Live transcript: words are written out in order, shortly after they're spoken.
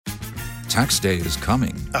Tax day is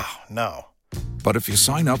coming. Oh, no. But if you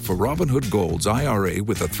sign up for Robinhood Gold's IRA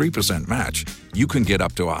with a 3% match, you can get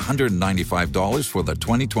up to $195 for the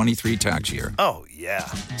 2023 tax year. Oh, yeah.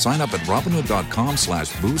 Sign up at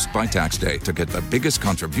Robinhood.com/boost by tax day to get the biggest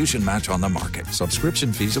contribution match on the market.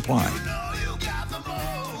 Subscription fees apply.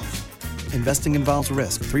 Investing involves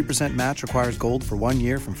risk. 3% match requires gold for 1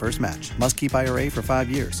 year from first match. Must keep IRA for 5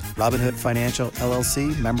 years. Robinhood Financial,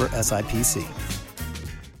 LLC, member SIPC.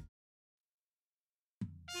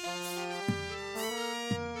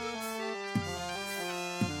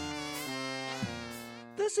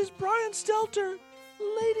 This is Brian Stelter.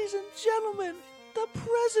 Ladies and gentlemen, the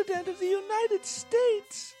President of the United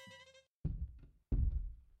States.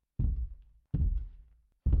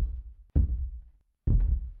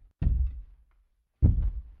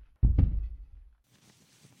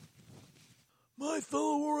 My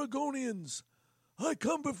fellow Oregonians, I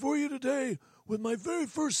come before you today with my very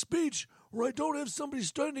first speech where I don't have somebody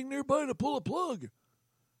standing nearby to pull a plug.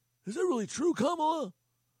 Is that really true, Kamala?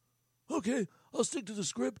 Okay, I'll stick to the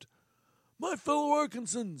script. My fellow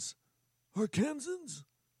Arkansans. Arkansans?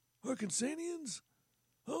 Arkansanians?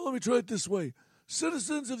 Oh, let me try it this way.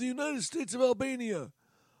 Citizens of the United States of Albania,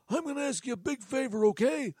 I'm going to ask you a big favor,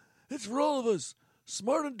 okay? It's for all of us.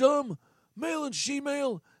 Smart and dumb, male and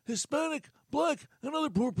she-male, Hispanic, black, and other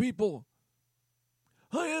poor people.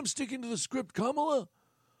 I am sticking to the script, Kamala.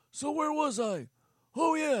 So where was I?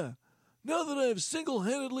 Oh, yeah. Now that I have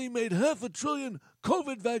single-handedly made 500 billion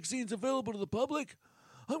COVID vaccines available to the public,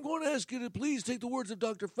 I'm going to ask you to please take the words of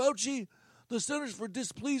Dr. Fauci, the Centers for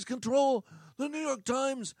Disease Control, the New York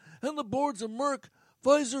Times, and the boards of Merck,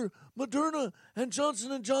 Pfizer, Moderna, and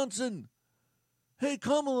Johnson & Johnson. Hey,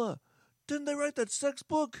 Kamala, didn't they write that sex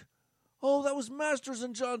book? Oh, that was Masters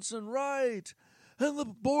and Johnson, right. And the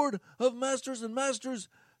board of Masters and Masters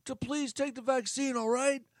to please take the vaccine, all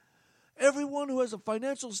right? Everyone who has a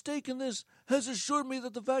financial stake in this has assured me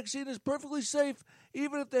that the vaccine is perfectly safe,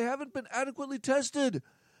 even if they haven't been adequately tested.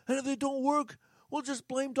 And if they don't work, we'll just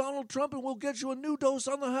blame Donald Trump and we'll get you a new dose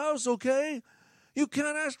on the house, okay? You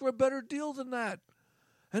can't ask for a better deal than that.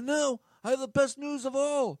 And now, I have the best news of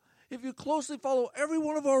all. If you closely follow every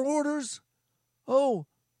one of our orders... Oh,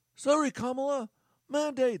 sorry, Kamala.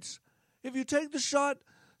 Mandates. If you take the shot,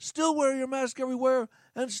 still wear your mask everywhere,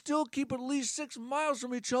 and still keep at least 6 miles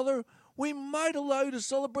from each other, we might allow you to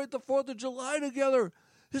celebrate the 4th of July together.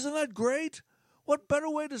 Isn't that great? What better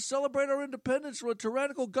way to celebrate our independence from a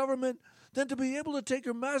tyrannical government than to be able to take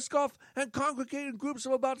your mask off and congregate in groups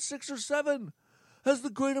of about 6 or 7? As the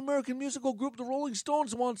great American musical group the Rolling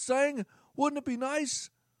Stones once sang, wouldn't it be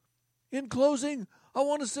nice? In closing, I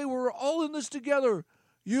want to say we're all in this together.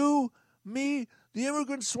 You, me, the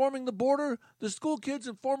immigrants swarming the border, the school kids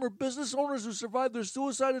and former business owners who survived their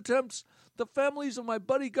suicide attempts, the families of my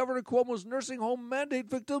buddy Governor Cuomo's nursing home mandate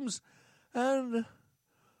victims, and...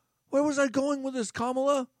 Where was I going with this,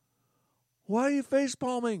 Kamala? Why are you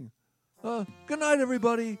facepalming? Good night,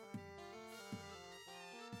 everybody.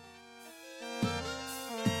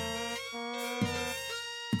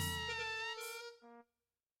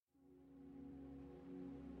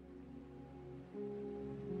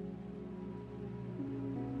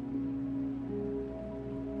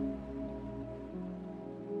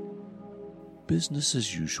 Business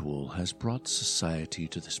as usual has brought society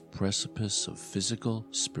to this precipice of physical,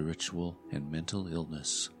 spiritual, and mental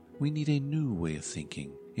illness. We need a new way of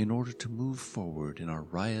thinking in order to move forward in our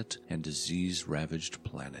riot and disease-ravaged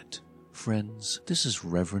planet. Friends, this is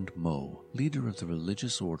Reverend Mo, leader of the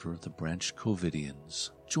religious order of the Branch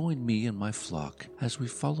Covidians. Join me and my flock as we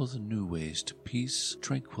follow the new ways to peace,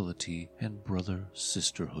 tranquility, and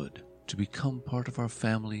brother-sisterhood. To become part of our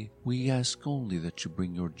family, we ask only that you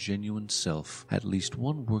bring your genuine self, at least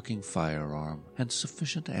one working firearm, and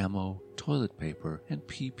sufficient ammo, toilet paper, and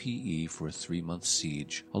PPE for a 3-month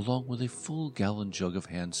siege, along with a full gallon jug of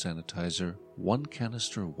hand sanitizer, 1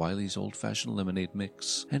 canister of Wiley's old-fashioned lemonade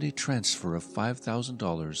mix, and a transfer of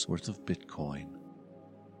 $5,000 worth of Bitcoin.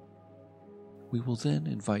 We will then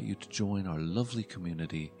invite you to join our lovely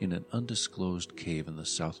community in an undisclosed cave in the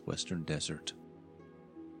southwestern desert.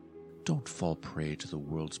 Don't fall prey to the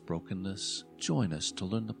world's brokenness. Join us to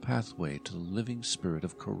learn the pathway to the living spirit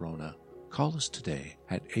of Corona. Call us today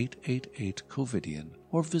at 888-COVIDian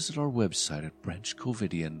or visit our website at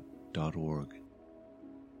branchcovidian.org.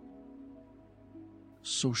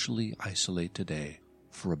 Socially isolate today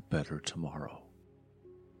for a better tomorrow.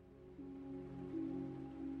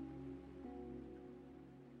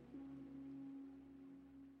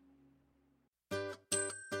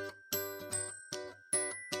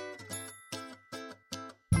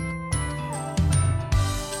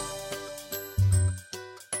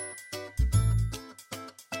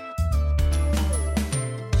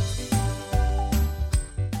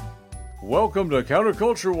 Welcome to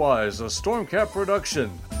Counterculture Wise, a Stormcat production.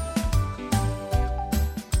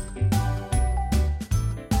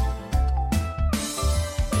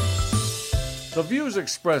 The views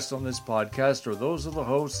expressed on this podcast are those of the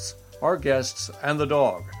hosts, our guests, and the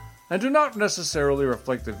dog, and do not necessarily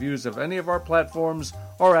reflect the views of any of our platforms,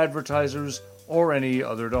 our advertisers, or any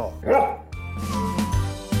other dog.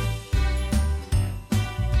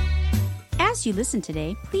 As you listen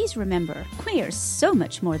today, please remember, we are so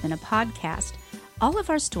much more than a podcast. All of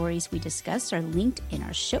our stories we discuss are linked in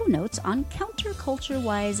our show notes on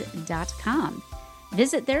counterculturewise.com.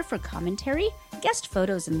 Visit there for commentary, guest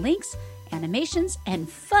photos and links, animations, and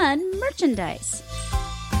fun merchandise.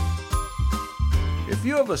 If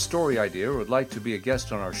you have a story idea or would like to be a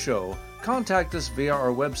guest on our show, contact us via our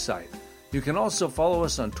website. You can also follow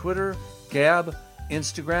us on Twitter, Gab,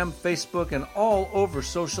 Instagram, Facebook, and all over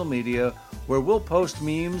social media, where we'll post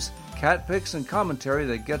memes, cat pics, and commentary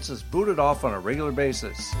that gets us booted off on a regular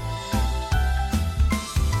basis.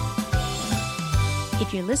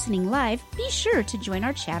 If you're listening live, be sure to join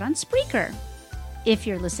our chat on Spreaker. If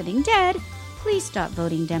you're listening dead, please stop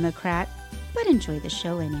voting Democrat, but enjoy the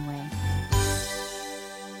show anyway.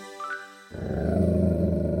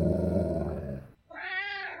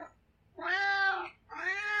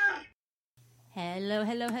 Hello,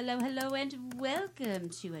 and welcome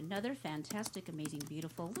to another fantastic, amazing,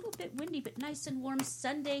 beautiful, a little bit windy, but nice and warm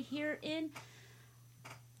Sunday here in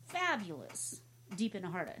fabulous, deep in the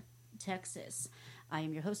heart of Texas. I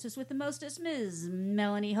am your hostess with the mostest, Ms.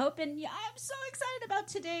 Melanie Hope, and I'm so excited about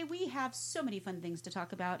today. We have so many fun things to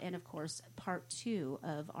talk about, and of course, part 2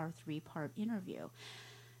 of our 3-part interview.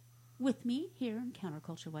 With me here in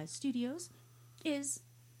Counterculture Wise Studios is,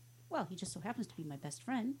 well, he just so happens to be my best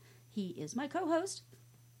friend. He is my co-host.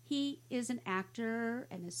 He is an actor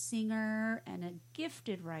and a singer and a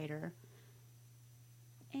gifted writer.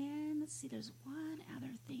 And let's see, there's one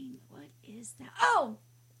other thing. What is that? Oh!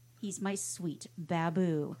 He's my sweet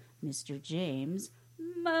baboo, Mr. James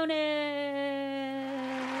Moniz.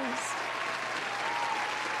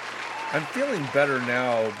 I'm feeling better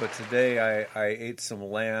now, but today I ate some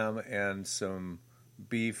lamb and some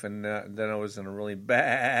beef, and then I was in a really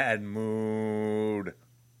bad mood.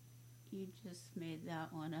 You just made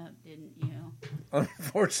that one up, didn't you?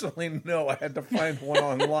 Unfortunately, no. I had to find one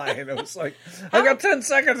online. It was like, I got 10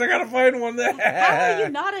 seconds. I got to find one there. How are you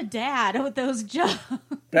not a dad with those jokes?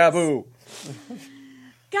 Baboo.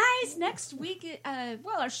 Guys, next week,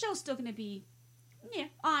 our show's still going to be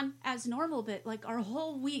on as normal, but like our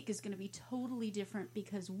whole week is going to be totally different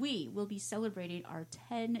because we will be celebrating our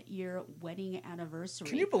 10-year wedding anniversary.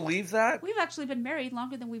 Can you believe that? We've actually been married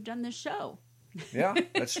longer than we've done this show. Yeah,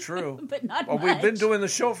 that's true. But not much. We've been doing the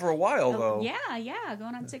show for a while, though. Yeah,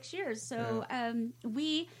 going on 6 years. So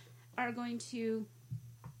we are going to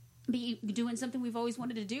be doing something we've always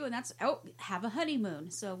wanted to do, and that's have a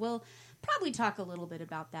honeymoon. So we'll probably talk a little bit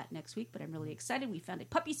about that next week, but I'm really excited. We found a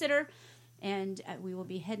puppy sitter, and we will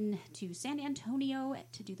be heading to San Antonio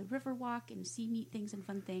to do the river walk and see neat things and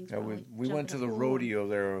fun things. Yeah, we went to the rodeo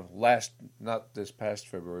there not this past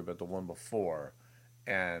February, but the one before.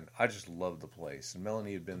 And I just love the place. And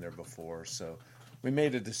Melanie had been there before, so we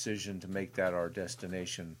made a decision to make that our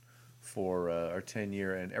destination for our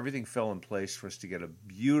 10-year. And everything fell in place for us to get a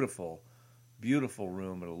beautiful, beautiful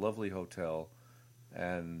room at a lovely hotel.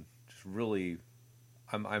 And just really,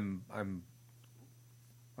 I'm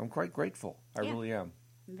quite grateful. I really am.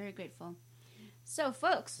 I'm very grateful. So,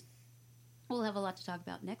 folks, we'll have a lot to talk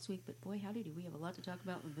about next week. But boy, howdy, do we have a lot to talk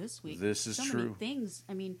about this week? This is true. So many things.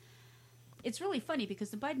 I mean, it's really funny because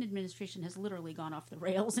the Biden administration has literally gone off the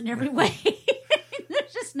rails in every way.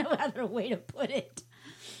 There's just no other way to put it.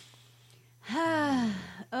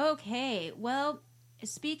 Okay, well,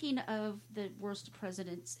 speaking of the worst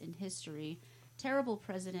presidents in history, terrible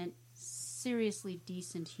president, seriously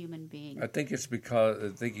decent human being. I think it's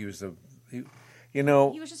because he was he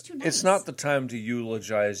was just too nice. It's not the time to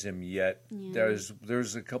eulogize him yet. Yeah.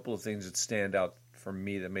 There's a couple of things that stand out for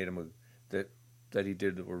me that made him that he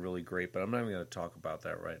did that were really great, but I'm not even going to talk about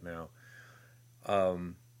that right now.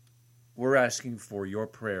 We're asking for your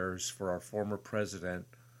prayers for our former president,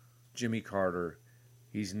 Jimmy Carter.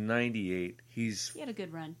 He's 98. He had a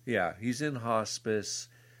good run. Yeah, he's in hospice.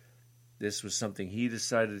 This was something he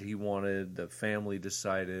decided he wanted, the family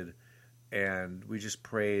decided, and we just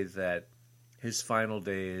pray that his final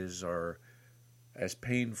days are as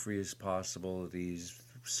pain-free as possible, that he's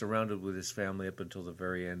surrounded with his family up until the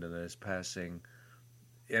very end, and that his passing,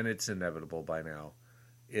 and it's inevitable by now,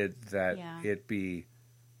 it be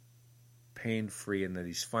pain-free, and that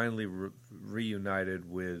he's finally reunited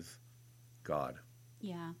with God.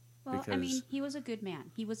 Yeah. Well, I because- mean, he was a good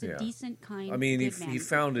man. He was a Yeah. decent, kind, I mean, good man. he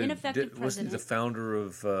founded. Ineffective Wasn't he the president. founder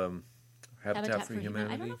of Habitat for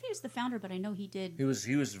Humanity? I don't know if he was the founder, but I know he did. He was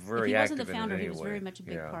if very he active wasn't the founder, in it he anyway. was very much a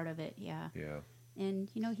big Yeah. part of it. Yeah. Yeah. And,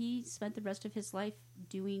 he spent the rest of his life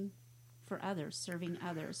doing for others, serving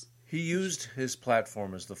others. He used his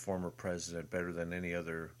platform as the former president better than any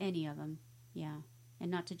other. Any of them, yeah. And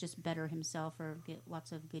not to just better himself or get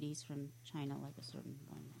lots of goodies from China like a certain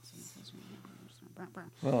one.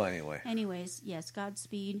 Well, anyway. Anyways, yes,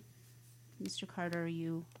 Godspeed. Mr. Carter,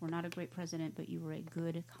 you were not a great president, but you were a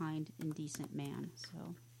good, kind, and decent man.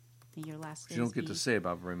 So, may your last days You don't get to be- say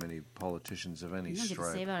about very many politicians of any You don't get to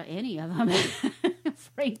stripe. say about any of them,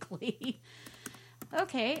 frankly.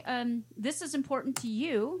 Okay, this is important to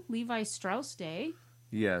you, Levi Strauss Day.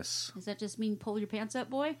 Yes. Does that just mean pull your pants up,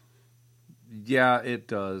 boy? Yeah, it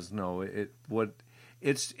does. No,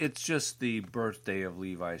 it's just the birthday of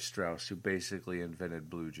Levi Strauss, who basically invented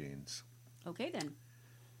blue jeans. Okay, then.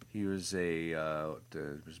 He was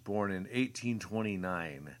was born in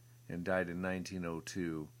 1829 and died in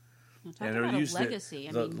 1902. Now, talk about a legacy.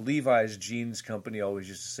 The Levi's Jeans Company always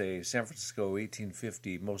used to say, San Francisco,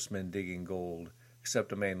 1850, most men digging gold,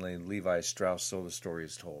 except a man named Levi Strauss, so the story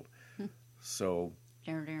is told. So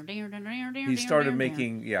he started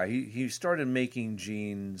making, he started making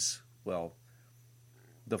jeans. Well,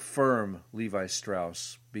 the firm Levi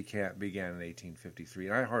Strauss began in 1853,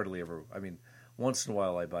 and I hardly ever. I mean, once in a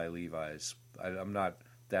while I buy Levi's. I'm not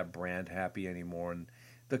that brand happy anymore, and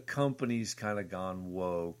the company's kind of gone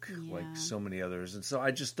woke, like so many others, and so I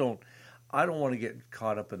just don't. I don't want to get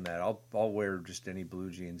caught up in that. I'll wear just any blue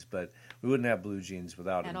jeans, but we wouldn't have blue jeans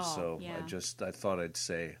without At him. all, So yeah. I thought I'd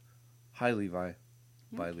say, hi Levi,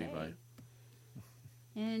 bye Okay. Levi.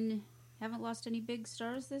 And haven't lost any big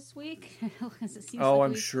stars this week? 'Cause it seems Oh, like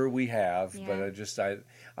I'm we- sure we have, but Yeah.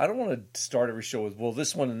 I don't want to start every show with, well,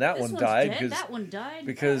 this one and that This one one's died dead, that one died.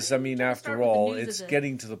 because I mean, Don't start after with the all, news it's of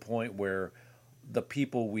getting to the point where the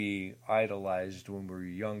people we idolized when we were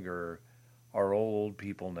younger are old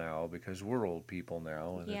people now because we're old people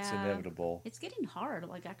now, and it's Yeah. inevitable. It's getting hard,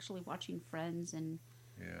 like actually watching Friends and...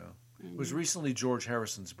 Yeah. It was recently George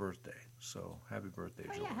Harrison's birthday, so happy birthday,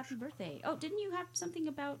 Oh, George. yeah, happy birthday. Oh, didn't you have something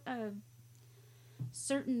about a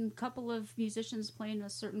certain couple of musicians playing a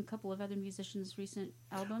certain couple of other musicians' recent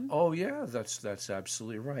album? Oh yeah, that's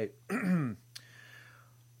absolutely right.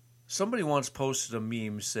 Somebody once posted a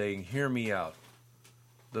meme saying, "Hear me out.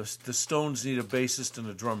 The Stones need a bassist and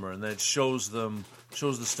a drummer," and then it shows the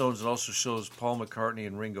Stones. It also shows Paul McCartney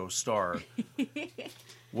and Ringo Starr.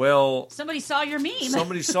 Well, Somebody saw your meme.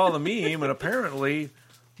 somebody saw the meme, and apparently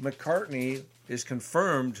McCartney is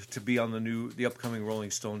confirmed to be on the upcoming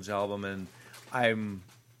Rolling Stones album, and I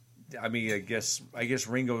guess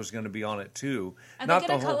Ringo is going to be on it too. Are Not they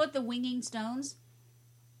going the to call whole. it the Winging Stones?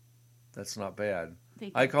 That's not bad.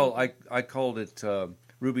 Thank I you. called it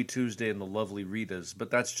Ruby Tuesday and the Lovely Ritas, but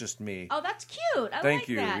that's just me. Oh, that's cute. I Thank like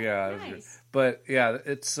you. that. Yeah, Nice. but yeah,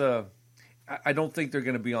 it's. I don't think they're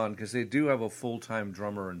going to be on because they do have a full-time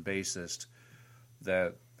drummer and bassist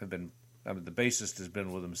that have been. I mean, the bassist has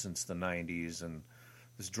been with them since the '90s, and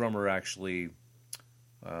this drummer actually,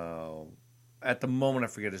 at the moment I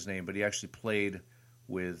forget his name, but he actually played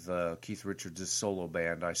with Keith Richards' solo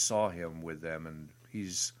band. I saw him with them, and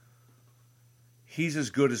he's as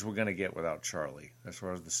good as we're going to get without Charlie, as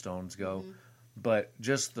far as the Stones go. Mm-hmm. But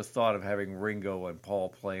just the thought of having Ringo and Paul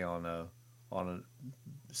play on a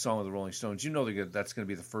song of the Rolling Stones, that's going to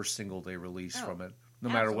be the first single they release from it, no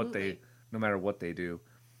matter what they do.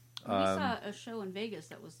 We saw a show in Vegas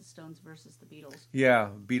that was the Stones versus the Beatles. Yeah, A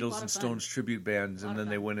Beatles lot and of fun. Stones tribute bands, A lot and of then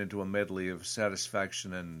they fun. went into a medley of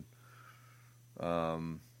Satisfaction and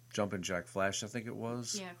Jumpin' Jack Flash, I think it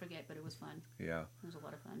was. Yeah, I forget, but it was fun. Yeah. It was a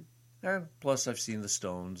lot of fun. And plus, I've seen the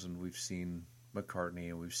Stones, and we've seen McCartney,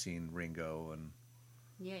 and we've seen Ringo, and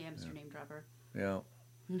Yeah, Mr. Name Dropper. yeah.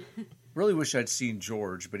 Really wish I'd seen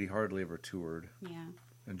George, but he hardly ever toured. Yeah.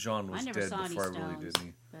 And John was I never dead saw any before I Stones, really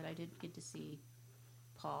did. but I did get to see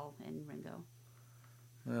Paul and Ringo.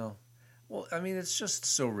 Well, I mean, it's just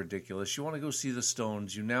so ridiculous. You want to go see the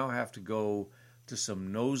Stones, you now have to go to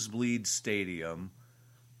some nosebleed stadium,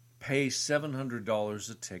 pay $700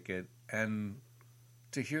 a ticket, and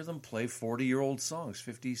to hear them play 40-year-old songs,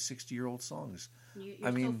 50, 60-year-old songs. You're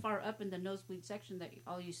so far up in the nosebleed section that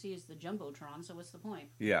all you see is the Jumbotron, so what's the point?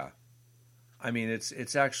 Yeah. I mean,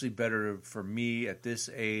 it's actually better for me at this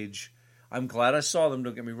age. I'm glad I saw them,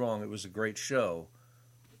 don't get me wrong. It was a great show.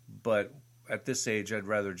 But at this age, I'd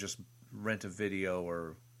rather just rent a video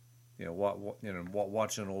or,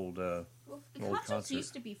 watch an old Well, old concerts concert.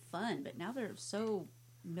 used to be fun, but now they're so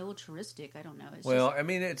militaristic. I don't know. It's Well, just, I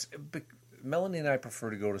mean, Melanie and I prefer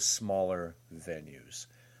to go to smaller venues.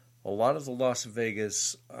 A lot of the Las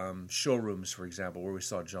Vegas showrooms, for example, where we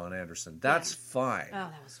saw John Anderson, that's fine. Oh,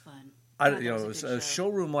 that was fun. It was a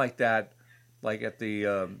showroom like that, like at the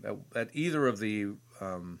at either of the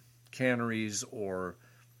canneries or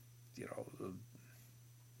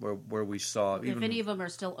where we saw If even any of them are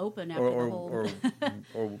still open after or the whole...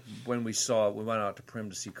 or when we went out to Primm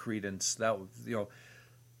to see Creedence, that was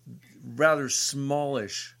rather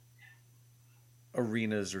smallish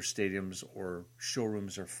arenas or stadiums or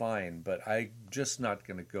showrooms are fine, but I'm just not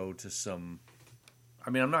going to go to some. I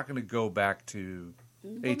mean, I'm not going to go back to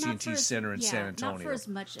AT&T Center in San Antonio. Not for as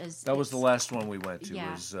much as that was the last one we went to.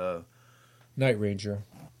 Yeah. Was Night Ranger.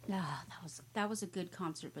 That was a good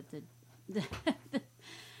concert, but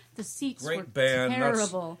the seats great were band,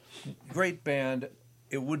 terrible. Great band.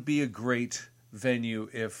 It would be a great venue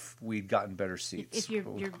if we'd gotten better seats. If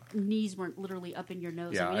your knees weren't literally up in your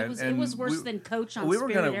nose. Yeah, I mean, it was worse than Coach on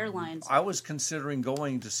Spirit Airlines. I was considering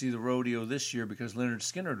going to see the rodeo this year because Leonard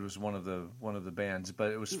Skinner was one of the bands,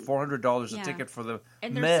 but it was $400 a ticket for the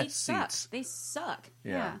and their Met seats suck. They suck.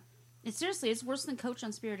 Yeah. It's worse than Coach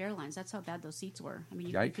on Spirit Airlines. That's how bad those seats were. I mean,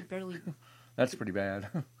 you could barely. That's pretty bad.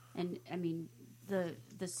 And I mean,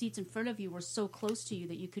 the seats in front of you were so close to you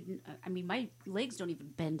that you couldn't. I mean, my legs don't even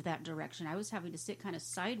bend that direction. I was having to sit kind of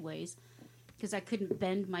sideways because I couldn't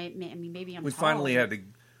bend my. I mean, maybe I'm. We tall, finally had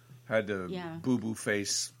to Yeah. boo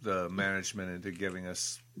face the management into giving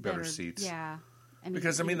us better seats. Yeah.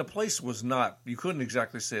 Because the place was not. You couldn't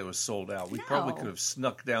exactly say it was sold out. We probably could have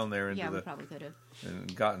snuck down there into we probably could have.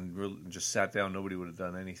 And just sat down. Nobody would have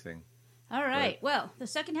done anything. All right. Well, the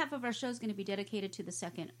second half of our show is going to be dedicated to the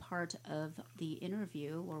second part of the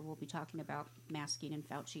interview, where we'll be talking about masking and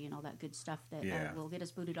Fauci and all that good stuff that will get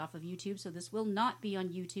us booted off of YouTube. So this will not be on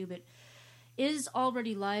YouTube. It is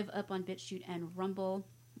already live up on BitChute and Rumble,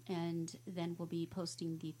 and then we'll be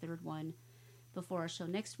posting the third one before our show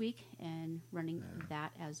next week and running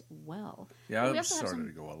that as well. Yeah, I'm starting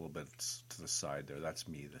to go a little bit to the side there. That's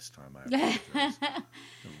me this time. I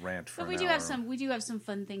rant for but we do have some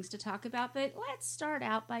fun things to talk about. But let's start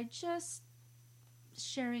out by just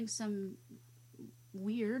sharing some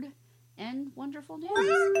weird and wonderful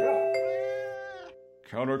news.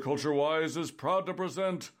 Counterculture Wise is proud to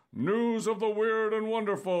present News of the Weird and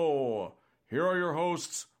Wonderful. Here are your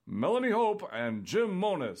hosts, Melanie Hope and Jim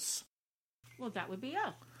Monis. Well, that would be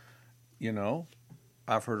us.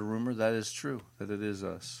 I've heard a rumor that is true, that it is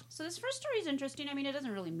us. So this first story is interesting. I mean, it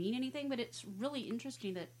doesn't really mean anything, but it's really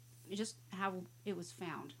interesting that just how it was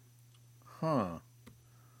found. Huh.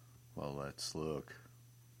 Well, let's look.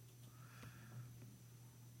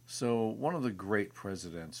 So one of the great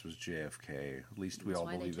presidents was JFK. At least we all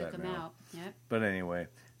believe that now. That's why they took him out. Yep. But anyway,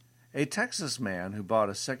 a Texas man who bought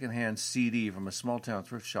a secondhand CD from a small-town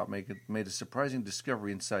thrift shop made a surprising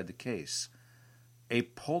discovery inside the case. A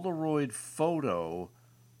Polaroid photo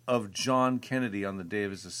of John Kennedy on the day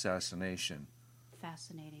of his assassination.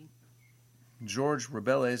 Fascinating. George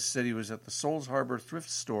Rebeles said he was at the Souls Harbor thrift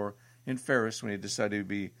store in Ferris when he decided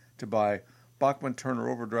to buy Bachman Turner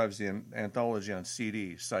Overdrive's The Anthology on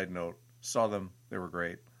CD. Side note, saw them, they were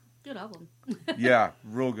great. Good album. Yeah,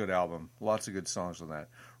 real good album. Lots of good songs on that.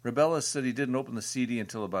 Rebeles said he didn't open the CD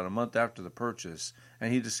until about a month after the purchase,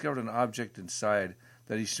 and he discovered an object inside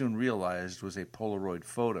that he soon realized was a Polaroid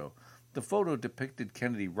photo. The photo depicted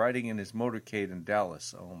Kennedy riding in his motorcade in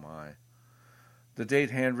Dallas. Oh, my. The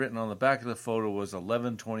date handwritten on the back of the photo was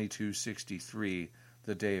 11/22/63,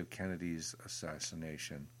 the day of Kennedy's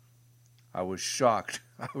assassination. I was shocked.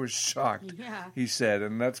 Yeah. He said,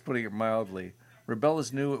 and that's putting it mildly.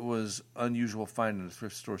 Rebeles knew it was unusual find in a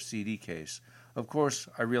thrift store CD case. Of course,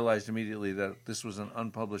 I realized immediately that this was an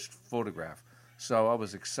unpublished photograph, so I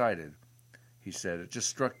was excited. He said, it just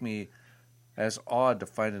struck me as odd to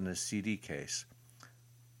find in a CD case.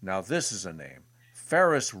 Now this is a name.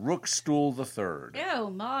 Ferris Rookstool III. Oh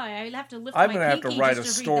my, I'll have to lift I'm my going to have to write a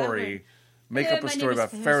just to story, make up a story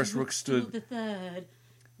about Ferris Rookstool III.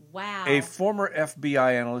 Wow. A former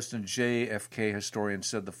FBI analyst and JFK historian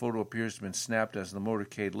said the photo appears to have been snapped as the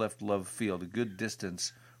motorcade left Love Field, a good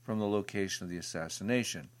distance from the location of the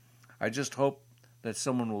assassination. I just hope that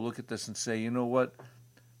someone will look at this and say, you know what?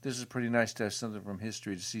 This is pretty nice to have something from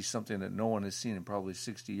history, to see something that no one has seen in probably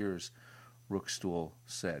 60 years, Rookstool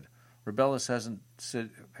said. Rebeles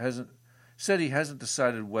said he hasn't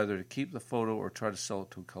decided whether to keep the photo or try to sell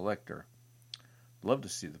it to a collector. Love to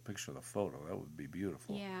see the picture of the photo. That would be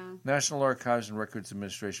beautiful. Yeah. National Archives and Records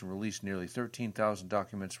Administration released nearly 13,000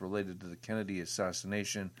 documents related to the Kennedy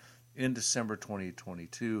assassination in December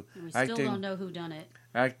 2022. And we still don't know who done it.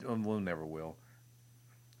 We'll never will.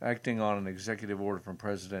 Acting on an executive order from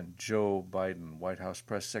President Joe Biden, White House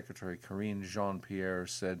Press Secretary Karine Jean-Pierre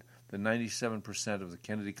said that 97% of the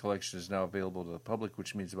Kennedy collection is now available to the public,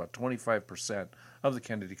 which means about 25% of the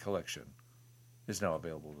Kennedy collection is now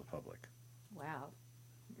available to the public. Wow.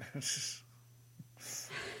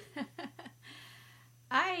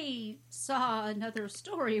 I saw another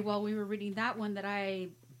story while we were reading that one that I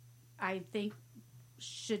think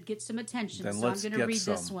should get some attention. Then so let's I'm going to get read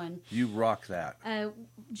some. this one. You rock that.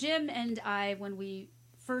 Jim and I, when we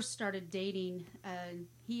first started dating,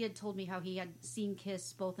 he had told me how he had seen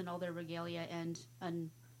Kiss both in all their regalia and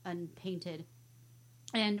unpainted.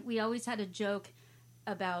 And we always had a joke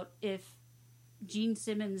about if Gene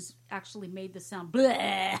Simmons actually made the sound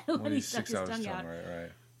bleh when he stuck his tongue out. Right.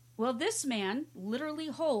 Well, this man literally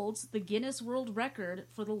holds the Guinness World Record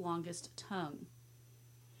for the longest tongue.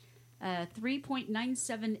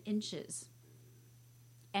 3.97 inches.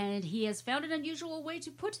 And he has found an unusual way to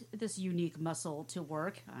put this unique muscle to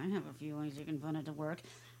work. I have a few ways you can put it to work.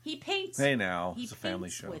 He paints. Hey now, he it's a family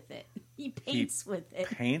paints show. With it. He paints with it.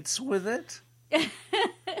 Paints with it?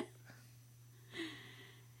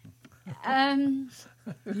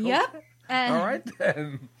 Yep. All right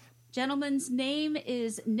then. Gentleman's name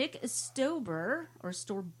is Nick Stober, or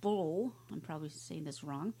Storbull. I'm probably saying this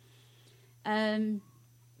wrong.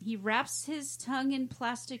 He wraps his tongue in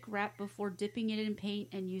plastic wrap before dipping it in paint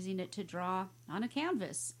and using it to draw on a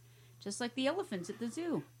canvas, just like the elephants at the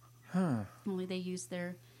zoo. Only they use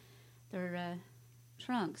their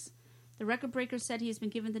trunks. The record breaker said he has been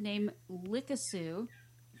given the name Licasso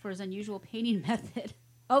for his unusual painting method.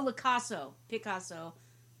 Oh, Picasso.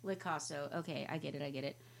 Okay, I get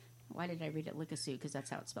it. Why did I read it Licasso? Because that's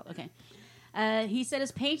how it's spelled. Okay. He said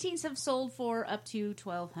his paintings have sold for up to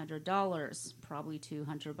 $1,200, probably to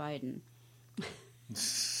Hunter Biden.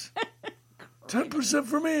 10%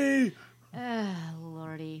 for me.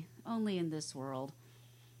 Lordy, only in this world.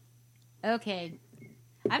 Okay,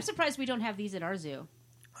 I'm surprised we don't have these at our zoo.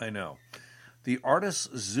 I know. The Artis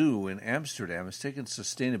Zoo in Amsterdam has taken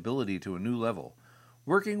sustainability to a new level.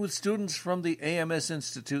 Working with students from the AMS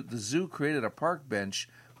Institute, the zoo created a park bench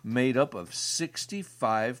made up of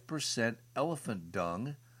 65% elephant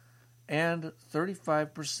dung and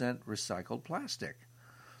 35% recycled plastic.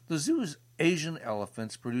 The zoo's Asian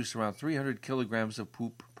elephants produce around 300 kilograms of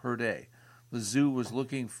poop per day. The zoo was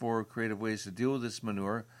looking for creative ways to deal with this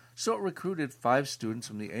manure, so it recruited 5 students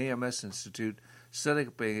from the AMS Institute, set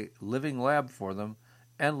up a living lab for them,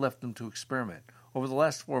 and left them to experiment. Over the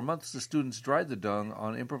last 4 months, the students dried the dung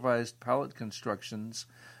on improvised pallet constructions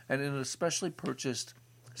and in a specially purchased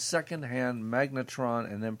second-hand magnetron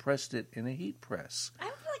and then pressed it in a heat press. I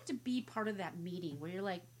would like to be part of that meeting where you're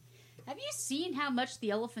like, have you seen how much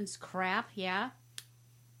the elephants crap? Yeah?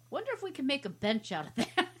 Wonder if we can make a bench out of that.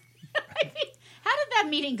 I mean, how did that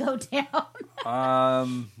meeting go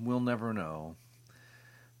down? We'll never know.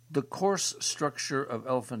 The coarse structure of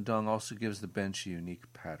elephant dung also gives the bench a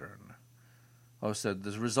unique pattern. Said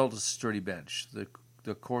the result is a sturdy bench.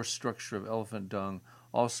 The coarse structure of elephant dung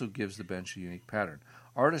also gives the bench a unique pattern.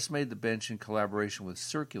 Artists made the bench in collaboration with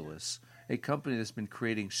Circulus, a company that's been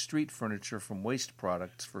creating street furniture from waste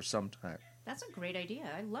products for some time. That's a great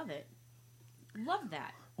idea. I love it. Love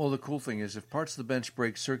that. Well, the cool thing is, if parts of the bench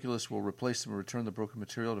break, Circulus will replace them and return the broken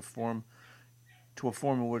material to a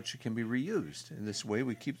form in which it can be reused. In this way,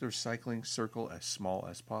 we keep the recycling circle as small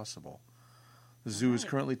as possible. The zoo is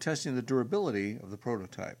currently testing the durability of the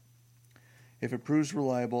prototype. If it proves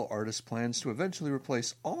reliable, Artis plans to eventually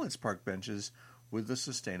replace all its park benches with the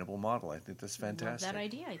sustainable model. I think that's fantastic. Love that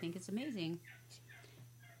idea. I think it's amazing.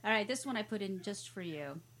 All right, this one I put in just for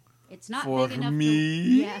you. It's not For big enough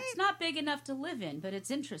me? it's not big enough to live in, but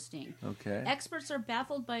it's interesting. Okay. Experts are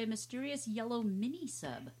baffled by a mysterious yellow mini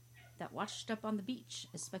sub that washed up on the beach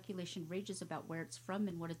as speculation rages about where it's from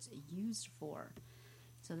and what it's used for.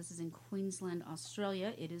 So this is in Queensland,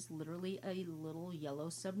 Australia. It is literally a little yellow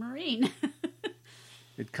submarine.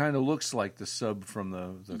 It kind of looks like the sub from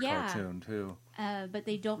the cartoon, too. But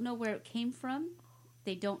they don't know where it came from.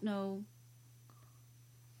 They don't know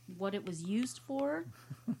what it was used for.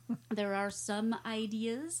 There are some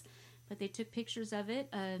ideas, but they took pictures of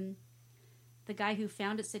it. The guy who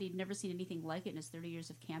found it said he'd never seen anything like it in his 30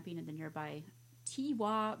 years of camping in the nearby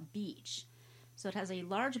Tiwa Beach. So it has a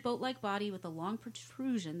large boat-like body with a long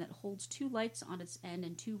protrusion that holds 2 lights on its end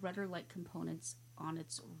and 2 rudder-like components on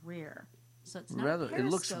its rear. So it's not a it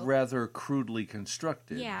looks periscope. rather crudely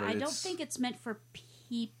constructed. Yeah, but I don't think it's meant for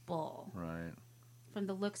people. Right. From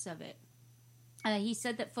the looks of it. He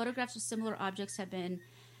said that photographs of similar objects have been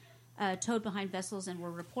towed behind vessels and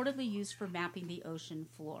were reportedly used for mapping the ocean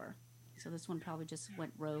floor. So this one probably just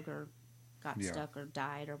went rogue or got stuck or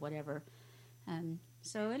died or whatever. And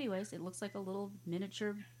so, anyways, it looks like a little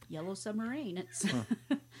miniature yellow submarine. It's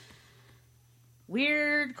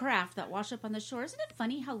weird craft that wash up on the shore. Isn't it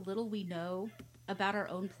funny how little we know about our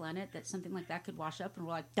own planet, that something like that could wash up and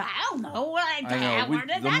we're like, I don't know. I know. Where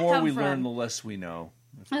did The that more come we from? learn, the less we know.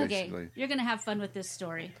 That's Okay, basically. you're going to have fun with this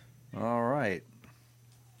story. All right.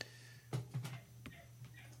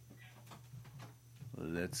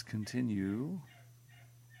 Let's continue.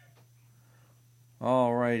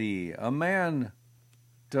 All righty. A man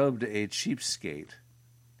dubbed a cheapskate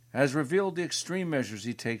has revealed the extreme measures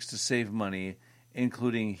he takes to save money,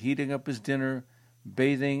 including heating up his dinner,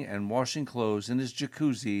 bathing, and washing clothes in his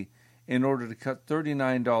jacuzzi in order to cut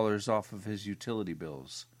 $39 off of his utility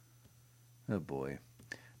bills. Oh boy.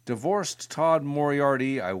 Divorced Todd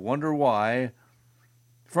Moriarty, I wonder why,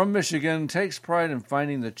 from Michigan, takes pride in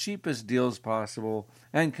finding the cheapest deals possible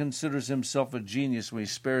and considers himself a genius when he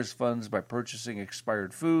spares funds by purchasing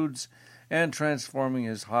expired foods and transforming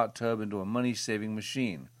his hot tub into a money-saving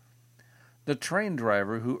machine. The train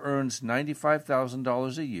driver, who earns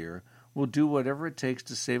 $95,000 a year, will do whatever it takes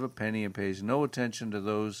to save a penny and pays no attention to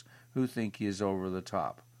those who think he is over the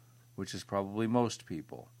top, which is probably most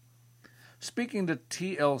people. Speaking to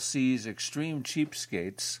TLC's Extreme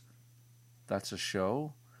Cheapskates, that's a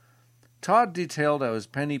show, Todd detailed how his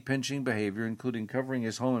penny-pinching behavior, including covering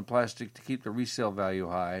his home in plastic to keep the resale value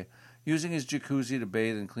high, using his jacuzzi to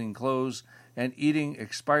bathe and clean clothes, and eating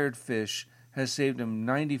expired fish, has saved him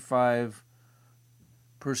 95%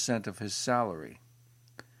 of his salary.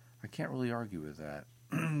 I can't really argue with that.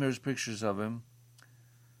 There's pictures of him.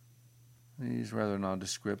 He's rather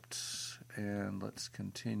nondescript. And let's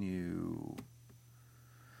continue.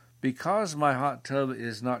 Because my hot tub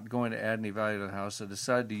is not going to add any value to the house, I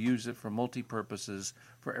decided to use it for multi-purposes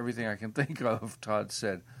for everything I can think of, Todd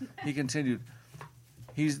said. He continued,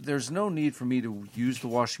 there's no need for me to use the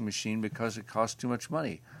washing machine because it costs too much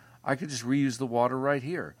money. I could just reuse the water right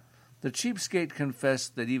here. The cheapskate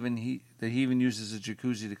confessed that he even uses a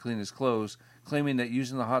jacuzzi to clean his clothes, claiming that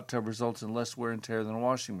using the hot tub results in less wear and tear than a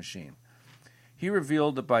washing machine. He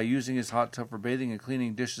revealed that by using his hot tub for bathing and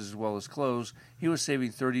cleaning dishes as well as clothes, he was saving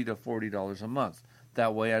 $30 to $40 a month.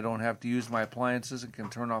 That way I don't have to use my appliances and can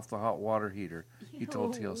turn off the hot water heater, he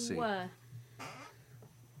told TLC.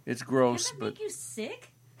 It's gross, Does that but make you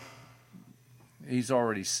sick? he's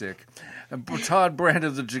already sick. And Todd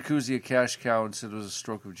branded the jacuzzi a cash cow and said it was a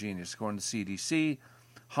stroke of genius. According to CDC,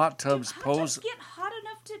 hot tubs Do hot pose... tubs get hot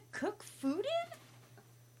enough to cook food in?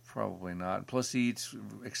 Probably not. Plus, he eats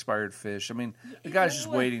expired fish. I mean, the guy's just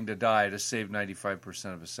waiting to die to save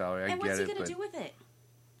 95% of his salary. I get it, and what's he going to do with it?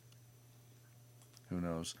 Who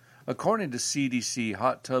knows? According to CDC,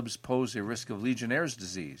 hot tubs pose a risk of Legionnaire's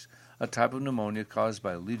disease, a type of pneumonia caused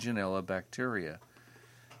by Legionella bacteria.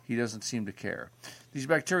 He doesn't seem to care. These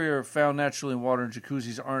bacteria are found naturally in water, and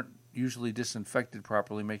jacuzzis aren't usually disinfected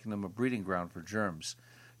properly, making them a breeding ground for germs.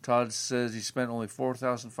 Todd says he spent only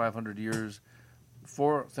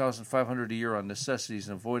 $4,500 a year on necessities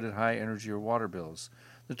and avoided high energy or water bills.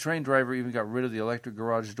 The train driver even got rid of the electric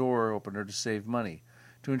garage door opener to save money.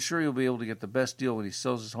 To ensure he'll be able to get the best deal when he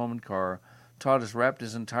sells his home and car, Todd has wrapped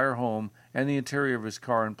his entire home and the interior of his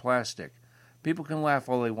car in plastic. People can laugh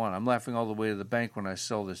all they want. I'm laughing all the way to the bank when I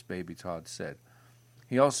sell this baby, Todd said.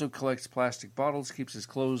 He also collects plastic bottles, keeps his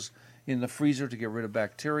clothes in the freezer to get rid of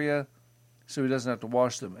bacteria so he doesn't have to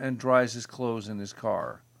wash them, and dries his clothes in his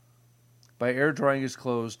car. By air drying his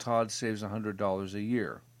clothes, Todd saves $100 a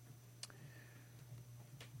year.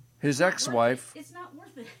 His ex-wife... It's not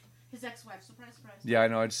worth it. His ex-wife, surprise, surprise. Yeah, I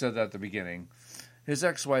know, I said that at the beginning. His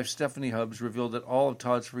ex-wife, Stephanie Hubbs, revealed that all of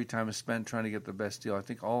Todd's free time is spent trying to get the best deal. I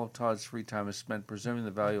think all of Todd's free time is spent preserving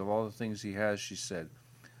the value of all the things he has, she said.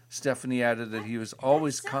 Stephanie added that he was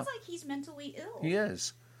always... sounds like he's mentally ill. He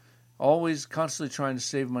is. Always constantly trying to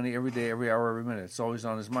save money every day, every hour, every minute. It's always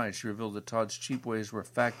on his mind. She revealed that Todd's cheap ways were a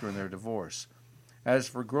factor in their divorce. As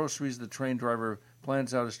for groceries, the train driver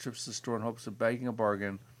plans out his trips to the store in hopes of bagging a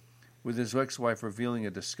bargain, with his ex-wife revealing a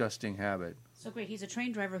disgusting habit. So great. He's a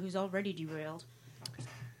train driver who's already derailed.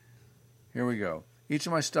 Here we go. Each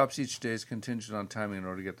of my stops each day is contingent on timing in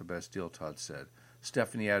order to get the best deal, Todd said.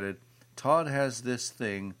 Stephanie added, Todd has this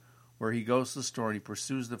thing where he goes to the store and he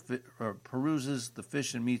peruses the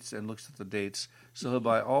fish and meats and looks at the dates. So he'll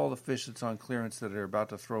buy all the fish that's on clearance that they're about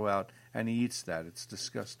to throw out, and he eats that. It's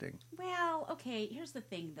disgusting. Well, okay, here's the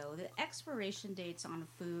thing, though. The expiration dates on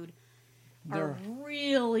food are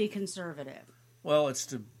really conservative. Well, it's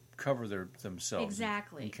to cover themselves.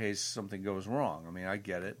 Exactly. In case something goes wrong. I mean, I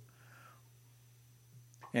get it.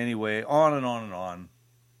 Anyway, on and on and on.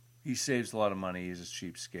 He saves a lot of money. He's a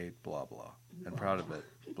cheapskate, blah, blah. And proud of it,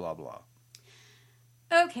 blah, blah.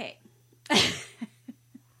 Okay.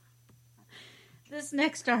 This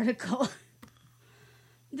next article.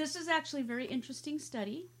 This is actually a very interesting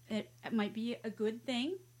study. It might be a good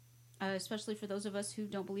thing, especially for those of us who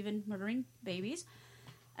don't believe in murdering babies.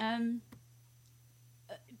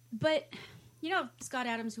 But, Scott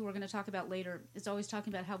Adams, who we're going to talk about later, is always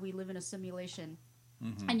talking about how we live in a simulation.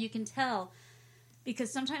 Mm-hmm. And you can tell,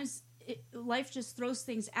 because sometimes life just throws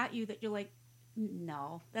things at you that you're like,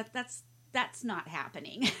 no, that's not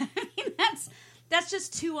happening. I mean, that's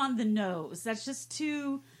just too on the nose. That's just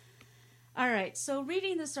too... All right, so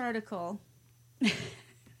reading this article,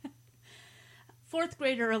 fourth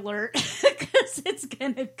grader alert, because it's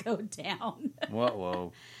going to go down.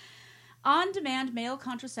 Whoa. On-demand male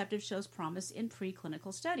contraceptive shows promise in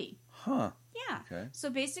preclinical study. Huh. Yeah. Okay. So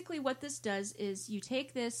basically what this does is you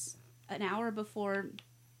take this an hour before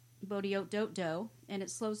Bodhi-Oat-Do, and it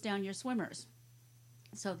slows down your swimmers.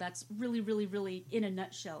 So that's really, really, really, in a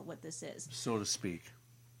nutshell, what this is. So to speak.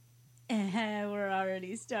 We're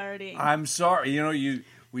already starting. I'm sorry.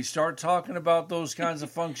 We start talking about those kinds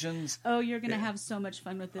of functions. Oh, you're going to have so much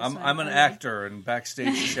fun with this. I'm an actor, and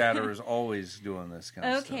Backstage Chatter is always doing this kind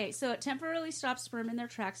of stuff. Okay, so it temporarily stops sperm in their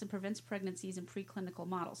tracks and prevents pregnancies in preclinical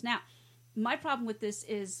models. Now, my problem with this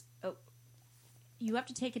is you have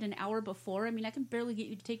to take it an hour before. I mean, I can barely get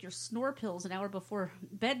you to take your snore pills an hour before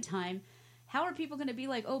bedtime. How are people going to be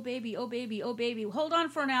like, oh, baby, oh, baby, oh, baby, hold on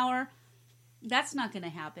for an hour? That's not going to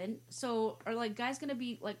happen. So are guys going to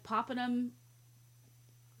be popping them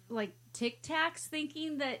Tic Tacs,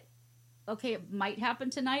 thinking that, okay, it might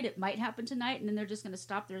happen tonight, and then they're just going to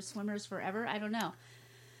stop their swimmers forever? I don't know.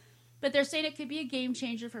 But they're saying it could be a game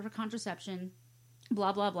changer for contraception.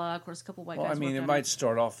 Blah, blah, blah. Of course, a couple white guys. Well, I mean, it might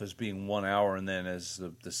start off as being 1 hour, and then as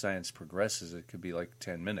the science progresses, it could be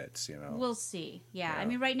 10 minutes, We'll see. Yeah. I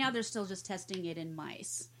mean, right now they're still just testing it in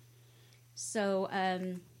mice. So,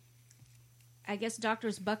 I guess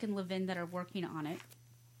doctors Buck and Levin that are working on it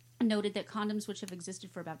noted that condoms, which have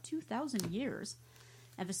existed for about 2,000 years,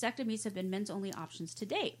 and vasectomies have been men's only options to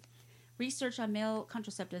date. Research on male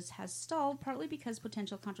contraceptives has stalled, partly because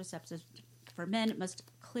potential contraceptives for men must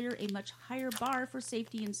clear a much higher bar for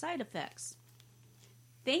safety and side effects.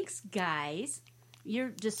 Thanks, guys. You're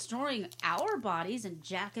destroying our bodies and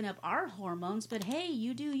jacking up our hormones, but hey,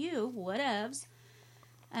 you do you. Whatevs.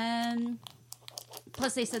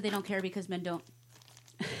 Plus, they said they don't care because men don't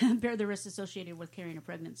bear the risks associated with carrying a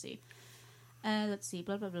pregnancy. Let's see.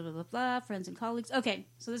 Blah, blah, blah, blah, blah, blah. Friends and colleagues. Okay,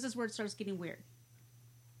 so this is where it starts getting weird.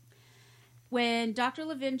 When Dr.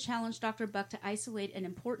 Levin challenged Dr. Buck to isolate an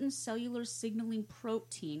important cellular signaling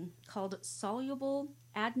protein called soluble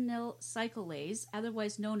adenyl cyclase,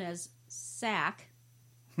 otherwise known as SAC,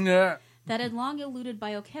 that had long eluded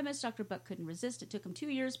biochemists, Dr. Buck couldn't resist. It took him 2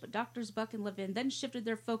 years, but Drs. Buck and Levin then shifted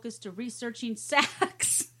their focus to researching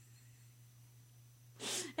SACs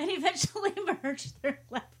and eventually merged their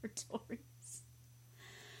laboratories.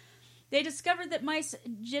 They discovered that mice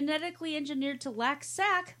genetically engineered to lack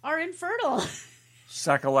SAC are infertile.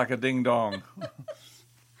 Sack-a-lack-a-ding-dong.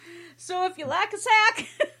 So if you lack a SAC,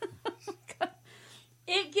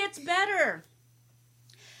 it gets better.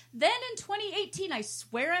 Then in 2018, I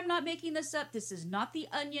swear I'm not making this up. This is not The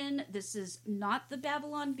Onion. This is not the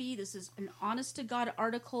Babylon Bee. This is an honest-to-God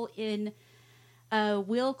article in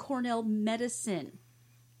Weill Cornell Medicine.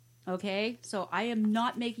 Okay? So I am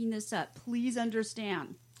not making this up. Please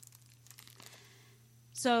understand.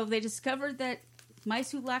 So they discovered that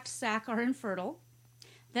mice who lacked SAC are infertile.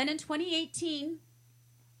 Then in 2018,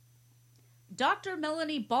 Dr.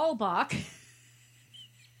 Melanie Ballbach...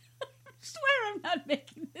 I swear I'm not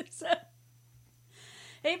making this up.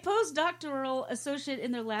 A postdoctoral associate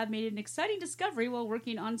in their lab made an exciting discovery while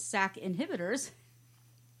working on SAC inhibitors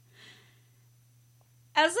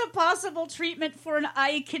as a possible treatment for an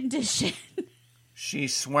eye condition. She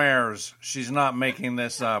swears she's not making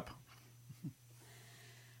this up.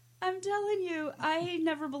 I'm telling you, I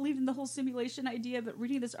never believed in the whole simulation idea, but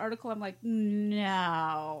reading this article, I'm like,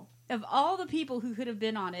 no. Of all the people who could have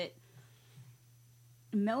been on it,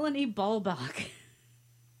 Melanie Ballbach.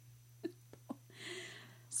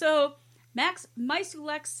 So, mice who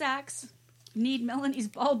lack sacs need Melanie's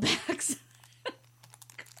ballbacks.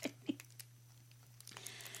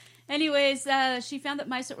 Anyways, she found that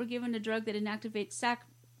mice that were given a drug that inactivates sac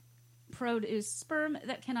produce sperm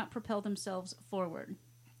that cannot propel themselves forward.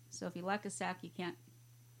 So if you lack a sac, you can't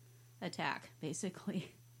attack,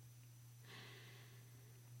 basically.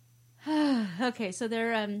 Okay, so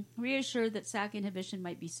they're reassured that SAC inhibition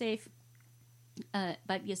might be safe,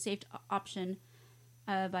 might be a safe option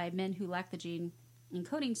by men who lack the gene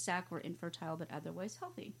encoding SAC were infertile but otherwise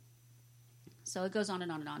healthy. So it goes on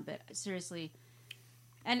and on and on, but seriously,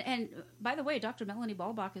 And by the way, Dr. Melanie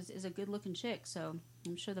Ballbach is a good-looking chick, so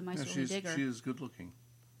I'm sure the mice will dig her. She is good-looking.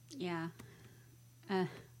 Yeah.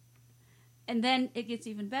 And then it gets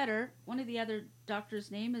even better. One of the other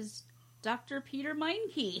doctors' name is Dr. Peter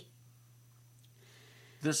Meinke.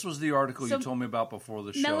 This was the article you told me about before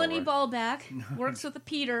the show. Melanie right? Ballbach works with a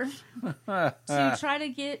Peter to try to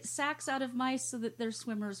get sacks out of mice so that their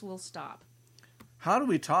swimmers will stop. How do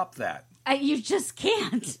we top that? You just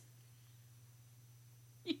can't.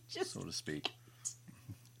 You just, so to speak.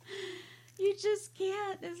 You just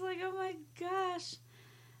can't. It's like, oh my gosh.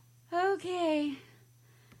 Okay.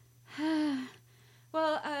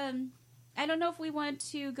 Well, I don't know if we want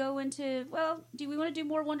to go into... Well, do we want to do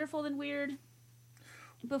more wonderful than weird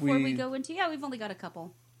before we go into... Yeah, we've only got a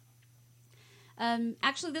couple.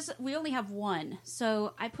 Actually, we only have one.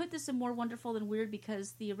 So I put this in more wonderful than weird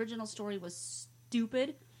because the original story was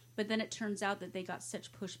stupid, but then it turns out that they got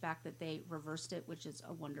such pushback that they reversed it, which is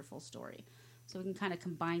a wonderful story. So we can kind of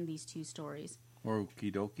combine these two stories.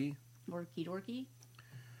 Okie dokie. Orky dorky.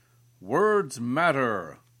 Words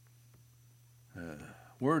matter.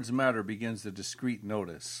 Words matter begins the discreet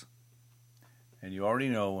notice. And you already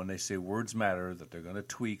know when they say words matter that they're going to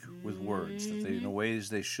tweak with words, that they in ways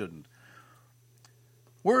they shouldn't.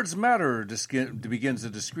 Words Matter begins a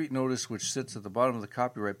discreet notice which sits at the bottom of the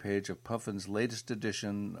copyright page of Puffin's latest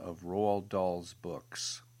edition of Roald Dahl's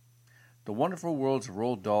books. The wonderful worlds of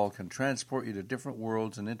Roald Dahl can transport you to different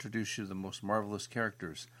worlds and introduce you to the most marvelous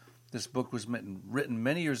characters. This book was written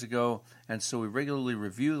many years ago, and so we regularly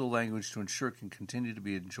review the language to ensure it can continue to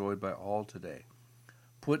be enjoyed by all today.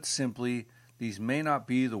 Put simply, these may not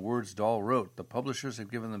be the words Dahl wrote. The publishers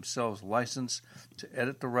have given themselves license to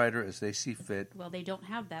edit the writer as they see fit. Well, they don't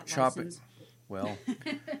have that license. Well,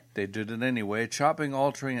 they did it anyway. Chopping,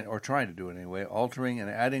 altering, or trying to do it anyway, altering and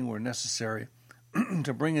adding where necessary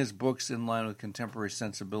to bring his books in line with contemporary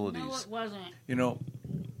sensibilities. No, it wasn't. You know,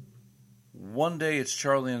 one day it's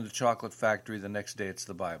Charlie and the Chocolate Factory, the next day it's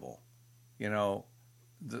the Bible. You know,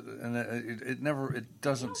 and it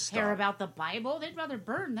doesn't stop. Care about the Bible? They'd rather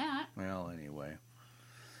burn that. Well, anyway.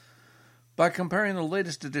 By comparing the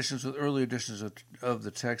latest editions with early editions of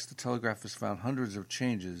the text, the Telegraph has found hundreds of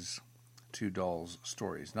changes to Dahl's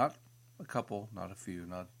stories. Not a couple, not a few,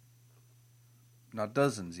 not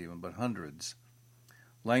dozens even, but hundreds.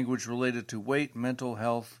 Language related to weight, mental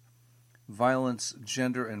health, violence,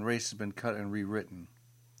 gender, and race has been cut and rewritten.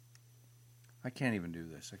 I can't even do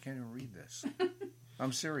this. I can't even read this.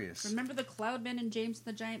 I'm serious. Remember the Cloudmen and James and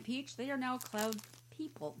the Giant Peach? They are now cloud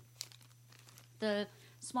people. The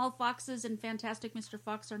Small Foxes and Fantastic Mr.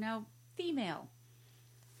 Fox are now female.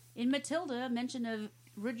 In Matilda, a mention of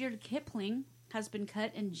Rudyard Kipling has been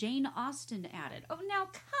cut and Jane Austen added. Oh, now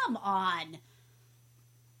come on!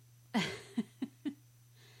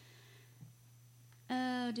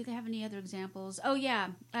 Do they have any other examples? Oh, yeah.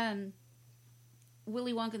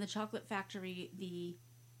 Willy Wonka and the Chocolate Factory, the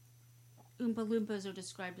Oompa Loompas are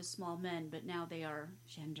described as small men, but now they are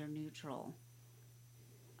gender neutral.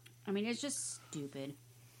 I mean, it's just stupid.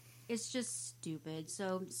 It's just stupid.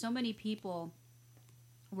 So many people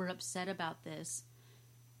were upset about this.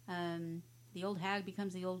 The old hag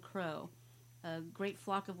becomes the old crow. A great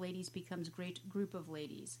flock of ladies becomes great group of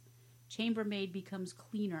ladies. Chambermaid becomes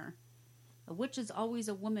cleaner. A witch is always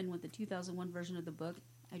a woman with the 2001 version of the book.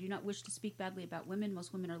 I do not wish to speak badly about women.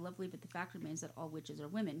 Most women are lovely, but the fact remains that all witches are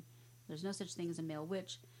women. There's no such thing as a male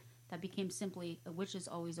witch. That became simply, a witch is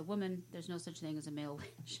always a woman. There's no such thing as a male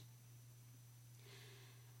witch.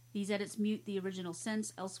 These edits mute the original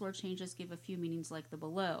sense. Elsewhere, changes give a few meanings like the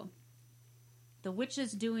below. The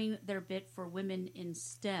witches doing their bit for women in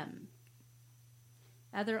STEM.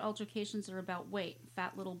 Other altercations are about weight.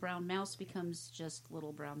 Fat little brown mouse becomes just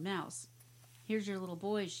little brown mouse. Here's your little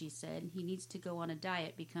boy, she said. He needs to go on a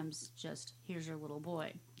diet becomes just, here's your little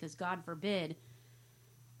boy. Because God forbid,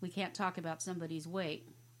 we can't talk about somebody's weight.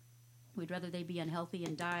 We'd rather they be unhealthy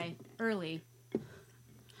and die early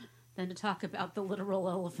than to talk about the literal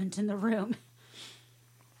elephant in the room.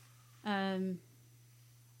 I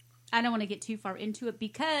don't want to get too far into it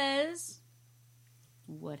because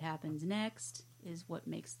what happens next is what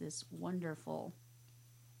makes this wonderful.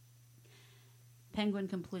 Penguin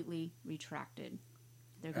completely retracted.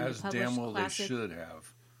 They're going to publish damn well classic they should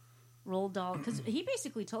have. Roald Dahl, because he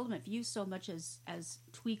basically told him, if you so much as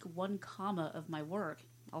tweak one comma of my work,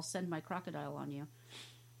 I'll send my crocodile on you.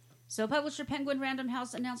 So publisher Penguin Random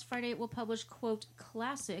House announced Friday it will publish, quote,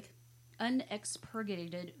 classic,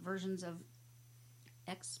 unexpurgated versions of...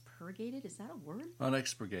 Expurgated? Is that a word?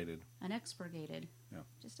 Unexpurgated. Unexpurgated. Yeah.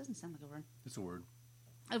 Just doesn't sound like a word. It's a word.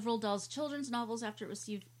 Of Roald Dahl's children's novels after it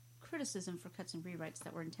received criticism for cuts and rewrites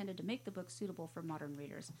that were intended to make the book suitable for modern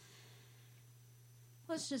readers.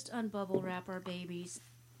 Let's just unbubble wrap our babies.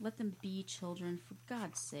 Let them be children, for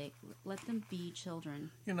God's sake. Let them be children.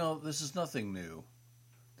 You know, this is nothing new.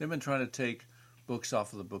 They've been trying to take books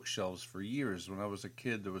off of the bookshelves for years. When I was a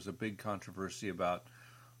kid, there was a big controversy about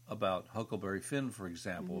Huckleberry Finn, for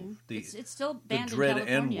example. Mm-hmm. It's still banned the dread in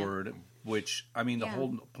California. N-word, which, I mean, the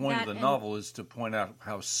whole point of the novel is to point out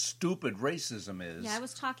how stupid racism is. Yeah, I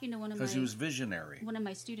was talking to because he was visionary. One of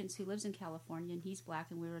my students who lives in California, and he's black,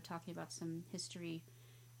 and we were talking about some history.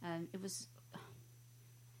 It was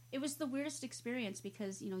the weirdest experience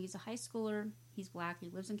because, he's a high schooler, he's black, he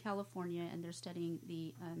lives in California, and they're studying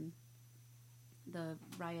the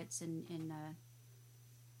riots in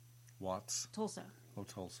Watts? Tulsa. Oh,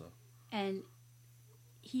 Tulsa. And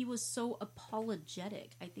he was so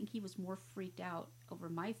apologetic. I think he was more freaked out over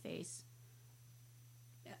my face.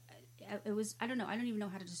 It was, I don't know, I don't even know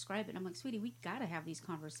how to describe it. I'm like, sweetie, we got to have these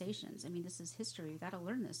conversations. I mean, this is history. We got to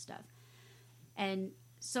learn this stuff. And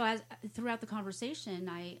so throughout the conversation,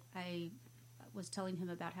 I was telling him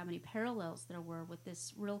about how many parallels there were with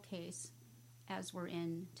this real case as we're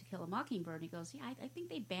in To Kill a Mockingbird. He goes, yeah, I think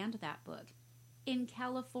they banned that book in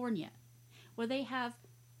California, where they have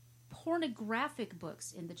pornographic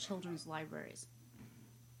books in the children's libraries,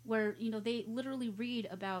 where, they literally read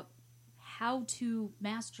about how to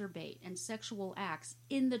masturbate and sexual acts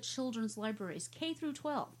in the children's libraries, K through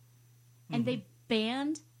 12. And they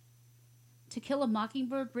banned To Kill a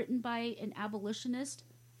Mockingbird, written by an abolitionist,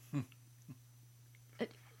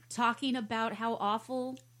 talking about how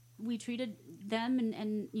awful we treated them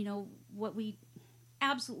and what we...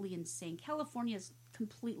 Absolutely insane. California is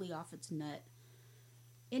completely off its nut.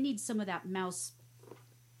 It needs some of that mouse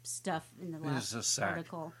stuff in the last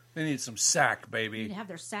article. They need some sack, baby. They'd have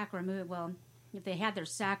their sack removed. Well, if they had their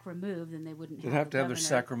sack removed, then they wouldn't They'd have to have their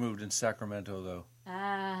sack removed in Sacramento, though.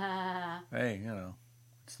 Hey,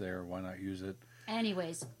 it's there. Why not use it?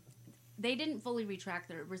 Anyways, they didn't fully retract.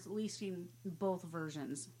 They're releasing both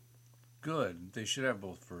versions. Good. They should have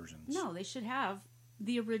both versions. No, they should have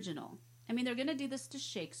the original. I mean, they're going to do this to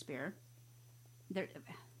Shakespeare.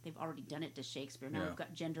 They've already done it to Shakespeare. Now we've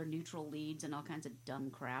got gender-neutral leads and all kinds of dumb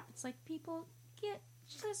crap. It's like, people,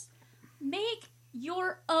 just make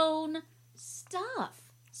your own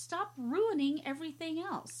stuff. Stop ruining everything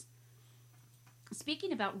else.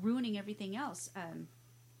 Speaking about ruining everything else,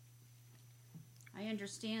 I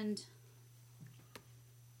understand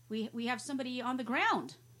we have somebody on the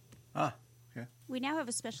ground. Yeah. We now have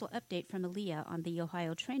a special update from Aaliyah on the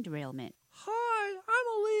Ohio train derailment. Hi,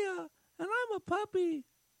 I'm Aaliyah, and I'm a puppy.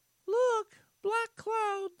 Look, black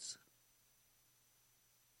clouds.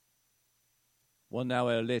 1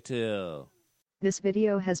 hour later. This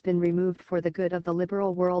video has been removed for the good of the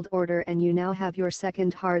liberal world order, and you now have your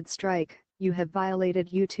second hard strike. You have violated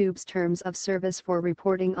YouTube's terms of service for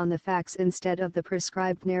reporting on the facts instead of the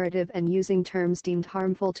prescribed narrative and using terms deemed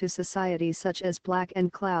harmful to society such as black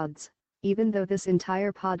and clouds. Even though this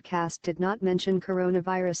entire podcast did not mention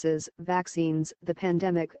coronaviruses, vaccines, the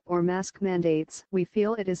pandemic, or mask mandates, we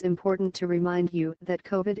feel it is important to remind you that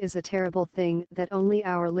COVID is a terrible thing that only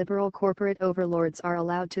our liberal corporate overlords are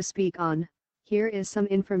allowed to speak on. Here is some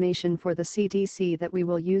information for the CDC that we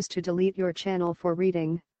will use to delete your channel for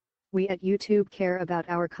reading. We at YouTube care about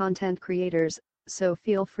our content creators, so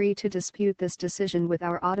feel free to dispute this decision with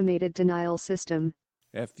our automated denial system.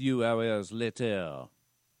 A few hours later.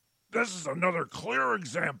 This is another clear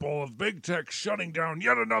example of big tech shutting down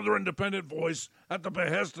yet another independent voice at the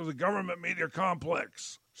behest of the government media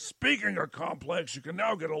complex. Speaking of complex, you can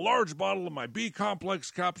now get a large bottle of my B-complex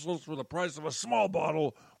capsules for the price of a small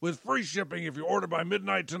bottle with free shipping if you order by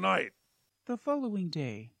midnight tonight. The following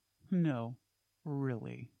day. No,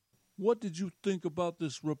 really. What did you think about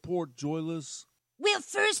this report, Joyless? Well,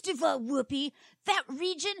 first of all, Whoopi, that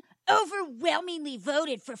region overwhelmingly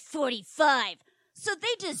voted for 45. So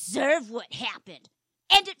they deserve what happened.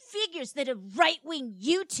 And it figures that a right-wing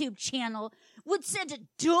YouTube channel would send a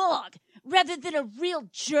dog rather than a real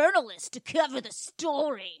journalist to cover the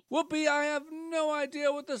story. Whoopi, I have no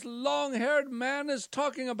idea what this long-haired man is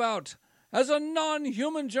talking about. As a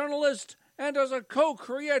non-human journalist and as a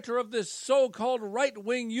co-creator of this so-called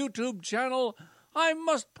right-wing YouTube channel, I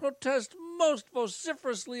must protest most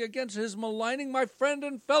vociferously against his maligning my friend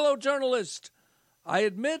and fellow journalist. I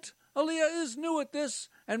admit Aaliyah is new at this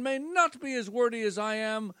and may not be as wordy as I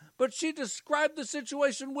am, but she described the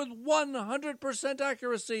situation with 100%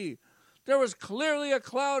 accuracy. There was clearly a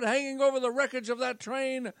cloud hanging over the wreckage of that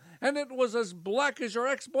train, and it was as black as your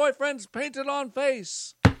ex-boyfriend's painted-on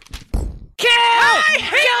face. Kill! I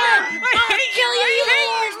hate you! I hate you! You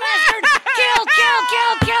bastard! Kill!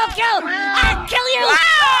 I'll kill you!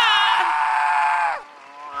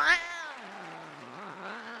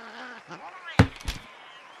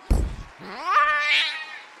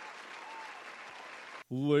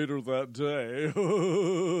 Later that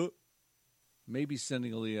day. Maybe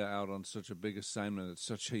sending Aaliyah out on such a big assignment at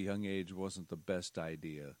such a young age wasn't the best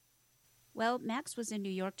idea. Well, Max was in New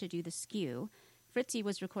York to do the skew. Fritzy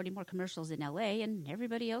was recording more commercials in L.A., and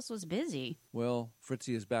everybody else was busy. Well,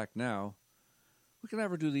 Fritzy is back now. We can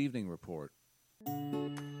have her do the evening report.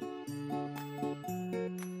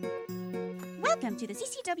 Welcome to the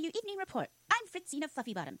CCW Evening Report. I'm Fritzina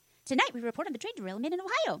Fluffybottom. Tonight we report on the train derailment in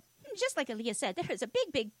Ohio. Just like Aaliyah said, there is a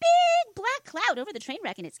big black cloud over the train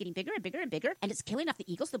wreck, and it's getting bigger and bigger and bigger, and it's killing off the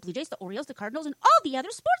Eagles, the Blue Jays, the Orioles, the Cardinals, and all the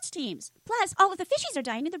other sports teams. Plus, all of the fishies are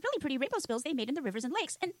dying in the really pretty rainbow spills they made in the rivers and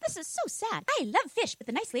lakes, and this is so sad. I love fish, but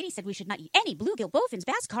the nice lady said we should not eat any bluegill, bowfins,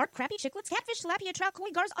 bass, carp, crappie, chicklets, catfish, tilapia, trout,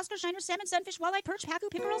 koi, gars, Oscar, shiner, salmon, sunfish, walleye, perch, pacu,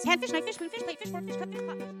 pickerels, handfish, knifefish, spoonfish, platefish, forkfish, cutfish,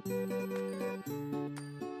 codfish.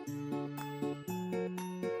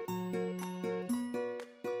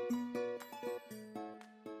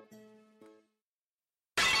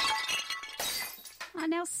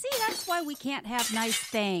 Now, see, that's why we can't have nice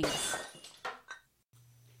things.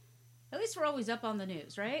 At least we're always up on the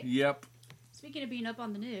news, right? Yep. Speaking of being up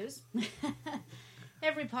on the news,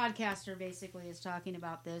 every podcaster basically is talking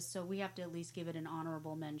about this, so we have to at least give it an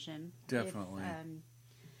honorable mention. Definitely.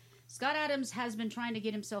 Scott Adams has been trying to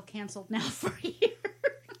get himself canceled now for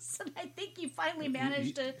years, and I think he finally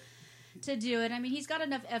managed to do it. I mean, he's got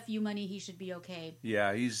enough FU money; he should be okay.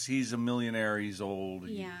 Yeah, he's a millionaire. He's old.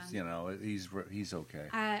 Yeah, he's okay.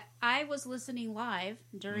 I was listening live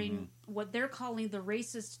during what they're calling the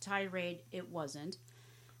racist tirade. It wasn't,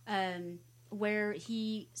 where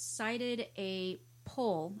he cited a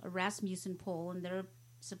poll, a Rasmussen poll, and they're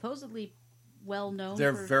supposedly well known.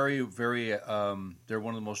 They're very, very. They're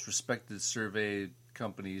one of the most respected survey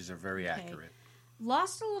companies. They're very accurate.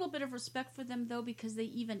 Lost a little bit of respect for them, though, because they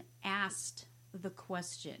even asked the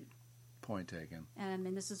question. Point taken. And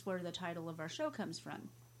this is where the title of our show comes from.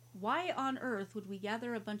 Why on earth would we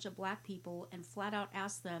gather a bunch of black people and flat out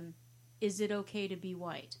ask them, is it okay to be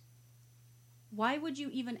white? Why would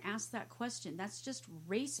you even ask that question? That's just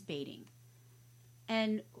race baiting.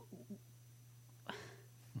 And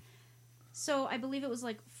so I believe it was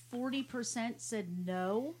like 40% said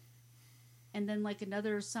no. And then like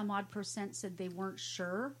another some odd percent said they weren't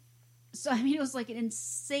sure. So, I mean, it was like an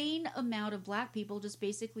insane amount of black people just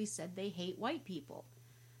basically said they hate white people.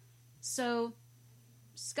 So,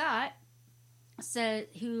 Scott said,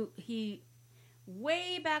 he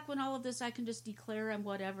way back when all of this, I can just declare I'm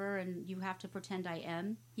whatever and you have to pretend I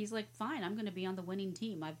am. He's like, fine, I'm going to be on the winning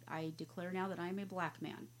team. I declare now that I'm a black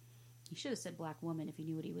man. He should have said black woman if he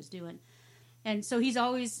knew what he was doing. And so he's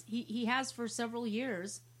always, he has for several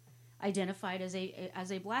years identified as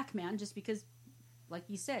a black man just because, like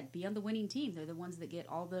you said, be on the winning team. They're the ones that get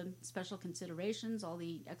all the special considerations, all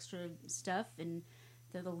the extra stuff, and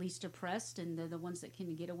they're the least oppressed, and they're the ones that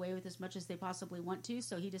can get away with as much as they possibly want to.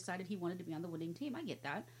 So he decided he wanted to be on the winning team. I get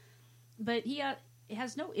that. But he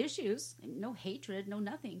has no issues, no hatred, no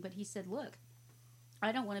nothing. But he said, look,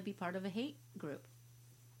 I don't want to be part of a hate group.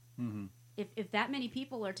 Mm-hmm. If that many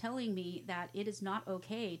people are telling me that it is not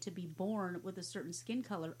okay to be born with a certain skin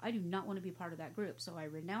color, I do not want to be part of that group. So I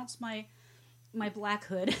renounce my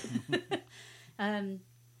blackhood. And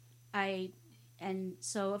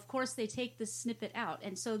so of course they take this snippet out.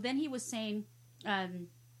 And so then he was saying,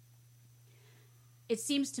 it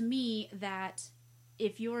seems to me that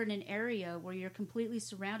if you're in an area where you're completely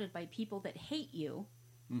surrounded by people that hate you,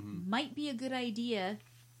 might be a good idea,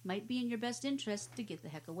 might be in your best interest to get the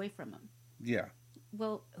heck away from them. Yeah.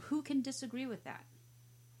 Well, who can disagree with that?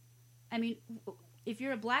 I mean, if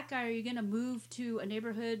you're a black guy, are you going to move to a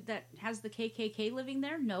neighborhood that has the KKK living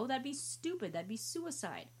there? No, that'd be stupid. That'd be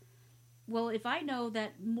suicide. Well, if I know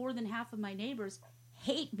that more than half of my neighbors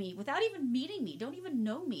hate me without even meeting me, don't even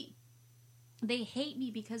know me, they hate me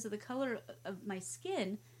because of the color of my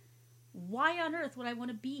skin, why on earth would I want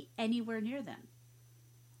to be anywhere near them?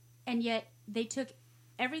 And yet they took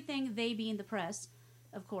everything, they being the press,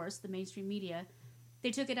 of course, the mainstream media,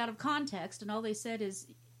 they took it out of context, and all they said is,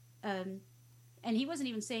 and he wasn't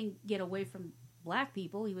even saying get away from black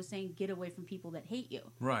people, he was saying get away from people that hate you.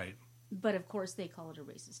 Right. But of course they call it a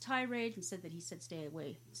racist tirade and said that he said stay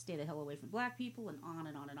the hell away from black people, and on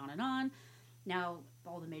and on and on and on. Now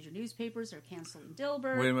all the major newspapers are canceling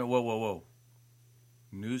Dilbert. Wait a minute, whoa.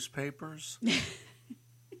 Newspapers?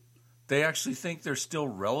 They actually think they're still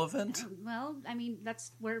relevant? Well, I mean,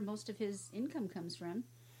 that's where most of his income comes from.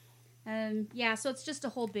 Yeah, so it's just a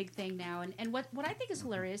whole big thing now. And what I think is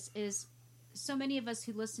hilarious is so many of us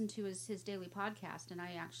who listen to his daily podcast, and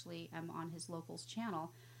I actually am on his Locals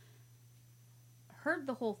channel, heard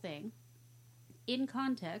the whole thing in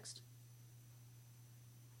context.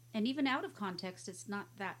 And even out of context, it's not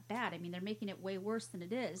that bad. I mean, they're making it way worse than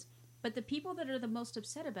it is. But the people that are the most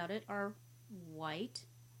upset about it are white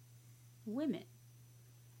women.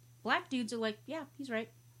 Black dudes are like, yeah, he's right.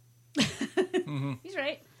 He's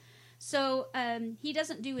right. So he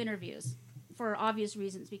doesn't do interviews for obvious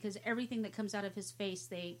reasons, because everything that comes out of his face,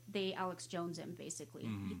 they Alex Jones him, basically.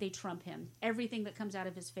 They Trump him. Everything that comes out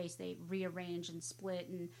of his face, they rearrange and split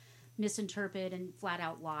and misinterpret and flat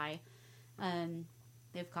out lie.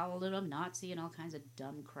 They've called him a Nazi and all kinds of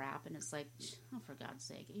dumb crap. And it's like, oh, for God's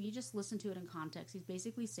sake. If you just listen to it in context, he's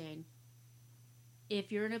basically saying,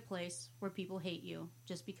 if you're in a place where people hate you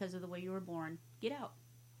just because of the way you were born, get out.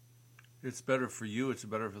 It's better for you. It's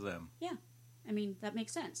better for them. Yeah. I mean, that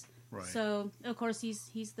makes sense. Right. So, of course,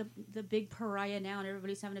 he's the big pariah now, and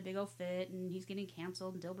everybody's having a big old fit, and he's getting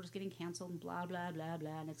canceled, and Dilbert's getting canceled, and blah, blah, blah,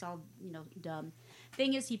 blah, and it's all, dumb.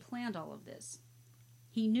 Thing is, he planned all of this.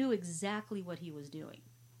 He knew exactly what he was doing.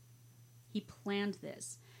 He planned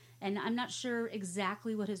this. And I'm not sure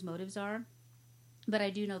exactly what his motives are, but I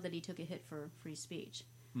do know that he took a hit for free speech.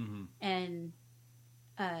 Mm-hmm. And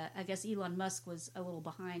I guess Elon Musk was a little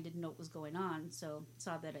behind, didn't know what was going on, so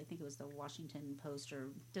saw that, I think it was the Washington Post, or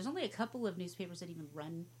there's only a couple of newspapers that even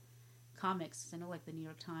run comics. I know, like the New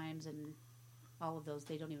York Times and all of those,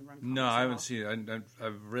 they don't even run comics. No, I haven't seen it.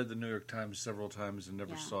 I've read the New York Times several times and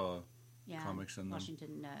never saw comics in them.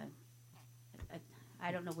 Washington,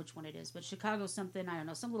 I don't know which one it is, but Chicago something, I don't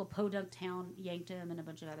know, some little podunk town yanked him and a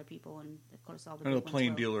bunch of other people, and of course all the I know the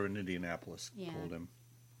Plain Dealer in Indianapolis pulled him.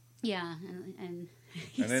 Yeah, and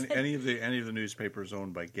any of the newspapers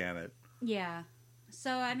owned by Gannett. Yeah,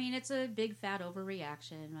 so I mean, it's a big fat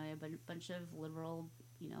overreaction by a bunch of liberal,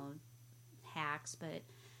 hacks. But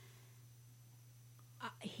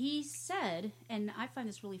he said, and I find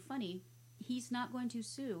this really funny, he's not going to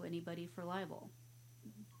sue anybody for libel,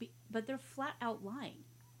 but they're flat out lying.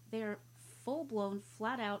 They're full blown,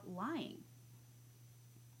 flat out lying,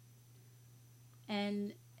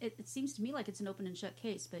 and. It seems to me like it's an open and shut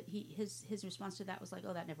case, but his response to that was like,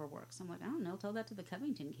 "Oh, that never works." I'm like, I don't know. Tell that to the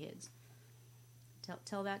Covington kids.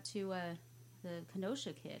 Tell that to the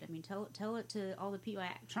Kenosha kid. I mean, tell it to all the people.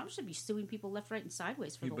 Trump should be suing people left, right, and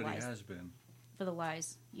sideways for the lies. But he has been for the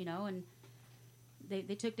lies, And they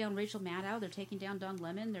took down Rachel Maddow. They're taking down Don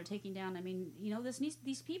Lemon. They're taking down. I mean,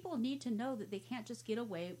 these people need to know that they can't just get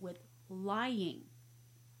away with lying,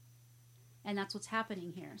 and that's what's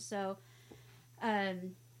happening here. So.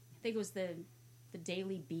 I think it was the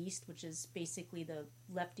Daily Beast, which is basically the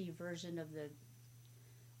lefty version of the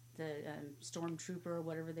Stormtrooper or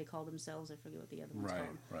whatever they call themselves. I forget what the other one's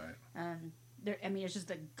called. Right. I mean, it's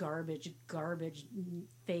just a garbage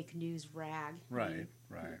fake news rag. Right.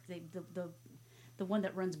 The one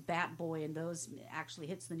that runs Bat Boy and those actually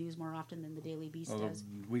hits the news more often than the Daily Beast does.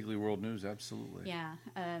 The Weekly World News, absolutely. Yeah.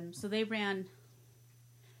 So they ran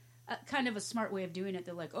kind of a smart way of doing it.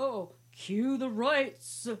 They're like, oh, cue the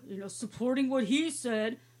rights, supporting what he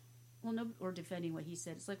said. Well, no, or defending what he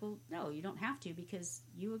said. It's like, well, no, you don't have to, because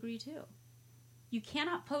you agree too. You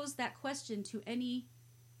cannot pose that question to any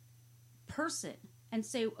person and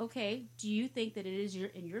say, okay, do you think that it is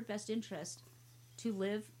in your best interest to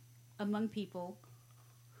live among people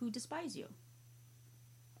who despise you?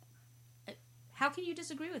 How can you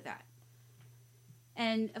disagree with that?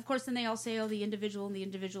 And, of course, then they all say, oh, the individual and the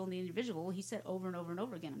individual and the individual. He said over and over and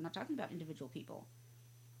over again, I'm not talking about individual people.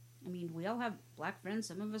 I mean, we all have black friends.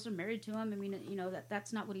 Some of us are married to them. I mean,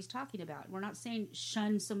 that's not what he's talking about. We're not saying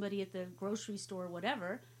shun somebody at the grocery store or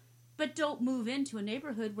whatever, but don't move into a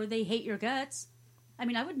neighborhood where they hate your guts. I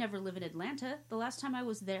mean, I would never live in Atlanta. The last time I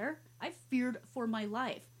was there, I feared for my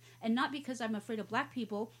life. And not because I'm afraid of black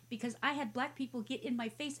people, because I had black people get in my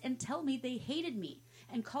face and tell me they hated me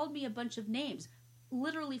and called me a bunch of names.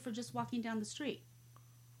 Literally for just walking down the street.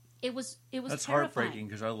 It was That's terrifying. Heartbreaking,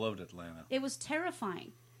 because I loved Atlanta. It was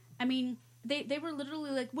terrifying. I mean, they were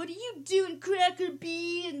literally like, what are you doing, Cracker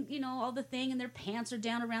Bee? And, all the thing, and their pants are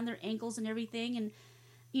down around their ankles and everything, and,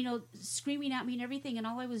 screaming at me and everything, and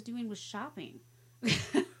all I was doing was shopping.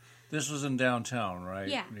 This was in downtown, right?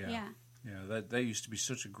 Yeah. Yeah, that used to be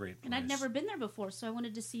such a great place. And I'd never been there before, so I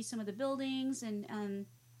wanted to see some of the buildings, and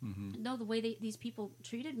no, the way these people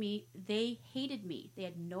treated me, they hated me. They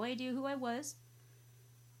had no idea who I was.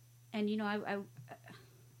 And,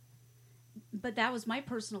 but that was my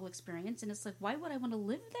personal experience. And it's like, why would I want to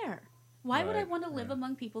live there? Why would I want to live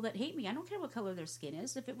among people that hate me? I don't care what color their skin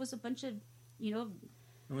is. If it was a bunch of,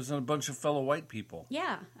 There was a bunch of fellow white people.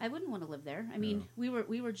 Yeah, I wouldn't want to live there. I mean, we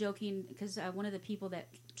were joking because one of the people that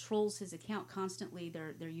trolls his account constantly,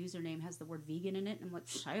 their username has the word vegan in it. I'm like,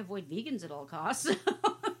 I avoid vegans at all costs.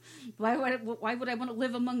 Why would I want to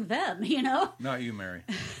live among them? You know? Not you, Mary.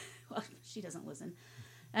 Well, she doesn't listen.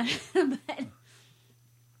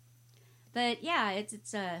 But yeah,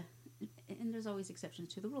 it's and there's always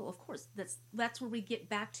exceptions to the rule. Of course, that's where we get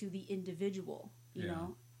back to the individual. You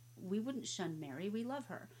know, we wouldn't shun Mary. We love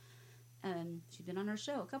her. She's been on our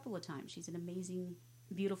show a couple of times. She's an amazing,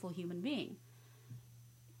 beautiful human being.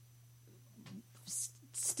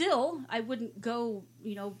 Still, I wouldn't go,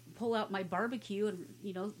 pull out my barbecue and,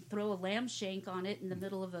 throw a lamb shank on it in the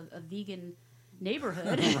middle of a vegan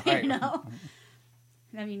neighborhood, Right.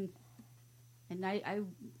 I mean, and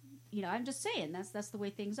I'm just saying that's the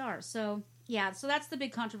way things are. So, yeah, so that's the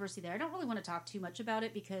big controversy there. I don't really want to talk too much about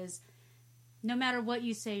it because no matter what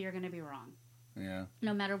you say, you're going to be wrong. Yeah.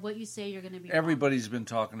 No matter what you say, you're going to be Everybody's been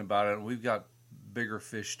talking about it. We've got bigger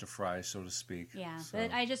fish to fry, so to speak. Yeah, so.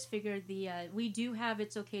 But I just figured we do have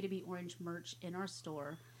It's Okay to Be Orange merch in our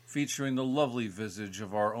store. Featuring the lovely visage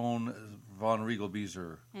of our own Von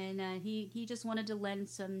Riegelbeezer. And he just wanted to lend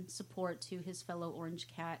some support to his fellow orange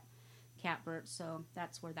Catbert, so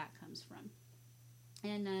that's where that comes from.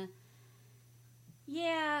 And,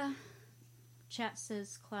 yeah, chat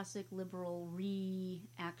says classic liberal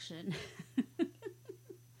reaction.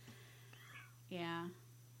 Yeah.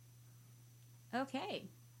 Okay.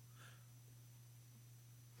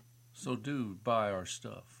 So do buy our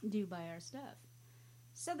stuff. Do buy our stuff.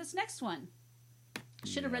 So this next one.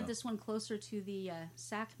 Should have read this one closer to the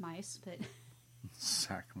sack mice, but...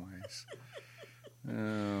 Sack mice. Oh,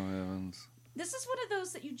 heavens. This is one of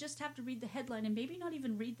those that you just have to read the headline and maybe not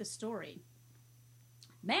even read the story.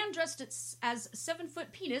 Man dressed as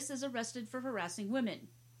 7-foot penis is arrested for harassing women.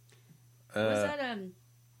 Was that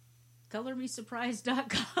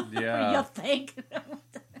colormesurprised.com? Yeah. You think?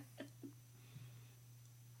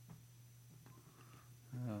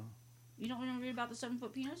 You don't want to read about the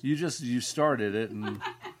 7-foot penis? You started it, and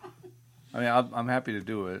I mean, I'm happy to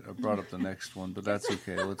do it. I brought up the next one, but that's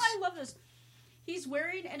okay. Let's. I love this. He's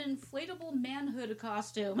wearing an inflatable manhood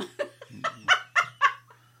costume.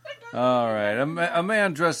 All right. A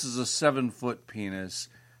man dressed as a 7-foot penis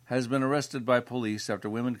has been arrested by police after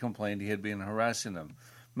women complained he had been harassing them.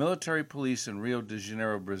 Military police in Rio de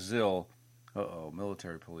Janeiro, Brazil.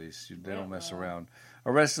 Military police. They don't mess around.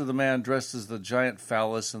 Arrested the man dressed as the giant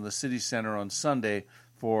phallus in the city center on Sunday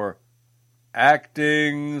for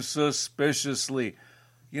acting suspiciously.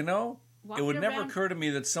 It would never occur to me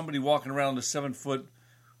that somebody walking around in a 7-foot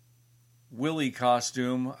Willy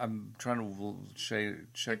costume. I'm trying to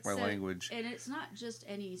check my language. And it's not just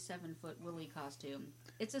any 7-foot Willy costume.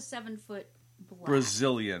 It's a 7-foot black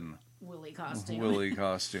Brazilian Willy costume. Willy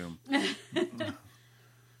costume.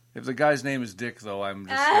 If the guy's name is Dick, though,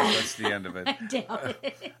 that's the end of it. I doubt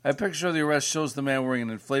it. A picture of the arrest shows the man wearing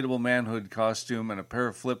an inflatable manhood costume and a pair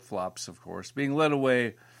of flip-flops, of course, being led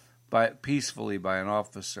away peacefully by an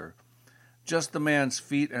officer. Just the man's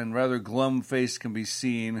feet and rather glum face can be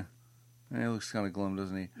seen. He looks kind of glum,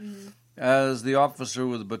 doesn't he? Mm-hmm. As the officer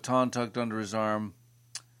with a baton tucked under his arm,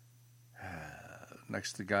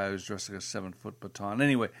 next to the guy who's dressed like a 7-foot baton.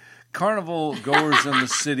 Anyway, carnival goers in the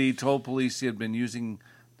city told police he had been using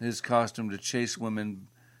his costume to chase women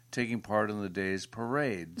taking part in the day's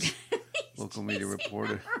parades. Local media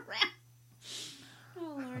reported.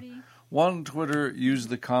 Oh, Lordy. One Twitter used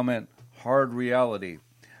the comment, hard reality.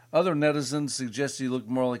 Other netizens suggested he looked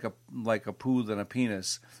more like a poo than a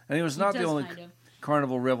penis. And he was not the only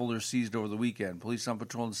carnival reveler seized over the weekend. Police on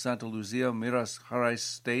patrol in Santa Lucia, Minas Gerais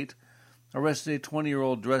State, arrested a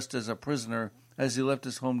 20-year-old dressed as a prisoner as he left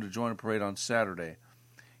his home to join a parade on Saturday.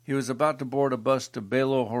 He was about to board a bus to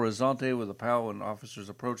Belo Horizonte with a pal when officers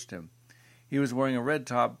approached him. He was wearing a red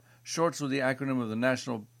top, shorts with the acronym of the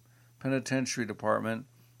National Penitentiary Department,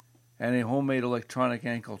 and a homemade electronic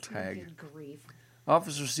ankle tag. Good grief.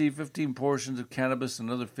 Officers received 15 portions of cannabis and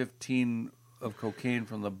another 15 of cocaine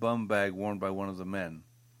from the bum bag worn by one of the men.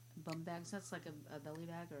 Bum bags? That's like a belly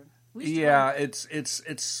bag? Or it's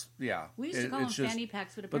yeah. We used to call them fanny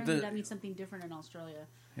packs, but apparently that means something different in Australia.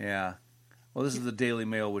 Yeah. Well, this is the Daily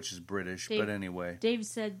Mail, which is British, but anyway. Dave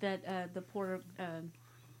said that the poor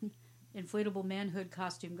inflatable manhood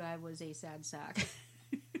costume guy was a sad sack.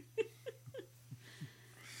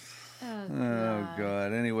 Oh,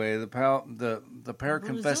 God. Anyway, the pair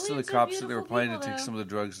confessed to the cops that they were planning to take some of the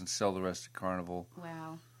drugs and sell the rest at Carnival.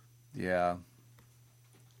 Wow. Yeah.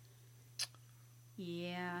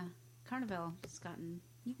 Yeah. Carnival has gotten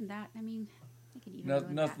even that. I mean, I can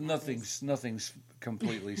even nothing's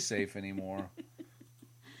completely safe anymore.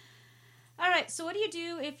 All right, so what do you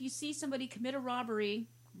do if you see somebody commit a robbery,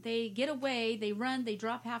 they get away, they run, they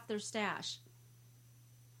drop half their stash?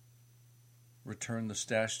 Return the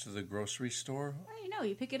stash to the grocery store? Well,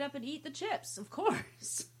 you pick it up and eat the chips, of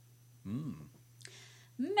course.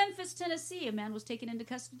 Memphis, Tennessee. A man was taken into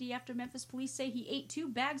custody after Memphis police say he ate 2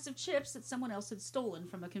 bags of chips that someone else had stolen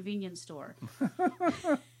from a convenience store.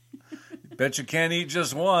 Bet you can't eat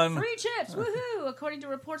just one. Free chips, woohoo! According to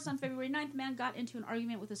reports on February 9th, the man got into an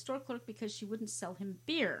argument with a store clerk because she wouldn't sell him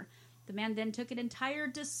beer. The man then took an entire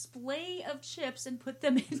display of chips and put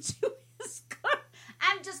them into his car.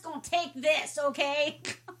 I'm just going to take this, okay?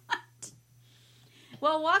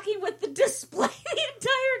 While walking with the display, the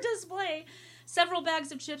entire display, several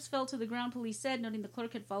bags of chips fell to the ground, police said, noting the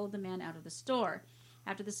clerk had followed the man out of the store.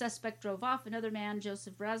 After the suspect drove off, another man,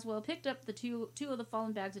 Joseph Braswell, picked up the two of the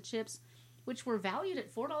fallen bags of chips, which were valued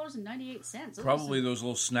at $4.98. Probably those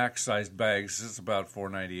little snack-sized bags. It's about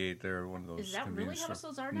 $4.98 there. One of those. Is that really how much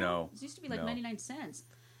those are now? No. It used to be like 99 cents.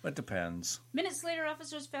 It depends. Minutes later,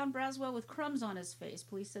 officers found Braswell with crumbs on his face.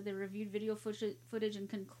 Police said they reviewed video footage and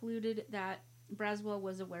concluded that Braswell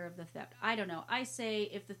was aware of the theft. I don't know. I say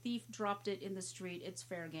if the thief dropped it in the street, it's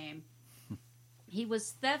fair game. He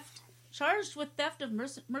was charged with theft of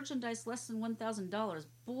merchandise less than $1,000.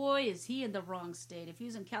 Boy, is he in the wrong state. If he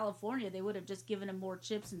was in California, they would have just given him more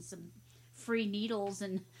chips and some free needles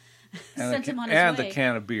and sent him on his way. And a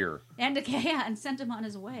can of beer. And sent him on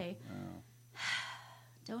his way. Oh.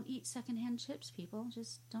 Don't eat secondhand chips, people.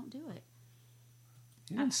 Just don't do it.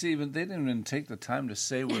 They didn't even take the time to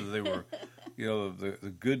say whether they were,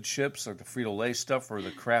 the good chips like the Frito-Lay stuff or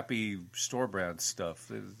the crappy store brand stuff.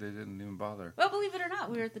 They didn't even bother. Well, believe it or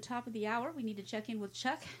not, we're at the top of the hour. We need to check in with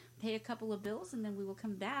Chuck, pay a couple of bills, and then we will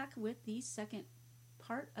come back with the second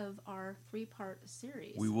part of our 3-part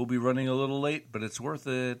series. We will be running a little late, but it's worth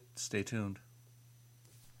it. Stay tuned.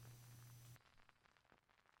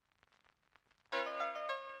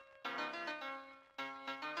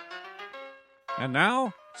 And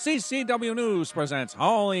now, CCW News presents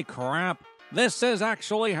Holy Crap, This Is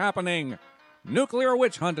Actually Happening! Nuclear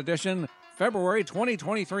Witch Hunt Edition, February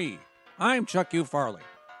 2023. I'm Chuck U. Farley.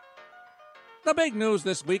 The big news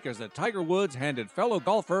this week is that Tiger Woods handed fellow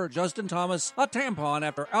golfer Justin Thomas a tampon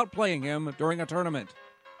after outplaying him during a tournament.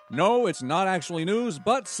 No, it's not actually news,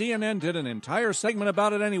 but CNN did an entire segment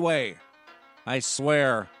about it anyway. I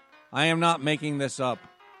swear, I am not making this up.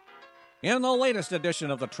 In the latest edition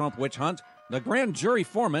of the Trump Witch Hunt, the grand jury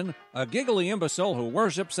foreman, a giggly imbecile who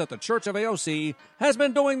worships at the Church of AOC, has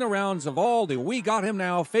been doing the rounds of all the We Got Him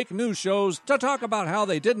Now fake news shows to talk about how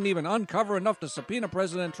they didn't even uncover enough to subpoena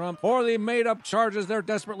President Trump for the made-up charges they're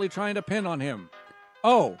desperately trying to pin on him.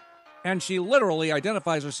 Oh, and she literally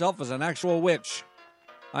identifies herself as an actual witch.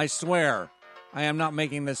 I swear, I am not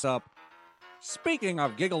making this up. Speaking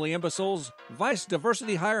of giggly imbeciles, Vice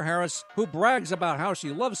Diversity Hire Harris, who brags about how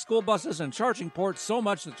she loves school buses and charging ports so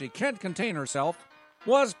much that she can't contain herself,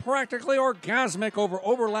 was practically orgasmic over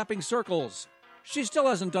overlapping circles. She still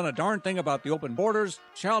hasn't done a darn thing about the open borders,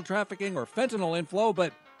 child trafficking, or fentanyl inflow,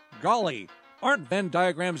 but golly, aren't Venn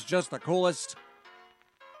diagrams just the coolest?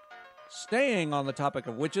 Staying on the topic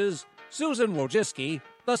of witches, Susan Wojcicki,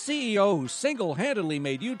 the CEO who single-handedly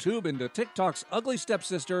made YouTube into TikTok's ugly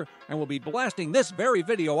stepsister and will be blasting this very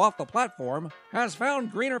video off the platform, has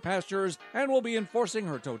found greener pastures and will be enforcing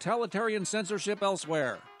her totalitarian censorship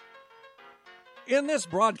elsewhere. In this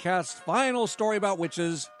broadcast's final story about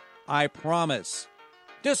witches, I promise,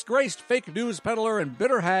 disgraced fake news peddler and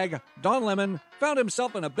bitter hag Don Lemon found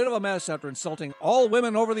himself in a bit of a mess after insulting all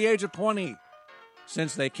women over the age of 20.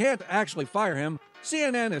 Since they can't actually fire him,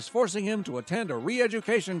 CNN is forcing him to attend a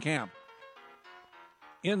re-education camp.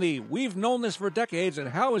 In the "we've known this for decades and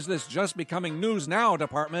how is this just becoming news now"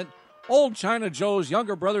 department, old China Joe's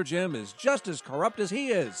younger brother Jim is just as corrupt as he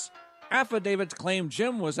is. Affidavits claim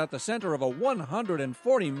Jim was at the center of a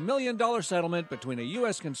 $140 million settlement between a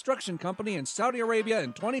U.S. construction company and Saudi Arabia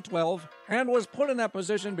in 2012 and was put in that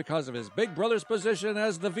position because of his big brother's position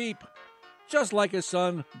as the Veep. Just like his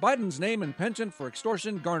son, Biden's name and penchant for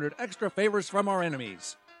extortion garnered extra favors from our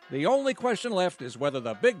enemies. The only question left is whether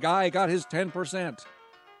the big guy got his 10%.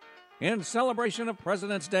 In celebration of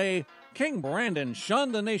President's Day, King Brandon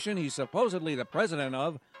shunned the nation he's supposedly the president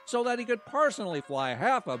of so that he could personally fly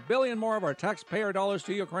 $500 million more of our taxpayer dollars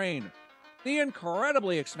to Ukraine. The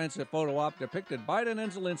incredibly expensive photo op depicted Biden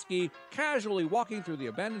and Zelensky casually walking through the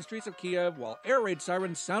abandoned streets of Kiev while air raid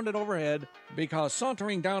sirens sounded overhead, because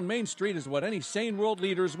sauntering down Main Street is what any sane world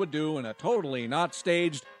leaders would do in a totally not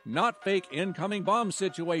staged, not fake incoming bomb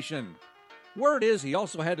situation. Word is he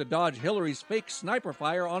also had to dodge Hillary's fake sniper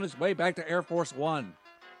fire on his way back to Air Force One.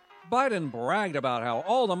 Biden bragged about how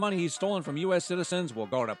all the money he's stolen from U.S. citizens will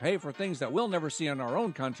go to pay for things that we'll never see in our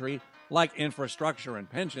own country, like infrastructure and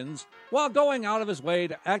pensions, while going out of his way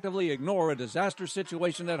to actively ignore a disaster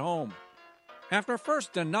situation at home. After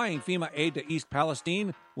first denying FEMA aid to East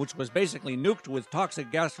Palestine, which was basically nuked with toxic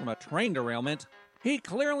gas from a train derailment, he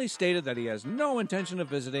clearly stated that he has no intention of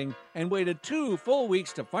visiting and waited 2 full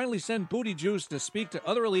weeks to finally send booty juice to speak to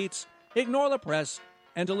other elites, ignore the press,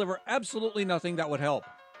 and deliver absolutely nothing that would help.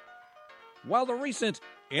 While the recent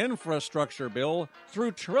infrastructure bill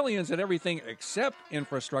threw trillions at everything except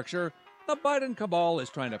infrastructure, the Biden cabal is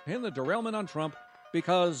trying to pin the derailment on Trump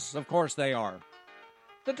because, of course, they are.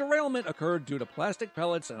 The derailment occurred due to plastic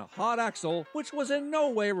pellets and a hot axle, which was in no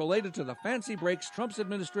way related to the fancy brakes Trump's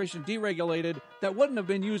administration deregulated that wouldn't have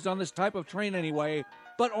been used on this type of train anyway,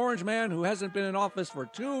 but Orange Man, who hasn't been in office for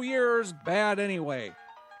 2 years, bad anyway.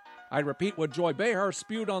 I'd repeat what Joy Behar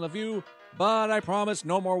spewed on The View, but I promise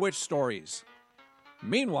no more witch stories.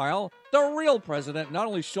 Meanwhile, the real president not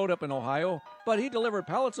only showed up in Ohio, but he delivered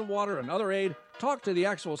pallets of water and other aid, talked to the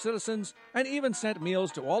actual citizens, and even sent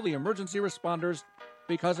meals to all the emergency responders,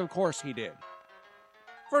 because of course he did.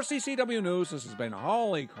 For CCW News, this has been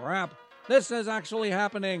Holy Crap, this is actually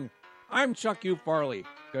happening. I'm Chuck U. Farley.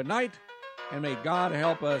 Good night, and may God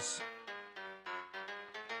help us.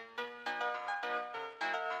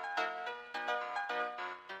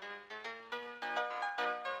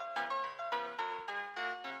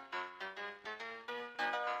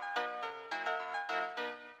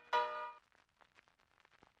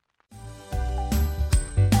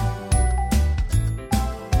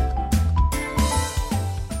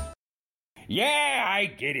 Yeah, I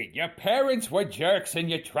get it. Your parents were jerks and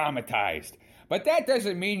you're traumatized. But that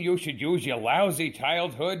doesn't mean you should use your lousy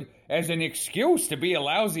childhood as an excuse to be a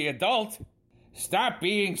lousy adult. Stop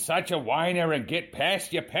being such a whiner and get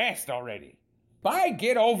past your past already. Buy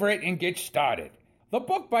Get Over It and Get Started, the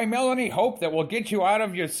book by Melanie Hope that will get you out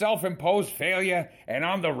of your self-imposed failure and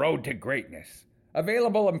on the road to greatness.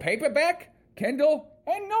 Available in paperback, Kindle,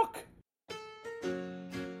 and Nook.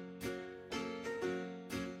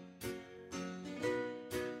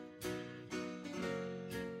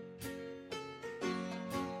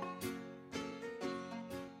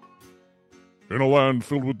 In a land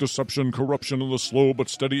filled with deception, corruption, and the slow but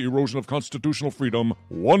steady erosion of constitutional freedom,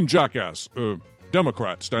 one jackass,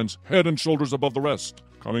 Democrat, stands head and shoulders above the rest.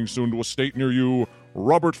 Coming soon to a state near you,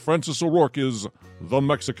 Robert Francis O'Rourke is the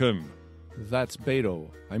Mexican. That's Beto.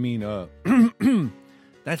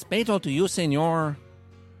 That's Beto to you, senor.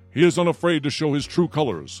 He is unafraid to show his true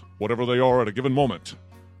colors, whatever they are at a given moment.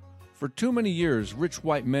 For too many years, rich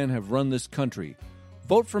white men have run this country.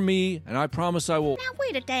 Vote for me, and I promise I will... Now,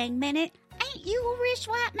 wait a dang minute. Ain't you a rich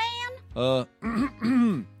white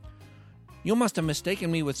man? You must have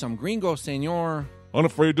mistaken me with some gringo, senor.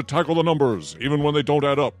 Unafraid to tackle the numbers, even when they don't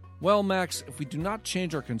add up. Well, Max, if we do not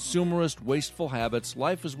change our consumerist, wasteful habits,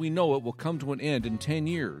 life as we know it will come to an end in 10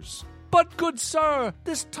 years. But, good sir,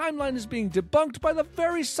 this timeline is being debunked by the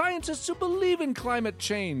very scientists who believe in climate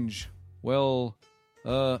change. Well,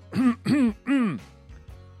 Are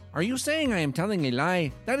you saying I am telling a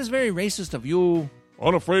lie? That is very racist of you.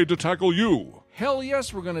 Unafraid to tackle you. Hell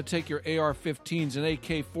yes, we're going to take your AR-15s and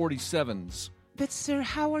AK-47s. But, sir,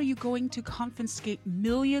 how are you going to confiscate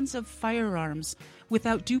millions of firearms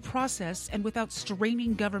without due process and without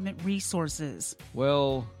straining government resources?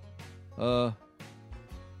 Well,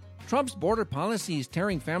 Trump's border policy is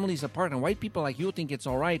tearing families apart, and white people like you think it's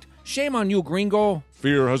all right. Shame on you, gringo.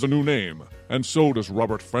 Fear has a new name, and so does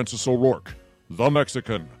Robert Francis O'Rourke, the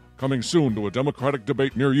Mexican, coming soon to a Democratic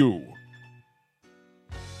debate near you.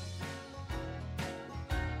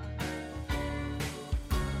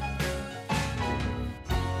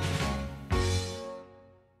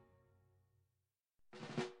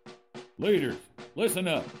 Leaders, listen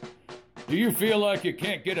up. Do you feel like you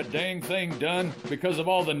can't get a dang thing done because of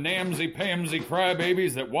all the namsy-pamsy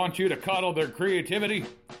crybabies that want you to coddle their creativity?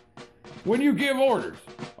 When you give orders,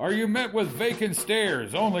 are you met with vacant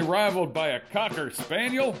stares only rivaled by a cocker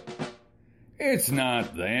spaniel? It's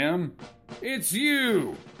not them. It's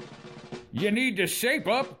you. You need to shape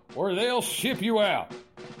up or they'll ship you out.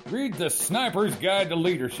 Read The Sniper's Guide to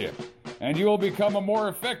Leadership, and you'll become a more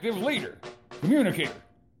effective leader, communicator,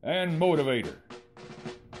 and motivator.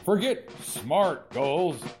 Forget SMART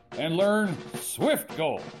goals and learn SWIFT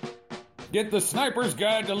goals. Get The Sniper's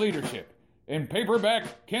Guide to Leadership in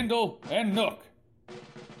paperback, Kindle, and Nook.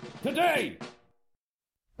 Today!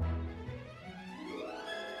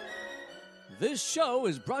 This show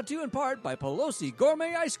is brought to you in part by Pelosi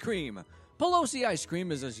Gourmet Ice Cream. Pelosi Ice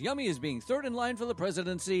Cream is as yummy as being third in line for the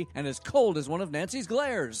presidency and as cold as one of Nancy's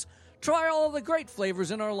glares. Try all of the great flavors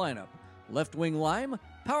in our lineup. Left Wing Lime,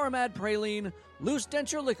 Power Mad Praline, Loose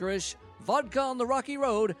Denture Licorice, Vodka on the Rocky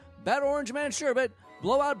Road, Bad Orange Man Sherbet,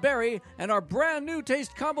 Blowout Berry, and our brand new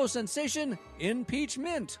taste combo sensation, In Peach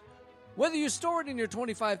Mint. Whether you store it in your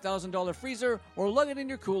 $25,000 freezer or lug it in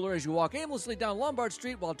your cooler as you walk aimlessly down Lombard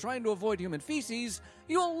Street while trying to avoid human feces,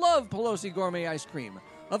 you'll love Pelosi Gourmet Ice Cream.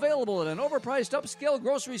 Available at an overpriced upscale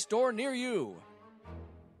grocery store near you.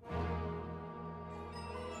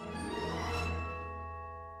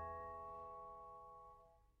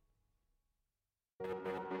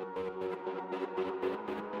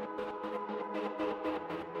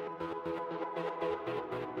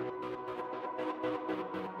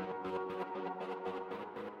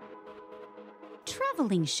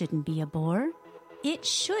 Traveling shouldn't be a bore. It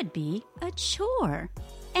should be a chore.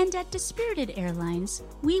 And at Dispirited Airlines,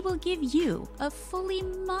 we will give you a fully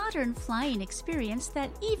modern flying experience that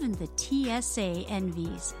even the TSA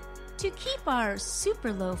envies. To keep our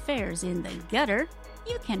super low fares in the gutter,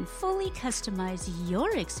 you can fully customize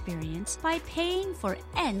your experience by paying for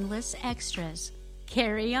endless extras.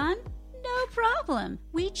 Carry on? No problem.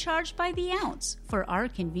 We charge by the ounce for our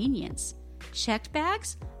convenience. Checked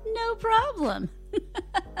bags? No problem.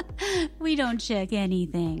 We don't check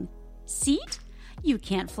anything. Seat? You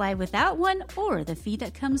can't fly without one or the fee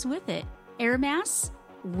that comes with it. Air masks?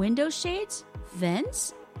 Window shades?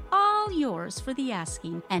 Vents? All yours for the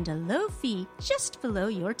asking and a low fee just below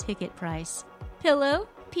your ticket price. Pillow?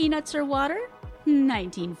 Peanuts or water?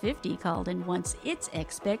 1950 called and wants its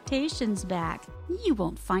expectations back. You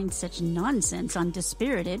won't find such nonsense on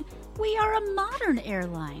Dispirited. We are a modern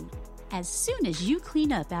airline. As soon as you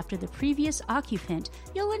clean up after the previous occupant,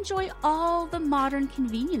 you'll enjoy all the modern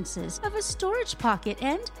conveniences of a storage pocket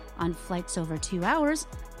and, on flights over 2 hours,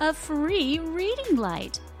 a free reading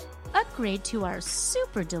light. Upgrade to our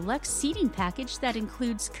super deluxe seating package that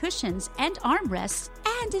includes cushions and armrests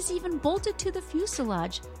and is even bolted to the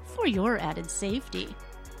fuselage for your added safety.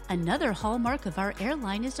 Another hallmark of our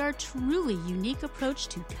airline is our truly unique approach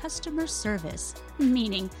to customer service,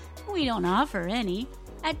 meaning we don't offer any.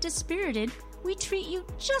 At Dispirited, we treat you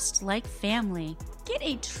just like family. Get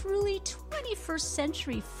a truly 21st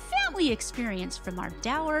century family experience from our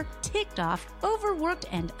dour, ticked off, overworked,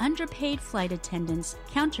 and underpaid flight attendants,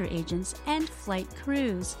 counter agents, and flight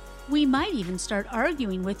crews. We might even start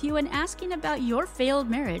arguing with you and asking about your failed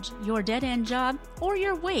marriage, your dead-end job, or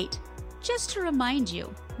your weight. Just to remind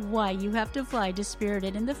you why you have to fly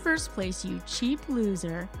Dispirited in the first place, you cheap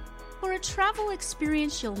loser. For a travel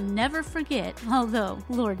experience you'll never forget, although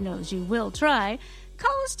Lord knows you will try,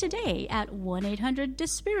 call us today at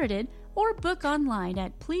 1-800-DISPIRITED or book online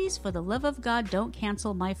at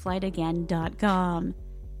pleasefortheloveofgoddon'tcancelmyflightagain.com.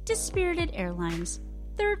 Dispirited Airlines,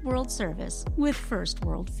 third world service with first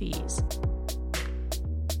world fees.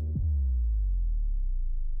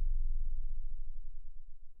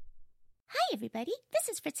 Hi, everybody. This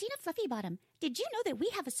is Fritzina Fluffybottom. Did you know that we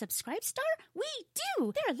have a Subscribe Star? We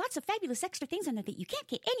do! There are lots of fabulous extra things on there that you can't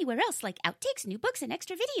get anywhere else, like outtakes, new books, and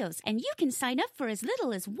extra videos. And you can sign up for as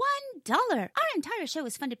little as $1. Our entire show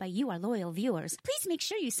is funded by you, our loyal viewers. Please make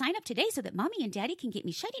sure you sign up today so that Mommy and Daddy can get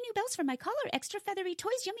me shiny new bells for my collar, extra feathery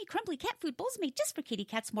toys, yummy crumbly cat food bowls made just for kitty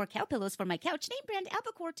cats, more cow pillows for my couch, name brand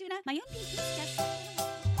albacore tuna, my own pink cat.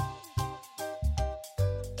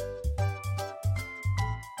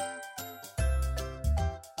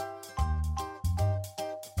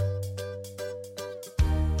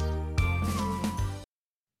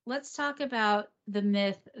 Let's talk about the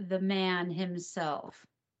myth, the man himself.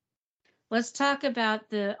 Let's talk about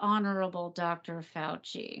the Honorable Dr.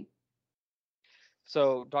 Fauci.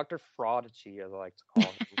 So, Dr. Fraudici, as I like to call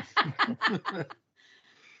him.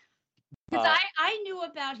 Because I knew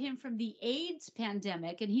about him from the AIDS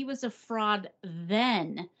pandemic, and he was a fraud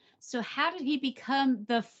then. So how did he become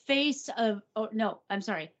the face of,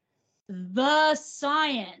 the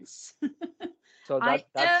science? So I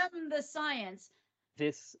am the science.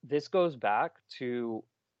 This goes back to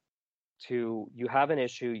you have an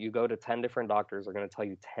issue, you go to 10 different doctors, are going to tell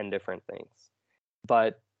you 10 different things.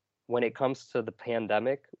 But when it comes to the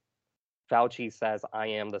pandemic, Fauci says, I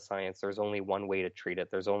am the science. There's only one way to treat it.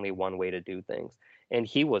 There's only one way to do things. And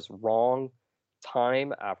he was wrong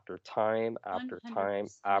time after time after time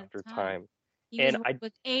after time. He was wrong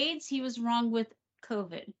with AIDS, he was wrong with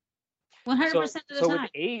COVID. 100% of the time. So with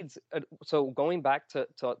AIDS, going back to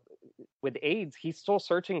with AIDS, he's still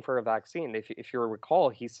searching for a vaccine. If you recall,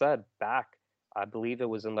 he said back, I believe it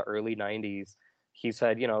was in the early 90s, he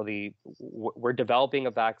said, we're developing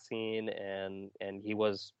a vaccine, and he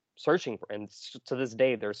was searching for, and to this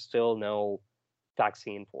day, there's still no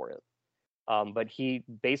vaccine for it. But he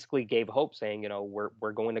basically gave hope, saying,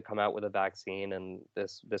 we're going to come out with a vaccine, and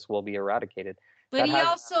this will be eradicated. But he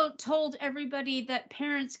also told everybody that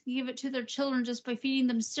parents can give it to their children just by feeding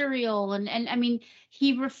them cereal. And I mean,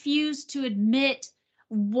 he refused to admit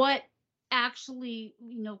what actually,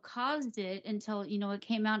 caused it until, it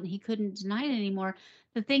came out and he couldn't deny it anymore.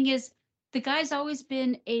 The thing is, the guy's always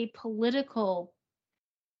been a political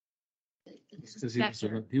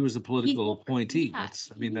he was a political appointee. Yeah,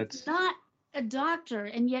 That's not a doctor,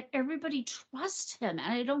 and yet everybody trusts him, and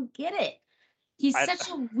I don't get it. He's such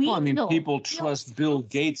a weasel. People trust Bill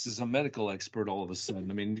Gates as a medical expert all of a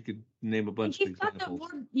sudden. You could name a bunch of He's got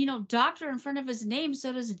examples. the word, doctor in front of his name.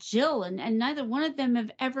 So does Jill, and neither one of them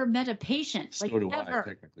have ever met a patient. So like, do ever. I,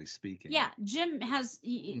 technically speaking. Yeah, Jim has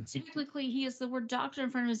technically he has the word doctor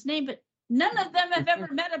in front of his name, but none of them have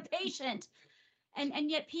ever met a patient.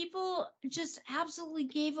 And yet people just absolutely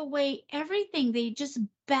gave away everything. They just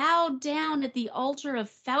bowed down at the altar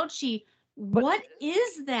of Fauci. What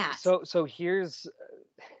is that? So here's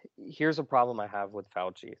a problem I have with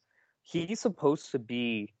Fauci. He's supposed to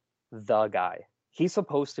be the guy. He's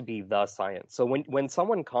supposed to be the science. So when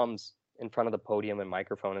someone comes in front of the podium and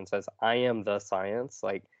microphone and says, "I am the science,"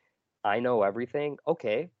 like I know everything.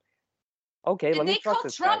 Okay, let me trust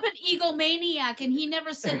this Trump guy. an egomaniac, and he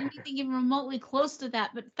never said anything even remotely close to that.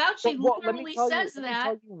 But Fauci literally says Let me that.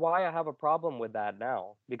 tell you why I have a problem with that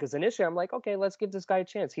now. Because initially I'm like, okay, let's give this guy a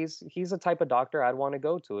chance. He's the type of doctor I'd want to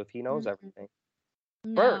go to if he knows everything.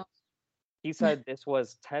 No. First, he said this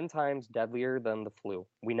was 10 times deadlier than the flu.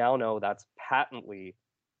 We now know that's patently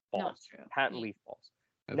false. Not true. Patently false.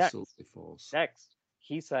 Absolutely false. Next,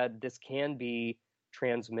 he said this can be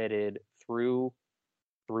transmitted through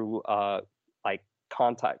like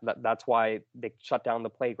contact. That's why they shut down the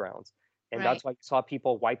playgrounds, and that's why you saw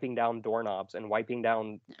people wiping down doorknobs and wiping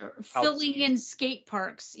down Filling in skate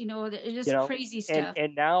parks, just crazy stuff.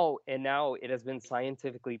 And now it has been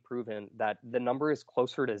scientifically proven that the number is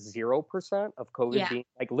closer to 0% of COVID being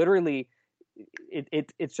like literally,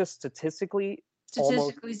 it's just statistically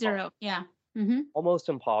zero. Yeah. Mm-hmm. Almost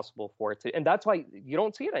impossible for it to, and that's why you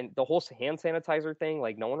don't see it. And the whole hand sanitizer thing,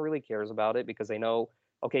 like no one really cares about it because they know,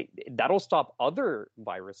 okay, that'll stop other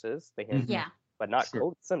viruses, but not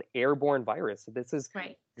COVID. It's an airborne virus. This is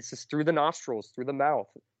through the nostrils, through the mouth,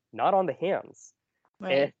 not on the hands.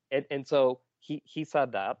 Right. And so he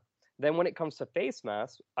said that. Then when it comes to face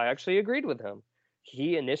masks, I actually agreed with him.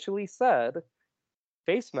 He initially said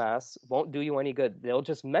face masks won't do you any good. They'll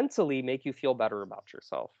just mentally make you feel better about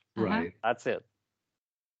yourself. Right. That's it.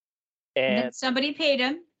 And then somebody paid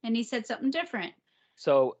him, and he said something different.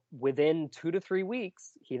 So within 2 to 3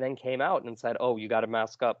 weeks, he then came out and said, "Oh, you got to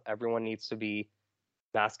mask up. Everyone needs to be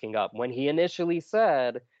masking up." When he initially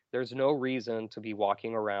said, "There's no reason to be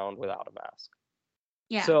walking around without a mask."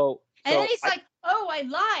 Yeah. So and then he's like, "Oh, I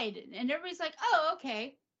lied," and everybody's like, "Oh,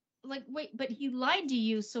 okay." Like, wait, but he lied to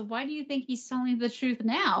you, so why do you think he's telling the truth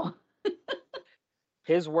now?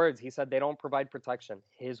 His words. He said they don't provide protection.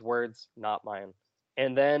 His words, not mine.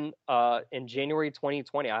 And then in January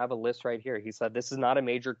 2020, I have a list right here. He said, "This is not a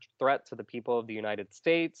major threat to the people of the United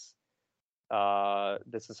States.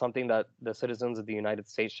 This is something that the citizens of the United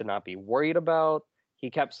States should not be worried about." He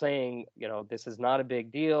kept saying, this is not a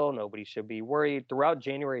big deal. Nobody should be worried. Throughout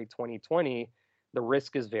January 2020, the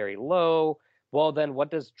risk is very low. Well, then what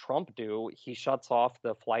does Trump do? He shuts off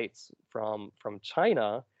the flights from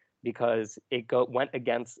China because it went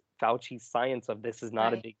against Fauci's science of this is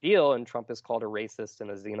not a big deal, and Trump is called a racist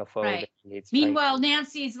and a xenophobe. Right. Meanwhile,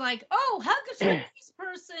 Nancy's like, "Oh, how could you this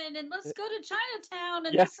person? And let's go to Chinatown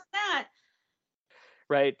and this and that."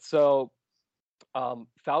 Right. So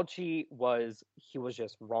Fauci was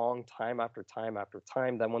just wrong time after time after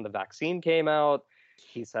time. Then when the vaccine came out,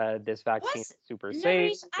 he said this vaccine is super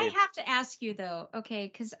safe. I have to ask you though, okay,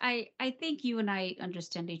 because I think you and I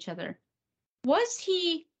understand each other. Was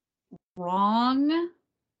he wrong?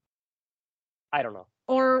 I don't know.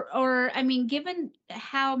 Or I mean, given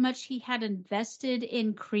how much he had invested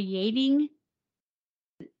in creating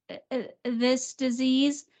this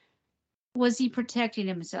disease, was he protecting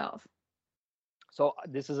himself? So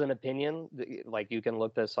this is an opinion. Like you can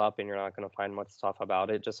look this up, and you're not going to find much stuff about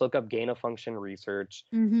it. Just look up gain of function research.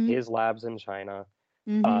 His labs in China.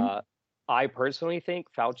 I personally think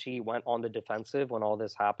Fauci went on the defensive when all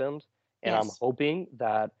this happened, and I'm hoping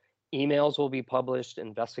that emails will be published,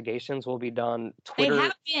 investigations will be done. Twitter, they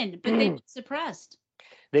have been, but they've been suppressed.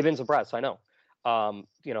 They've been suppressed. I know.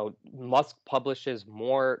 Musk publishes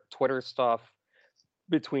more Twitter stuff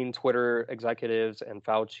between Twitter executives and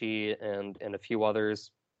Fauci and a few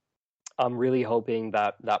others. I'm really hoping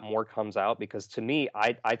that more comes out because to me,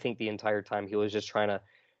 I think the entire time he was just trying to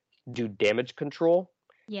do damage control.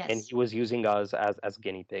 Yes. And he was using us as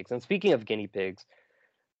guinea pigs. And speaking of guinea pigs,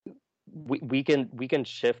 we can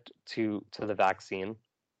shift to the vaccine.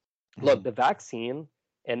 Look, the vaccine,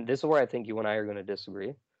 and this is where I think you and I are going to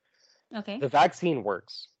disagree. Okay. The vaccine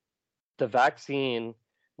works. The vaccine,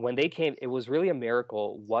 when they came, it was really a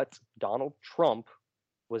miracle what Donald Trump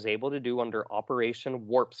was able to do under Operation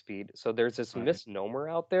Warp Speed. So there's this misnomer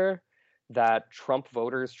out there that Trump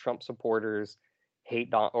voters, Trump supporters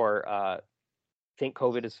hate think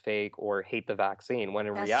COVID is fake or hate the vaccine, when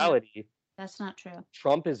in reality, that's not true.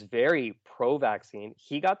 Trump is very pro-vaccine.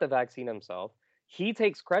 He got the vaccine himself. He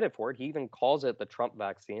takes credit for it. He even calls it the Trump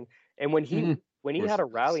vaccine. And when he had a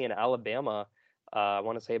rally in Alabama, I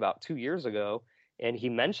want to say about 2 years ago, and he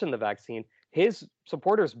mentioned the vaccine, his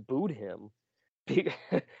supporters booed him.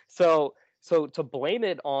 So to blame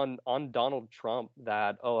it on Donald Trump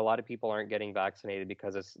that a lot of people aren't getting vaccinated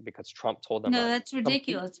because Trump told them. No, that's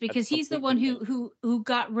ridiculous because he's the one who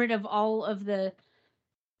got rid of all of the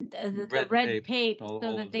red tape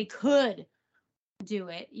so that they could do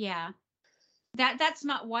it. Yeah, that's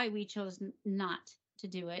not why we chose not to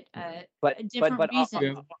do it. But different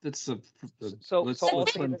reasons. Yeah, let's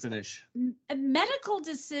let him finish. Medical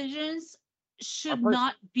decisions should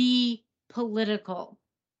not be political.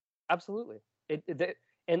 Absolutely.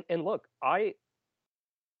 And look,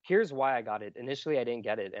 here's why I got it. Initially, I didn't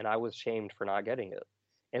get it, and I was shamed for not getting it.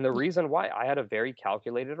 And the reason why, I had a very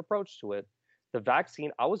calculated approach to it. The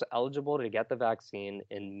vaccine, I was eligible to get the vaccine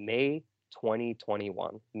in May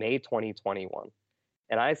 2021.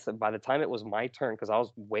 And I said, by the time it was my turn, because I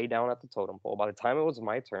was way down at the totem pole, by the time it was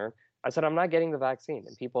my turn, I said, I'm not getting the vaccine.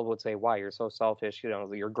 And people would say, why? You're so selfish. You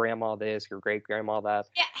know, your grandma this, your great grandma that.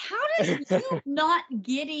 Yeah, how does you not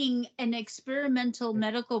getting an experimental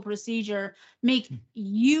medical procedure make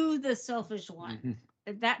you the selfish one?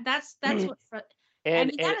 That's what.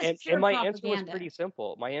 And my answer was pretty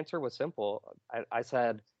simple. My answer was simple. I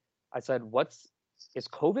said, is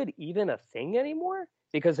COVID even a thing anymore?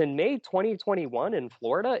 Because in May 2021 in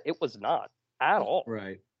Florida, it was not at all.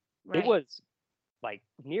 Right. It was like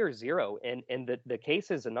near zero, and the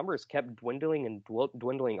cases and numbers kept dwindling and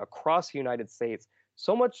dwindling across the United States,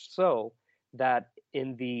 so much so that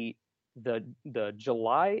in the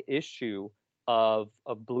July issue of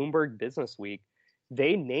Bloomberg Business Week,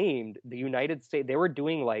 they named the United States. They were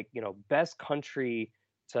doing best country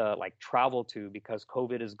to travel to because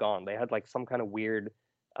COVID is gone. They had some kind of weird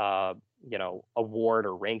award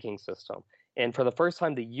or ranking system, and for the first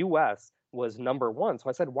time, the U.S. was number one. So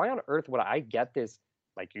I said, why on earth would I get this,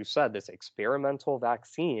 like you said, this experimental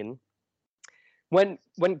vaccine when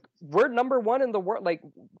we're number one in the world? Like,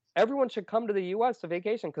 everyone should come to the US to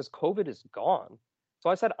vacation because COVID is gone. So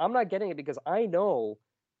I said, I'm not getting it because I know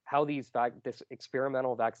how this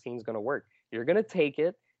experimental vaccine is going to work. You're going to take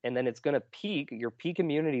it, and then it's going to peak. Your peak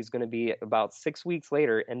immunity is going to be about 6 weeks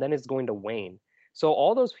later, and then it's going to wane. So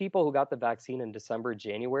all those people who got the vaccine in December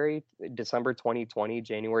 2020,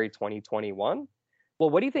 January 2021, well,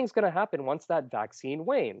 what do you think is going to happen once that vaccine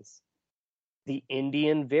wanes? The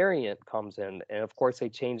Indian variant comes in. And of course, they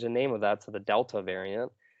changed the name of that to the Delta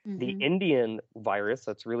variant. Mm-hmm. The Indian virus,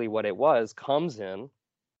 that's really what it was, comes in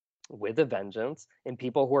with a vengeance. And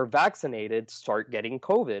people who are vaccinated start getting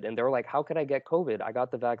COVID. And they're like, how could I get COVID? I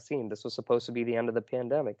got the vaccine. This was supposed to be the end of the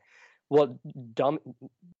pandemic. Well,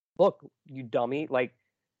 look, you dummy,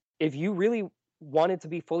 if you really wanted to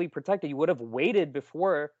be fully protected, you would have waited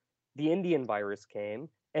before the Indian virus came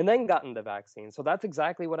and then gotten the vaccine. So that's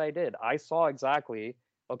exactly what I did. I saw exactly,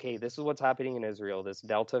 okay, this is what's happening in Israel. This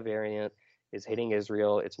Delta variant is hitting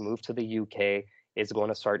Israel. It's moved to the UK. It's going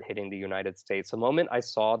to start hitting the United States. The moment I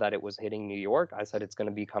saw that it was hitting New York, I said it's going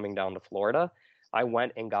to be coming down to Florida. I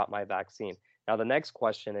went and got my vaccine. Now, the next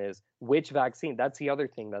question is, which vaccine? That's the other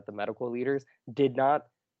thing that the medical leaders did not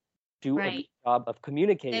do a good job of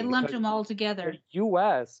communicating. They lumped them all together. The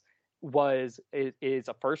U.S. is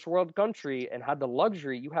a first world country and had the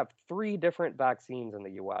luxury. You have 3 different vaccines in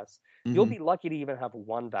the U.S. Mm-hmm. You'll be lucky to even have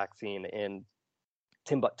one vaccine in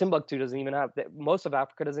Timbuktu. Doesn't even have. Most of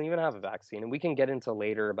Africa doesn't even have a vaccine, and we can get into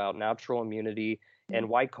later about natural immunity and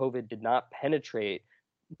why COVID did not penetrate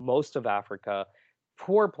most of Africa.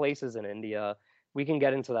 Poor places in India. We can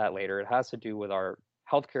get into that later. It has to do with our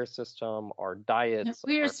healthcare system, our diets.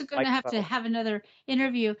 We are going to have another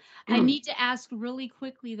interview. I need to ask really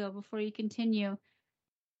quickly, though, before you continue.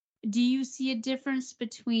 Do you see a difference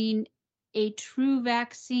between a true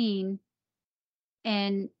vaccine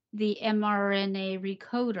and the mRNA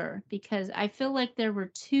recoder? Because I feel like there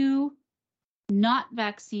were 2 not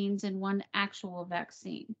vaccines and 1 actual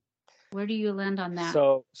vaccine. Where do you land on that?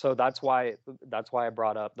 So that's why I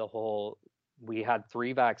brought up the whole we had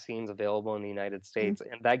 3 vaccines available in the United States,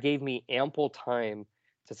 and that gave me ample time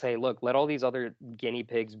to say, look, let all these other guinea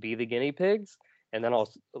pigs be the guinea pigs, and then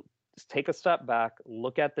I'll take a step back,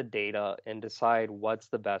 look at the data, and decide what's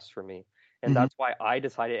the best for me. And that's why I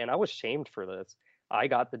decided, and I was shamed for this, I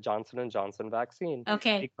got the Johnson & Johnson vaccine.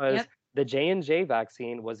 Okay. Because the J&J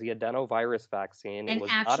vaccine was the adenovirus vaccine. It was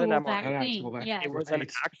not an mRNA. Yeah. It was an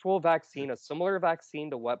actual vaccine, a similar vaccine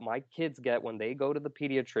to what my kids get when they go to the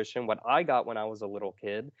pediatrician, what I got when I was a little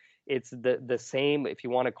kid. It's the same, if you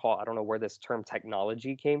want to call, I don't know where this term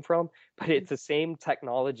technology came from, but it's the same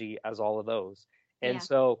technology as all of those. And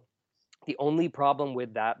so the only problem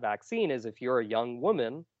with that vaccine is if you're a young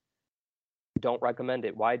woman, don't recommend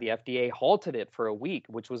it. Why? The FDA halted it for a week,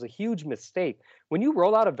 which was a huge mistake. When you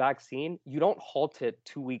roll out a vaccine, you don't halt it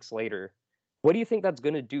 2 weeks later. What do you think that's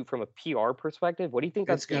going to do from a PR perspective? What do you think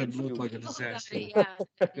that's going to look do? like a disaster. Yeah.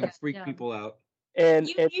 It's going to freak people out. And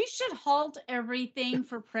you should halt everything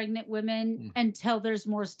for pregnant women until there's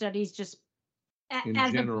more studies, just In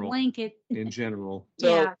as general. a blanket. In general.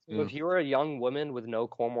 So if you were a young woman with no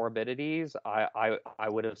comorbidities, I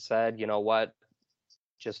would have said, you know what,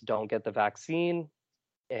 just don't get the vaccine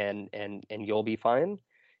and you'll be fine.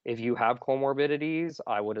 If you have comorbidities,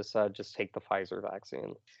 I would have said just take the Pfizer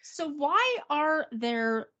vaccine. So why are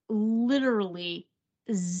there literally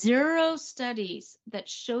 0 studies that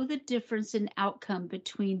show the difference in outcome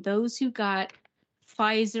between those who got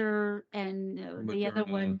Pfizer and the other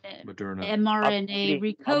one, Moderna. mRNA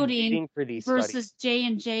recoding waiting for these versus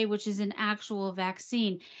J&J, which is an actual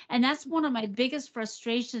vaccine? And that's one of my biggest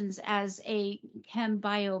frustrations as a chem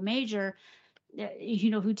bio major,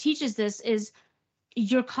 who teaches this, is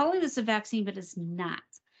you're calling this a vaccine, but it's not.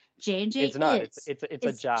 J&J It's not. is. It's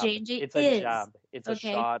a jab. J&J It's a jab. It's a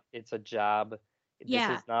Okay. shot. It's a jab. Yeah.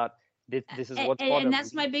 This is not. This is what's called and a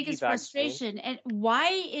that's my biggest vaccine. frustration. And why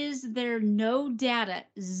is there no data,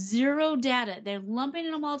 0 data? They're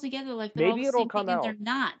lumping them all together like they're Maybe all the it'll same come thing, and out. they're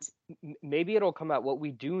not. Maybe it'll come out. What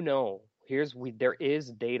we do know, there is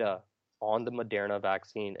data on the Moderna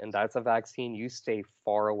vaccine, and that's a vaccine you stay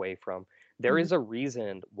far away from. There is a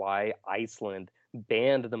reason why Iceland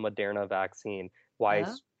banned the Moderna vaccine, why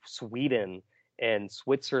Sweden and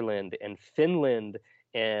Switzerland and Finland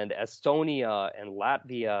and Estonia and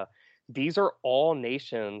Latvia, these are all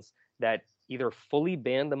nations that either fully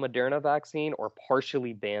banned the Moderna vaccine or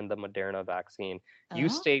partially banned the Moderna vaccine. You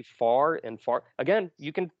stay far and far. Again,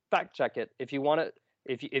 you can fact check it if you want to.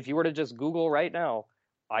 If you were to just Google right now,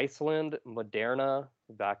 Iceland Moderna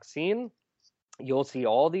vaccine, you'll see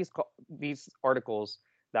all these articles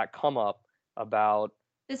that come up about.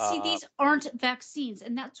 But see, these aren't vaccines,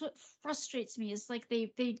 and that's what frustrates me. Is like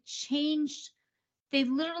they changed. They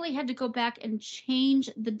literally had to go back and change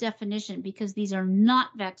the definition because these are not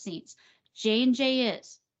vaccines. J&J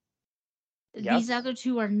is. Yes, These other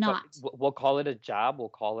 2 are not. We'll call it a jab. We'll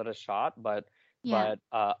call it a shot. But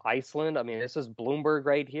Iceland. I mean, this is Bloomberg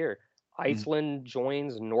right here. Iceland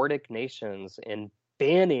joins Nordic nations in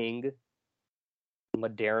banning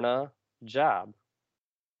Moderna jab.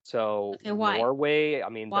 So why? Norway, I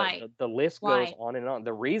mean, Why? the list Why? goes on and on.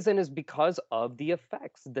 The reason is because of the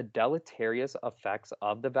effects, the deleterious effects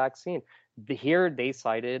of the vaccine. Here they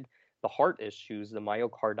cited the heart issues, the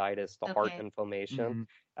myocarditis, the heart inflammation,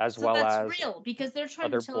 as So well that's as real because they're trying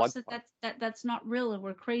other to tell us blood that's not real, and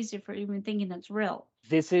we're crazy for even thinking that's real.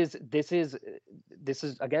 this is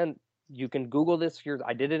again, you can Google this here.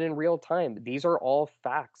 I did it in real time. These are all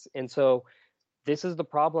facts. And so this is the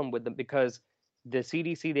problem with them, because the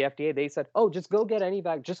CDC, the FDA, they said, oh, just go get any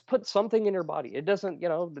vaccine. Just put something in your body. It doesn't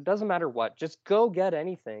matter what. Just go get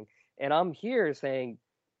anything. And I'm here saying,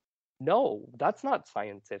 no, that's not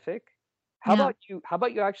scientific. How about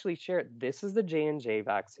you actually share it? This is the J&J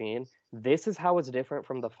vaccine. This is how it's different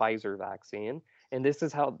from the Pfizer vaccine. And this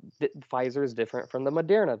is how Pfizer is different from the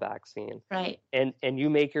Moderna vaccine. Right. And you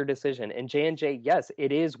make your decision. And J&J, yes,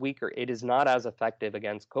 it is weaker. It is not as effective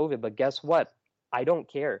against COVID. But guess what? I don't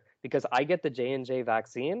care, because I get the J&J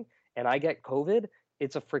vaccine and I get COVID.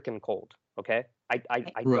 It's a freaking cold. Okay. I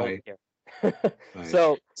don't care.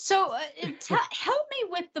 So help me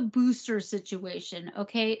with the booster situation.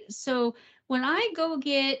 Okay. So when I go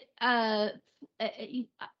get, I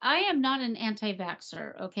am not an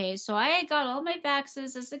anti-vaxxer. Okay. So I got all my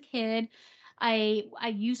vaxes as a kid. I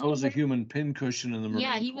was a human pincushion in the Marine.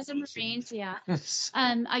 Yeah, he was a Marines. Yeah.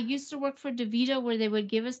 I used to work for DeVito, where they would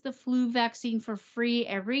give us the flu vaccine for free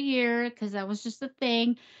every year because that was just the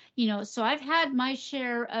thing, So I've had my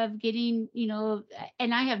share of getting,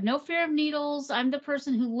 and I have no fear of needles. I'm the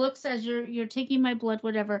person who looks as you're taking my blood,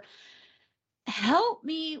 whatever. Help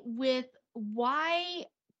me with why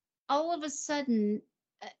all of a sudden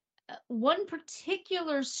one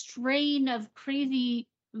particular strain of crazy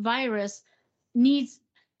virus needs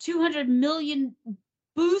 200 million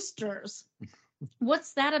boosters.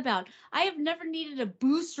 What's that about? I have never needed a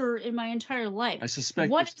booster in my entire life. I suspect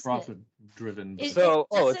What it's is profit driven. it? It's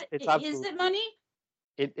Is absolutely, it money?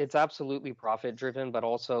 it's absolutely profit driven, but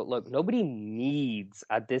also look, nobody needs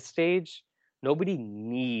at this stage, nobody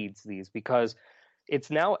needs these because it's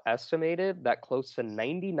now estimated that close to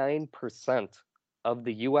 99% of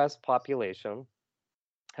the US population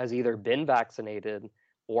has either been vaccinated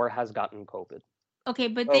or has gotten COVID. Okay,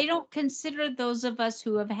 but So- they don't consider those of us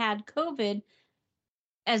who have had COVID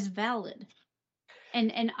as valid.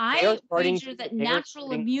 And They are I starting wager to- that they are natural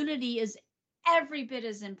starting- immunity is every bit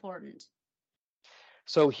as important.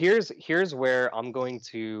 So here's where I'm going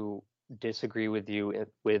to disagree with you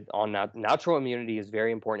with on that. Natural immunity is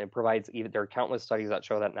very important. It provides there are countless studies that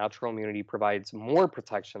show that natural immunity provides more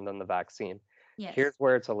protection than the vaccine. Yes. Here's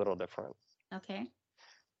where it's a little different. Okay.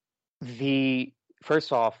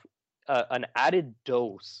 First off, an added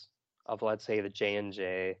dose of, let's say, the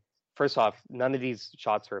J&J. First off, none of these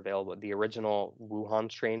shots are available. The original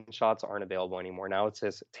Wuhan strain shots aren't available anymore. Now it's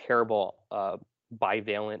this terrible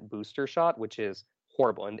bivalent booster shot, which is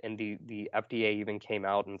horrible. And the FDA even came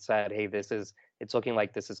out and said, hey, it's looking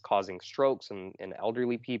like this is causing strokes in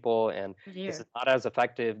elderly people, and this is not as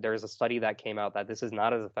effective. There's a study that came out that this is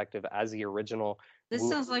not as effective as the original. This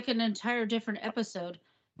sounds like an entire different episode.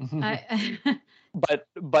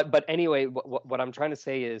 But anyway, what I'm trying to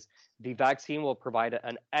say is the vaccine will provide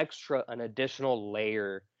an additional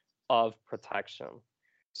layer of protection.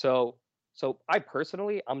 So I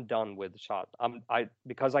personally, I'm done with the shot.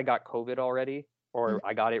 Because I got COVID already, or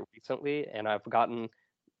I got it recently, and I've gotten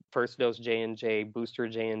first dose J&J, booster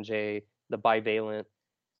J&J, the bivalent.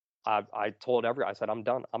 I told I said, I'm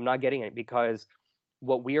done. I'm not getting it because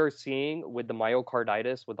what we are seeing with the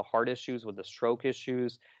myocarditis, with the heart issues, with the stroke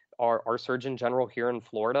issues, our Surgeon General here in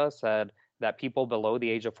Florida said that people below the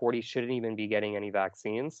age of 40 shouldn't even be getting any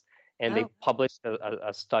vaccines. And they published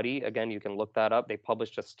a study. Again, you can look that up. They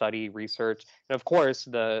published a study, research. And of course,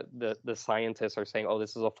 the scientists are saying, oh,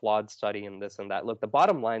 this is a flawed study and this and that. Look, the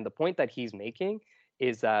bottom line, the point that he's making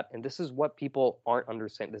is that, and this is what people aren't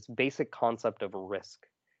understanding, this basic concept of risk.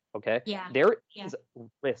 Okay? Yeah. There is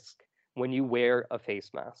risk when you wear a face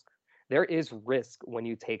mask. There is risk when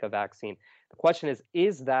you take a vaccine. The question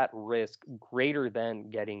is that risk greater than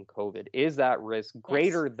getting COVID? Is that risk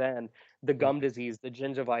greater than the gum disease, the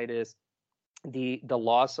gingivitis, the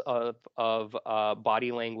loss of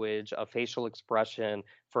body language, of facial expression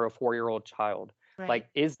for a 4-year-old child? Right. Like,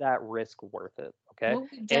 is that risk worth it? Okay.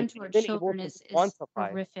 What we've done to our children is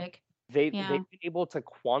horrific. They've been able to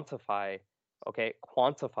quantify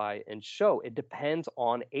and show it depends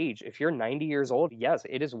on age. If you're 90 years old, yes,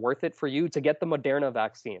 it is worth it for you to get the Moderna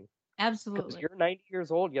vaccine. Absolutely. If you're 90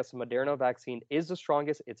 years old, yes, the Moderna vaccine is the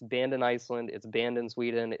strongest. It's banned in Iceland. It's banned in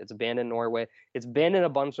Sweden. It's banned in Norway. It's banned in a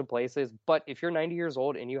bunch of places. But if you're 90 years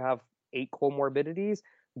old and you have 8 comorbidities,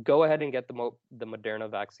 go ahead and get the Moderna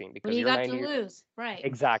vaccine because you you're got 90 to years lose, right?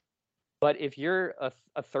 Exactly. But if you're a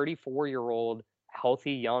 34-year-old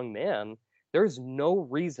healthy young man, there's no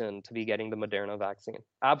reason to be getting the Moderna vaccine.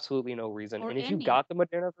 Absolutely no reason. And if you got the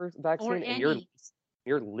Moderna vaccine and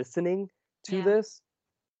you're listening to this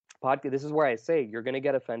podcast, this is where I say you're going to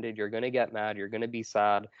get offended, you're going to get mad, you're going to be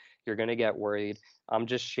sad, you're going to get worried. I'm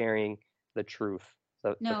just sharing the truth,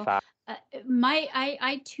 the fact.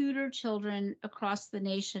 I tutor children across the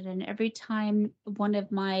nation, and every time one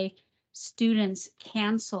of my students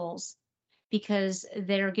cancels because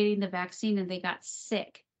they're getting the vaccine and they got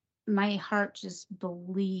sick, my heart just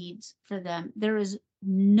bleeds for them. There is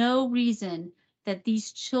no reason that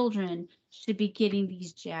these children should be getting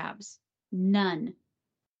these jabs. None.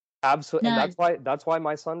 Absolutely. None. And that's why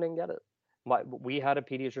my son didn't get it. We had a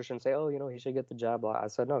pediatrician say, oh, he should get the jab. I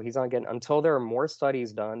said, no, he's not getting, until there are more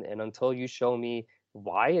studies done and until you show me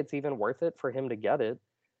why it's even worth it for him to get it.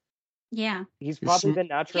 Yeah. He's probably been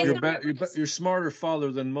naturally. You're smarter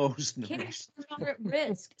father than most. Kids are at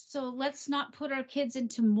risk. So let's not put our kids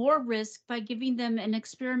into more risk by giving them an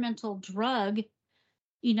experimental drug.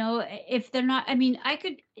 If they're not,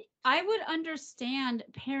 I would understand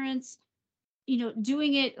parents,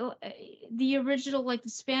 doing it, the original, like the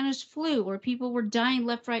Spanish flu, where people were dying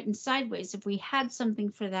left, right, and sideways. If we had something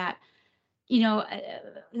for that,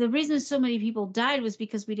 the reason so many people died was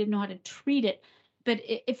because we didn't know how to treat it. But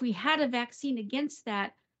if we had a vaccine against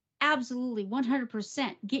that, absolutely,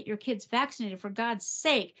 100%, get your kids vaccinated, for God's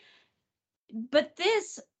sake. But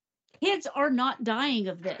kids are not dying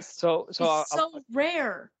of this. So it's so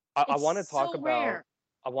rare. I want to talk about. Rare.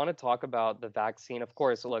 I want to talk about the vaccine. Of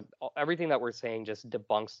course, look, everything that we're saying just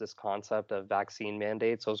debunks this concept of vaccine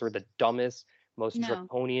mandates. Those were the dumbest, most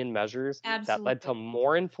draconian measures that led to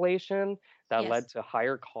more inflation, that led to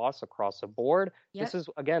higher costs across the board. This is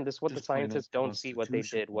what the scientists don't see what they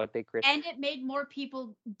did, what they created. And it made more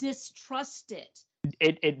people distrust it.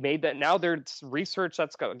 It made that now there's research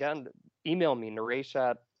that's again, email me, Naresh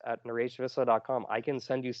at nareshvisa.com. I can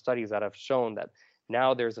send you studies that have shown that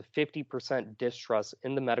now there's a 50% distrust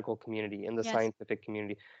in the medical community, in the scientific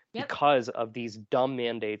community, because of these dumb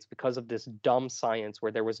mandates, because of this dumb science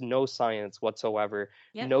where there was no science whatsoever,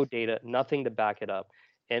 no data, nothing to back it up.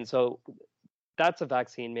 And so that's a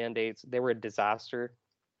vaccine mandates. They were a disaster.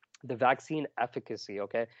 The vaccine efficacy,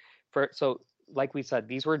 okay? So like we said,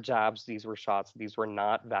 these were jabs, these were shots, these were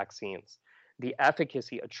not vaccines. The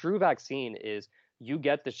efficacy, a true vaccine is you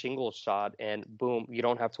get the shingles shot and boom, you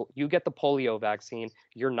don't have to, you get the polio vaccine,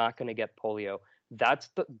 you're not going to get polio. That's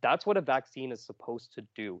what a vaccine is supposed to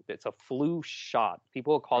do. It's a flu shot.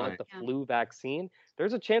 People call it the flu vaccine.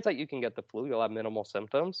 There's a chance that you can get the flu. You'll have minimal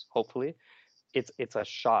symptoms, hopefully. It's a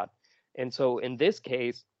shot. And so in this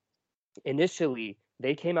case, initially,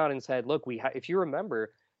 they came out and said, look, if you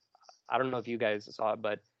remember, I don't know if you guys saw it,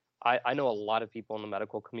 but I know a lot of people in the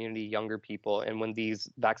medical community, younger people, and when these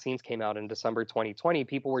vaccines came out in December 2020,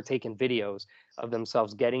 people were taking videos of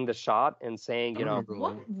themselves getting the shot and saying,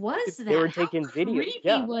 what was that? They were taking videos.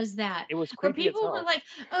 Creepy was that? It was where creepy. People were like,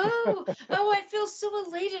 "Oh, I feel so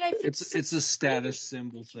elated." It's a status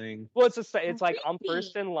symbol thing. Well, it's like I'm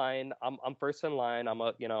first in line. I'm first in line. I'm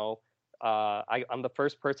I'm the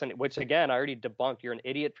first person, which again, I already debunked. You're an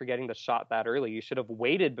idiot for getting the shot that early. You should have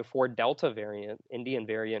waited before Delta variant, Indian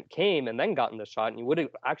variant came and then gotten the shot, and you would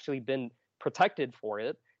have actually been protected for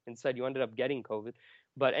it. Instead, you ended up getting COVID.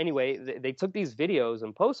 But anyway, they took these videos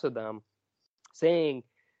and posted them saying,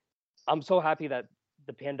 I'm so happy that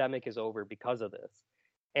the pandemic is over because of this.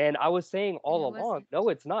 And I was saying all along, no,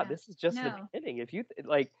 it's not. This is just the beginning. If you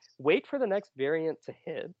wait for the next variant to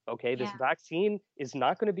hit, okay, this vaccine is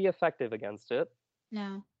not going to be effective against it.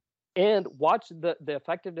 No. And watch the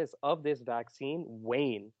effectiveness of this vaccine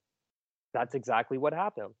wane. That's exactly what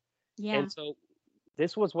happened. Yeah. And so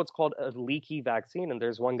this was what's called a leaky vaccine. And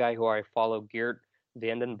there's one guy who I follow, Geert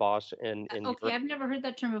Vanden Bosch. Okay, I've never heard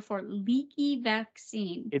that term before. Leaky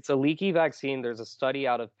vaccine. It's a leaky vaccine. There's a study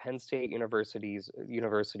out of Penn State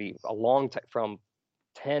University a long time, from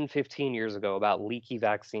 10, 15 years ago, about leaky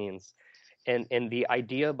vaccines. And the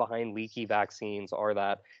idea behind leaky vaccines are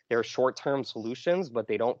that they're short-term solutions, but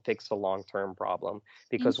they don't fix the long-term problem.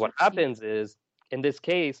 Because what happens is, in this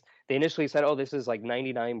case, they initially said, oh, this is like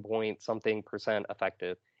 99%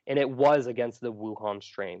 effective. And it was against the Wuhan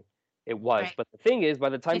strain. It was. Right. But the thing is, by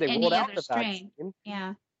the time they rolled out the vaccine,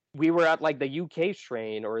 we were at like the UK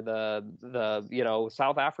strain or the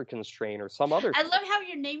South African strain or some other. I love how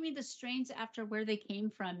you're naming the strains after where they came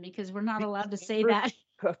from, because we're not allowed to say that.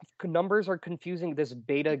 Numbers are confusing. This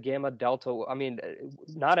beta, gamma, delta. I mean,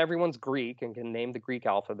 not everyone's Greek and can name the Greek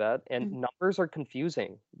alphabet, and numbers are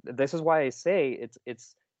confusing. This is why I say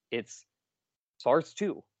it's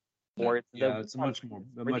SARS-2. It's a much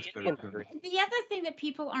better. The other thing that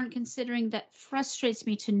people aren't considering that frustrates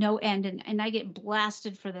me to no end, and I get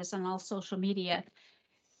blasted for this on all social media,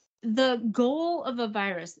 the goal of a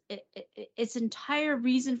virus, its entire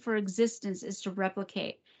reason for existence is to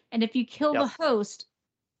replicate. And if you kill the host,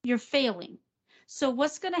 you're failing. So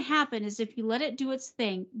what's going to happen is if you let it do its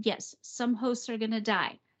thing, yes, some hosts are going to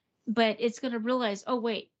die. But it's going to realize, oh,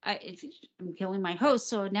 wait, I'm killing my host,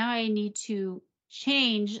 so now I need to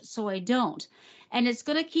change so I don't. And it's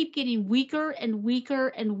going to keep getting weaker and weaker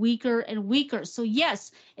and weaker and weaker. So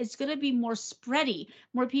yes, it's going to be more spready.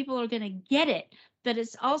 More people are going to get it, but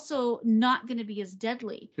it's also not going to be as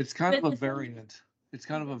deadly. It's kind of a variant. It's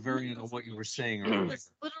kind of a variant of what you were saying earlier.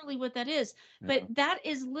 That's literally what that is. But that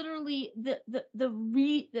is literally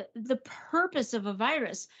the purpose of a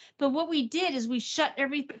virus. But what we did is we shut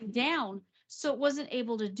everything down so it wasn't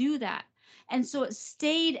able to do that. And so it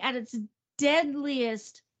stayed at its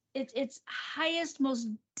deadliest, its highest, most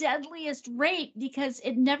deadliest rate, because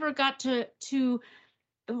it never got to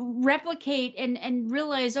replicate and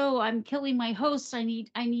realize, oh, I'm killing my hosts. I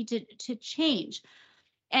need to change.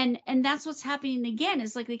 And that's what's happening again.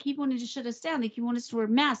 It's like they keep wanting to shut us down. They keep wanting us to wear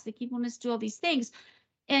masks. They keep wanting us to do all these things.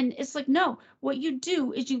 And it's like, no, what you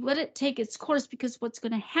do is you let it take its course, because what's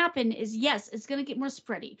going to happen is, yes, it's going to get more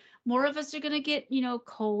spready. More of us are going to get,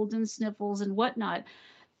 cold and sniffles and whatnot.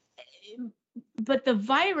 But the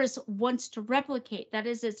virus wants to replicate. That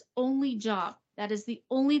is its only job. That is the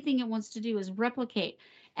only thing it wants to do, is replicate.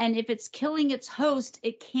 And if it's killing its host,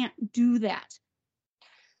 it can't do that.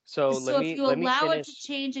 So So if you let me allow it finish. to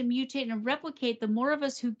change and mutate and replicate, the more of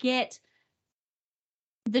us who get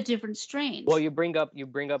the different strains. Well, you bring up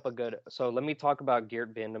a good. So let me talk about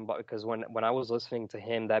Geert Vanden Bossche, because when I was listening to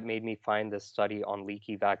him, that made me find this study on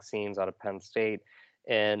leaky vaccines out of Penn State,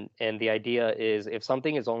 and the idea is if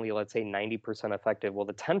something is only, let's say, 90% effective, well,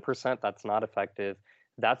 the 10% that's not effective,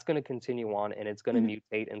 that's going to continue on and it's going to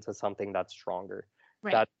mutate into something that's stronger.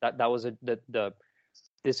 Right. That was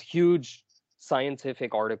this huge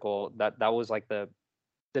scientific article that was like the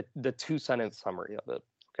 2-sentence summary of it.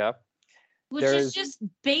 Okay. Which is just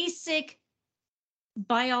basic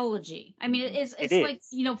biology. I mean, it's like,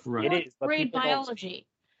 fourth grade biology.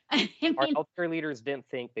 I mean, our healthcare leaders didn't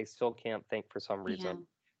think, they still can't think for some reason. Yeah.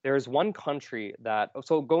 There's one country that,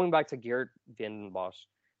 so going back to Geert Vanden Bossche,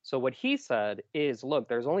 so what he said is, look,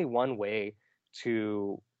 there's only one way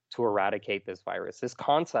to eradicate this virus. This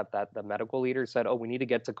concept that the medical leaders said, oh, we need to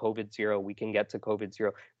get to COVID zero, we can get to COVID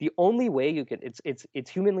zero. The only way you could, it's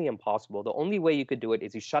humanly impossible. The only way you could do it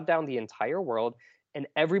is you shut down the entire world and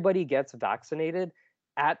everybody gets vaccinated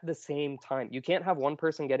at the same time. You can't have one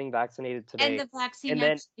person getting vaccinated today and the vaccine and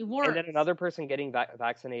then, actually works. and then another person getting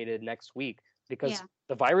vaccinated next week, because Yeah.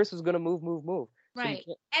 the virus is going to move. Right.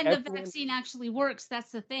 So And the vaccine actually works.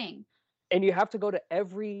 That's the thing. and you have to go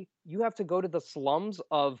to the slums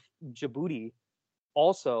of Djibouti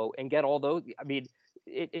also and get all those. I mean,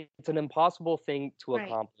 it's an impossible thing to Right.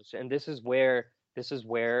 accomplish. And this is where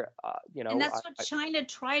And that's what China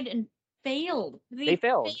tried and failed. They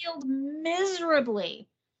failed. Failed miserably.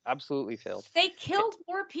 absolutely failed. They killed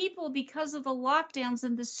more people because of the lockdowns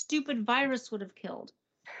than the stupid virus would have killed.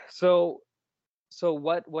 So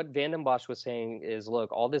what Vanden Bossche was saying is,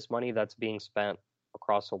 look, all this money that's being spent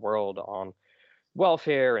across the world on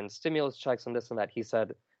welfare and stimulus checks and this and that, he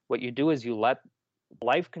said, what you do is you let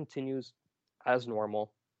life continues as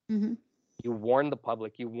normal. Mm-hmm. You warn the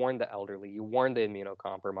public, you warn the elderly, you warn the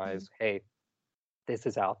immunocompromised, hey, this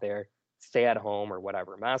is out there, stay at home or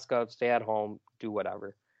whatever, mask up, stay at home, do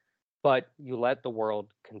whatever. But you let the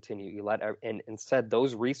world continue. And instead,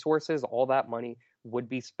 those resources, all that money would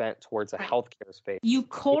be spent towards a healthcare space. You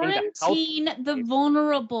quarantine the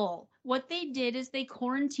vulnerable. What they did is they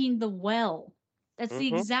quarantined the well. That's the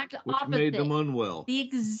exact Which opposite. made them unwell. The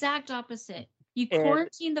exact opposite. You And-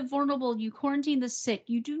 quarantine the vulnerable, you quarantine the sick.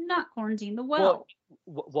 You do not quarantine the well.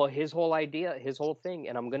 Well, his whole idea, his whole thing,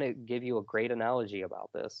 and I'm going to give you a great analogy about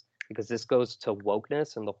this, because this goes to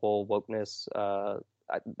wokeness and the whole wokeness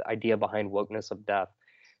idea behind wokeness of death.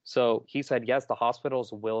 So he said, yes, the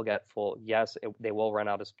hospitals will get full. Yes, they will run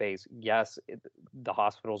out of space. Yes, the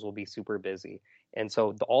hospitals will be super busy. And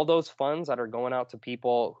so all those funds that are going out to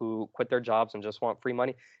people who quit their jobs and just want free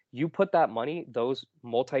money, you put that money, those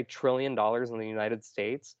multi-trillion dollars in the United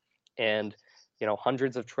States and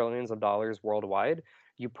hundreds of trillions of dollars worldwide,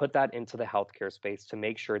 you put that into the healthcare space to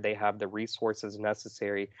make sure they have the resources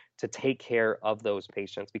necessary to take care of those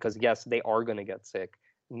patients. Because yes, they are going to get sick.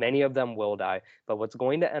 Many of them will die. But what's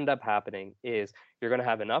going to end up happening is you're going to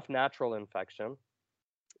have enough natural infection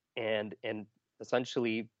and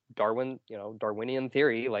essentially Darwinian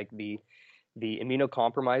theory, like the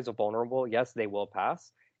immunocompromised or vulnerable, yes, they will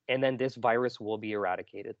pass. And then this virus will be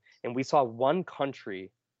eradicated. And we saw one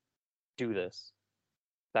country do this.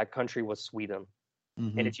 That country was Sweden.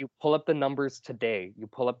 Mm-hmm. And if you pull up the numbers today,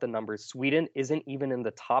 Sweden isn't even in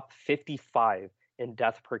the top 55 in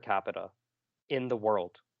death per capita in the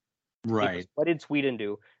world. Right. Because what did Sweden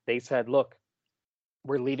do? They said, look,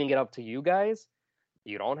 we're leaving it up to you guys.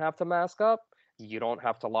 You don't have to mask up. You don't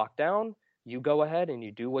have to lock down. You go ahead and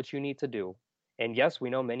you do what you need to do. And yes, we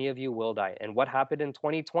know many of you will die. And what happened in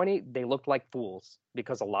 2020? They looked like fools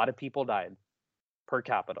because a lot of people died per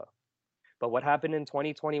capita. But what happened in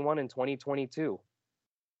 2021 and 2022?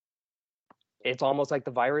 It's almost like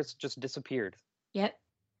the virus just disappeared. Yep.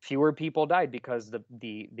 Fewer people died because the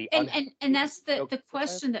and that's the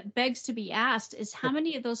question that begs to be asked is how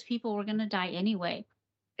many of those people were going to die anyway?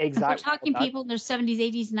 Exactly. We're talking people in their 70s,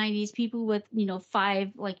 80s, 90s, people with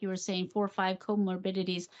 5, like you were saying, 4 or 5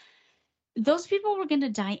 comorbidities. Those people were going to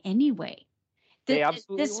die anyway. They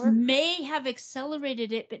absolutely This were. may have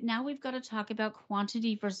accelerated it, but now we've got to talk about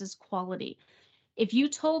quantity versus quality. If you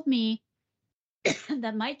told me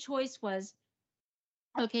that my choice was,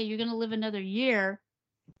 okay, you're going to live another year,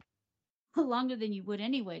 longer than you would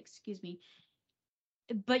anyway, excuse me,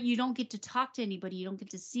 but you don't get to talk to anybody, you don't get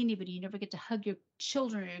to see anybody, you never get to hug your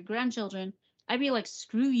children or your grandchildren, I'd be like,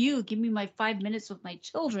 screw you, give me my 5 minutes with my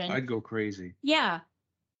children. I'd go crazy. Yeah.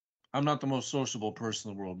 I'm not the most sociable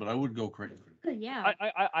person in the world, but I would go crazy. Yeah.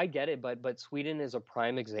 I get it, but Sweden is a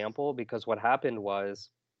prime example because what happened was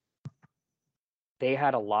they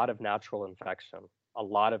had a lot of natural infection. a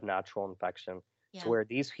lot of natural infection. Yeah. To where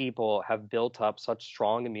these people have built up such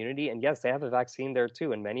strong immunity. And yes, they have a vaccine there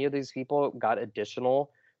too. And many of these people got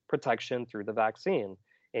additional protection through the vaccine.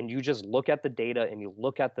 And you just look at the data and you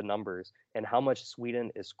look at the numbers and how much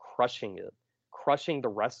Sweden is crushing it, crushing the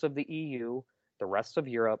rest of the EU, the rest of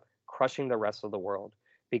Europe, crushing the rest of the world.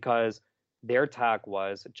 Because their tack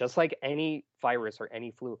was just like any virus or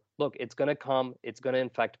any flu. Look, it's going to come, it's going to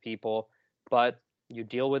infect people, but you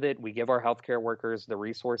deal with it. We give our healthcare workers the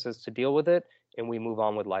resources to deal with it, and we move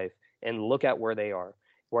on with life. And look at where they are.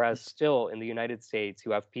 Whereas still in the United States,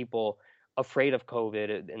 you have people afraid of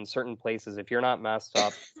COVID in certain places. If you're not masked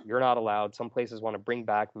up, you're not allowed. Some places want to bring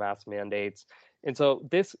back mask mandates. And so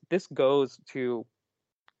this goes to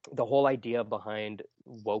the whole idea behind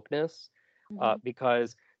wokeness,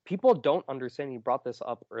 because people don't understand. You brought this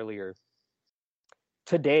up earlier.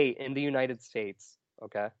 Today in the United States,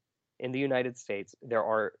 okay? In the United States, there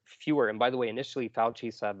are fewer. And by the way, initially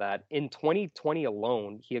Fauci said that in 2020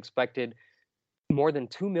 alone, he expected more than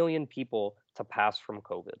 2 million people to pass from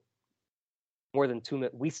COVID. More than 2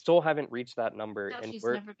 million. We still haven't reached that number. Fauci's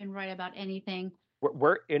And never been right about anything.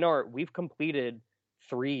 we've completed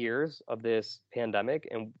 3 years of this pandemic,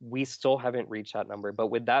 and we still haven't reached that number. But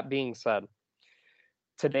with that being said,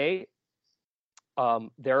 today,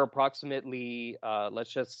 there are approximately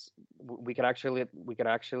we can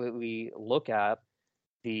actually look at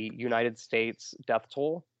the United States death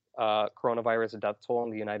toll, coronavirus death toll in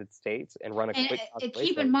the United States, and run a quick calculation.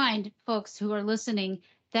 Keep in mind, folks who are listening,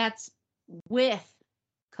 that's with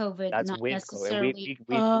COVID, That's not with necessarily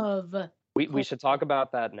COVID. of. We should talk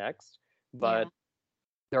about that next, but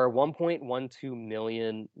there are 1.12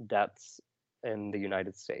 million deaths in the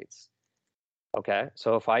United States. Okay,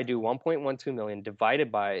 so if I do 1.12 million divided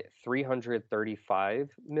by 335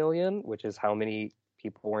 million, which is how many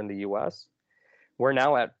people were in the U.S., we're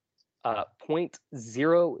now at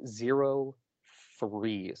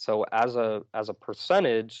 0.003. So as a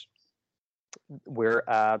percentage, we're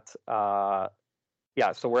at so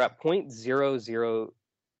we're at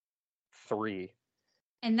 0.003.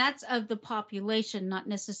 And that's of the population, not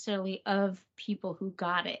necessarily of people who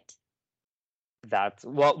got it. That's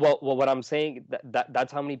what I'm saying,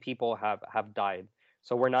 that's how many people have died.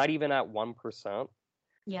 So we're not even at 1%.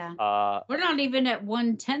 Yeah. We're not even at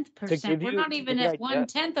 0.1%. We're not even at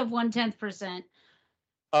 1/10 of 1/10%.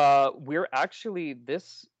 We're actually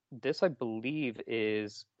this I believe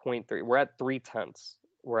is 0.3. We're at 0.3.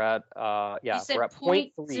 We're at You said we're at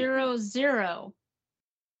 0.00.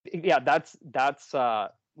 Yeah, that's not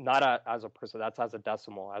as a percent, that's as a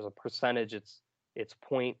decimal. As a percentage, it's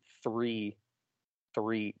 0.33%.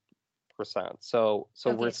 So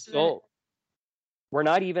Okay, we're still we're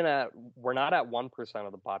not at 1%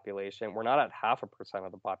 of the population. We're not at 0.5%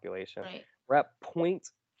 of the population. Right. We're at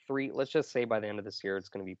 0.3. Let's just say by the end of this year, it's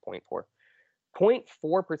going to be 0.4.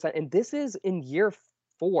 0.4%. And this is in year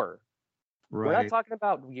 4. Right. We're not talking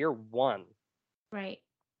about year 1. Right.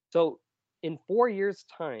 So in 4 years'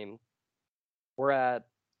 time, we're at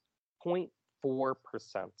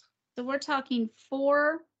 0.4%. So we're talking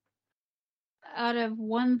 4 out of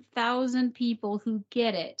 1,000 people who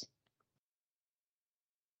get it.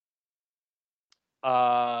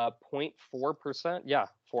 0.4%. Yeah,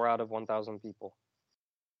 4 out of 1,000 people.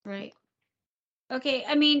 Right. Okay.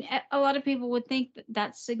 I mean, a lot of people would think that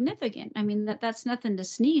that's significant. I mean, that's nothing to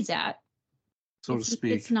sneeze at. So to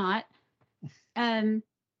speak. It's not. I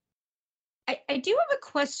do have a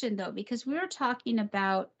question though, because we were talking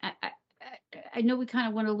about. I know we kind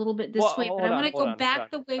of went a little bit this way, but I want to go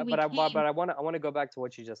back the way we came. But I want to go back to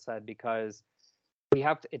what you just said, because we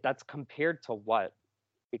have to. That's compared to what?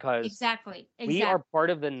 Because exactly. We are part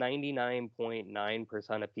of the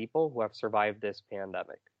 99.9% of people who have survived this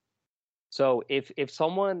pandemic. So if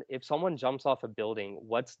someone jumps off a building,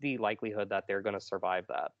 what's the likelihood that they're going to survive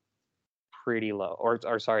that? Pretty low,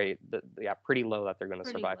 pretty low that they're going to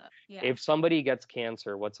survive. Low, yeah. If somebody gets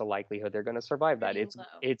cancer, what's the likelihood they're going to survive that? Pretty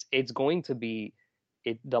It's going to be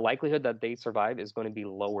the likelihood that they survive is going to be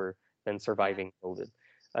lower than surviving COVID.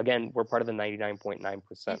 Again, we're part of the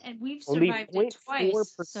 99.9%. And we've survived it twice.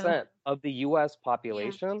 0.4% of the U.S.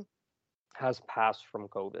 population has passed from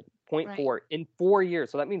COVID. 0.4 in 4 years.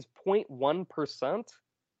 So that means 0.1%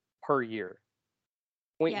 per year.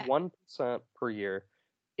 0.1% per year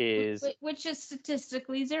is... Which is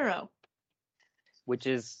statistically zero. Which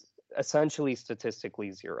is essentially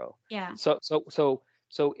statistically zero. Yeah. So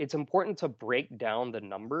it's important to break down the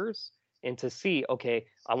numbers and to see, okay,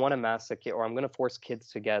 I want to mask a kid, or I'm going to force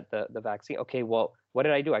kids to get the vaccine. Okay, well, what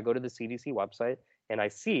did I do? I go to the CDC website and I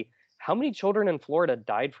see how many children in Florida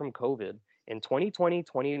died from COVID in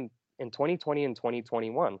 2020 and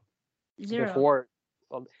 2021. Zero.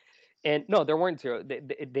 And no, there weren't zero.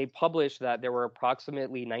 They published that there were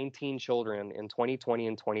approximately 19 children in 2020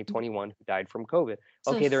 and 2021 who died from COVID.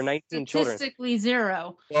 So Okay, there are 19 children. statistically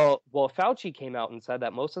zero. Well, Fauci came out and said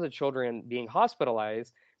that most of the children being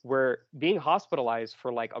hospitalized were being hospitalized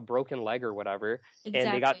for like a broken leg or whatever, and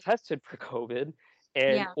they got Exactly. tested for COVID,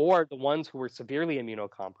 and Yeah. or the ones who were severely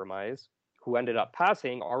immunocompromised who ended up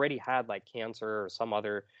passing already had like cancer or some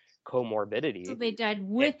other comorbidity. So they died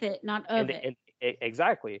with it, not of it.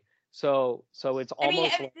 Exactly. So it's I mean,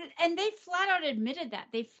 almost and they flat out admitted that.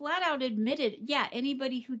 They flat out admitted, yeah,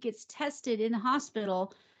 anybody who gets tested in the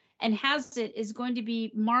hospital and has it is going to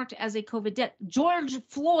be marked as a COVID death. George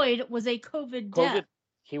Floyd was a COVID death.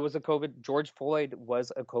 He was a COVID. George Floyd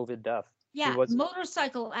was a COVID death. Yeah, He was,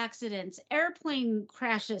 motorcycle accidents, airplane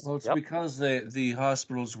crashes. Well, it's because the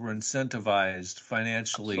hospitals were incentivized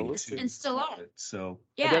financially Absolutely. And still are. So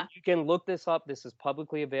Again, you can look this up. This is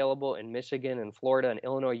publicly available in Michigan and Florida and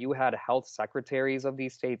Illinois. You had health secretaries of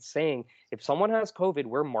these states saying, if someone has COVID,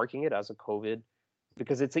 we're marking it as a COVID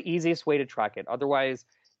because it's the easiest way to track it. Otherwise,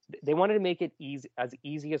 they wanted to make it as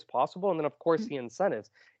easy as possible. And then, of course, the incentives.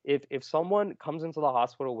 If someone comes into the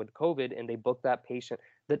hospital with COVID and they book that patient,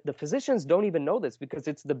 the physicians don't even know this because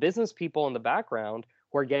it's the business people in the background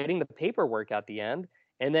who are getting the paperwork at the end.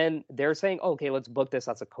 And then they're saying, okay, let's book this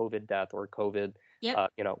as a COVID death or COVID,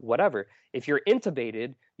 whatever. If you're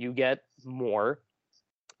intubated, you get more.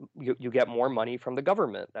 You get more money from the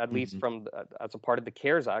government, at least from as a part of the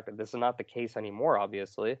CARES Act. This is not the case anymore,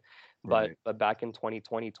 obviously, but back in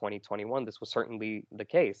 2020, 2021, this was certainly the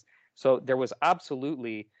case. So there was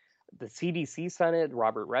absolutely the CDC said it.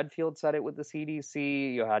 Robert Redfield said it with the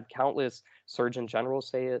CDC. You had countless Surgeon Generals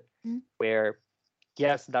say it, where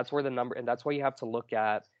yes, that's where the number, and that's why you have to look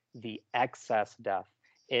at the excess death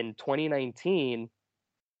in 2019.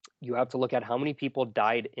 You have to look at how many people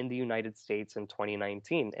died in the United States in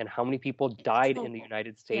 2019 and how many people died in the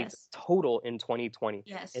United States total in 2020.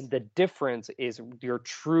 Yes. And the difference is your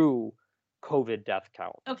true COVID death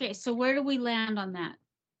count. Okay, so where do we land on that?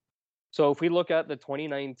 So if we look at the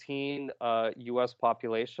 2019 U.S.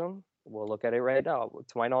 population, we'll look at it right now.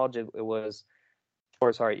 To my knowledge, it was,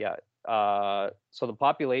 or sorry, yeah. So the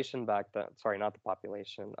population back then, sorry, not the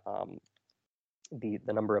population, the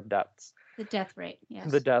number of deaths. The death rate, yes.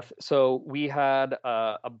 The death. So we had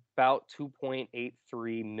about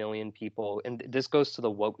 2.83 million people, and this goes to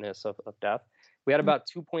the wokeness of death. We had about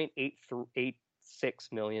 2.86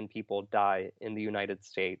 million people die in the United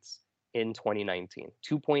States in 2019.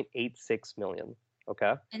 2.86 million.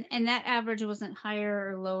 Okay. And that average wasn't higher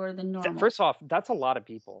or lower than normal. First off, that's a lot of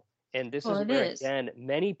people. And this Well, is it where, is. again,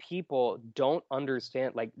 many people don't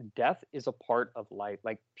understand, like, death is a part of life.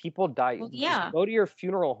 Like, people die. Well, Just yeah. go to your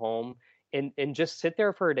funeral home and just sit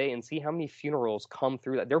there for a day and see how many funerals come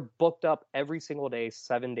through that. They're booked up every single day,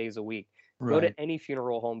 7 days a week. Go to Right. any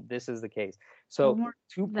funeral home. This is the case. So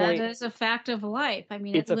That is a fact of life. I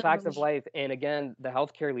mean, it's a fact of literally- life. And again, the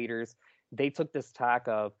healthcare leaders, they took this tack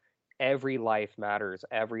of every life matters,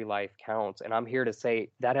 every life counts. And I'm here to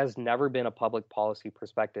say that has never been a public policy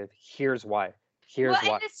perspective. Here's why. Here's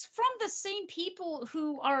well, why. and it's from the same people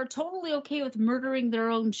who are totally okay with murdering their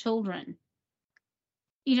own children.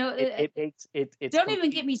 You know, It's don't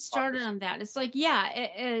even get me started on that. It's like,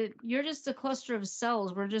 yeah, you're just a cluster of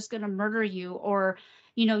cells. We're just going to murder you. Or,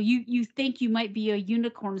 you know, you think you might be a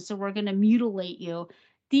unicorn, so we're going to mutilate you.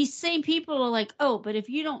 These same people are like, oh, but if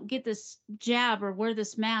you don't get this jab or wear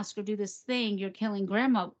this mask or do this thing, you're killing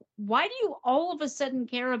grandma. Why do you all of a sudden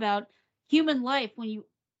care about human life when you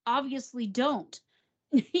obviously don't?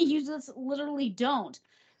 You just literally don't.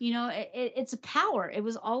 You know, it's a power. It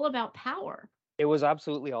was all about power. It was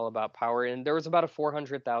absolutely all about power, and there was about a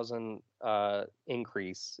 400,000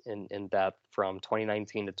 increase in death from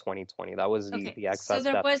 2019 to 2020. That was the excess so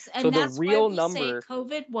there death. was, and so that's the real why we number, say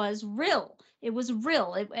COVID was real. It was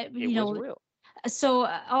real. it You know, was real. so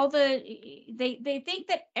all they think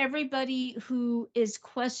that everybody who is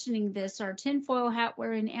questioning this are tinfoil hat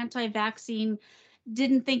wearing anti-vaccine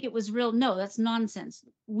didn't think it was real. No, that's nonsense.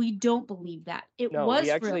 We don't believe that. It No, was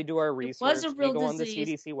we actually real. do our It research. was a real we go on the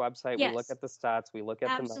disease. CDC website. Yes. We look at the stats. We look at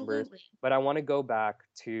the numbers. Absolutely. But I want to go back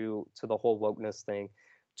to the whole wokeness thing.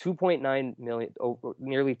 2.9 million,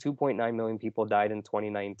 nearly 2.9 million people died in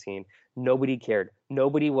 2019. Nobody cared.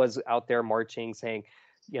 Nobody was out there marching saying,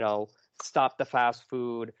 you know, stop the fast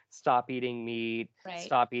food, stop eating meat, Right.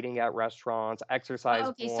 stop eating at restaurants, exercise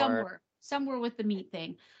Okay, more. some were with the meat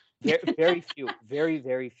thing. Very few,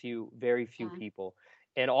 very few people.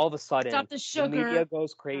 And all of a sudden, Stop the sugar. media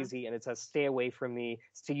goes crazy and it says, stay away from me.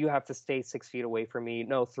 So you have to stay 6 feet away from me.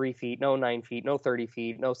 No 3 feet, no 9 feet, no 30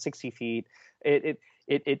 feet, no 60 feet. It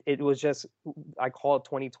was just, I call it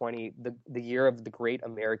 2020, the year of the great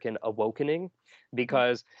American awakening,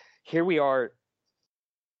 because here we are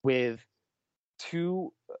with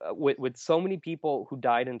with so many people who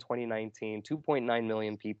died in 2019, 2.9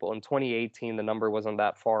 million people. In 2018, the number wasn't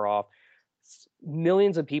that far off.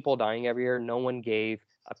 Millions of people dying every year. No one gave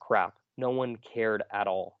a crap. No one cared at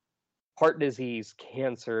all. Heart disease,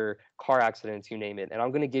 cancer, car accidents, you name it. And I'm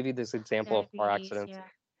going to give you this example of car accidents. Yeah.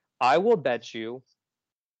 I will bet you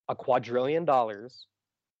 $2 quadrillion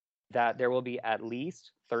that there will be at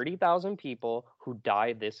least 30,000 people who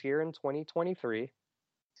die this year in 2023.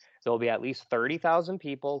 There will be at least 30,000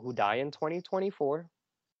 people who die in 2024.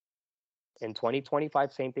 In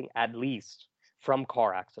 2025, same thing, at least, from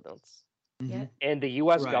car accidents. Yeah. And the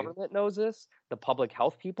U.S. government knows this. The public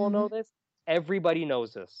health people know this. Everybody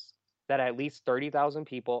knows this, that at least 30,000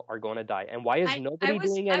 people are going to die. And why is nobody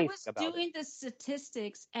doing anything about it? I was doing the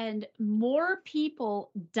statistics, and more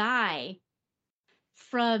people die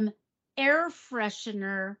from air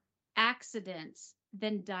freshener accidents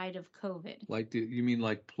than died of COVID. Like, you mean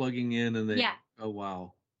like plugging in and then? Yeah. Oh,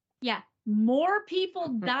 wow. Yeah. More people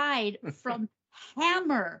died from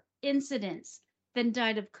hammer incidents than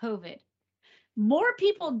died of COVID. More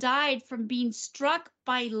people died from being struck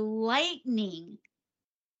by lightning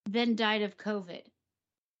than died of COVID.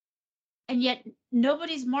 And yet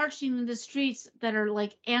nobody's marching in the streets that are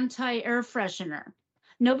like anti-air freshener.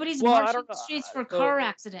 Nobody's marching in the streets for car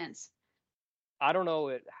accidents. I don't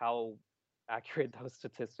know how accurate those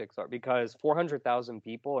statistics are, because 400,000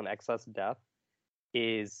 people in excess death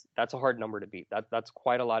that's a hard number to beat. That's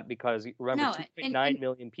quite a lot, because remember, 2.9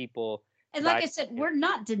 million people. And like I said, we're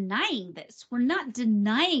not denying this. We're not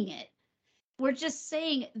denying it. We're just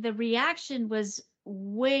saying the reaction was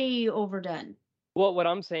way overdone. Well, what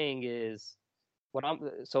I'm saying is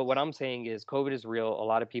COVID is real. A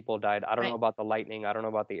lot of people died. I don't know about the lightning. I don't know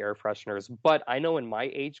about the air fresheners, but I know in my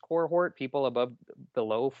age cohort, people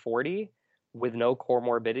below 40 with no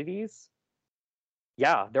comorbidities.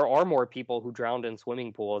 Yeah, there are more people who drowned in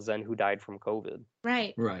swimming pools than who died from COVID.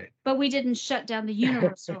 Right. Right. But we didn't shut down the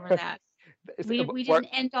universe over that. We didn't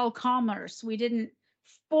end all commerce. We didn't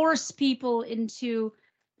force people into,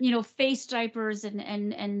 face diapers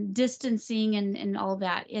and distancing and all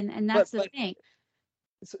that. And that's the thing.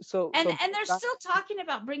 So they're still talking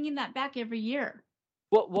about bringing that back every year.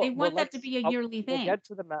 They want that to be a yearly thing.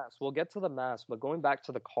 We'll get to the mask, but going back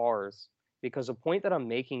to the cars, because the point that I'm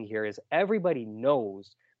making here is everybody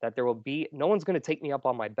knows that there will be, no one's going to take me up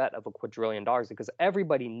on my bet of $2 quadrillion, because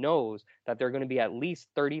everybody knows that there are going to be at least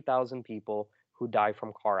 30,000 people who die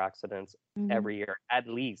from car accidents every year, at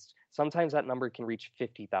least. Sometimes that number can reach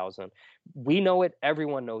 50,000. We know it.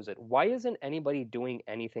 Everyone knows it. Why isn't anybody doing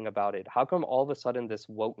anything about it? How come all of a sudden this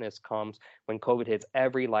wokeness comes when COVID hits?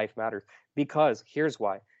 Every life matters. Because here's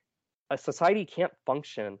why. A society can't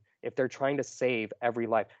function if they're trying to save every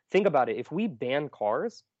life. Think about it. If we ban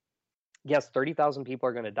cars, yes, 30,000 people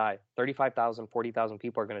are going to die. 35,000, 40,000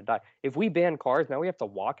 people are going to die. If we ban cars, now we have to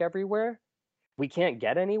walk everywhere. We can't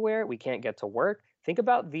get anywhere. We can't get to work. Think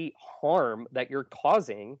about the harm that you're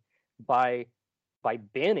causing by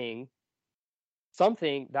banning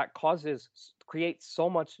something that creates so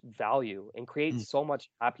much value and creates so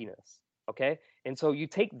much happiness. Okay? And so you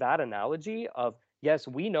take that analogy of, yes,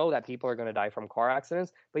 we know that people are going to die from car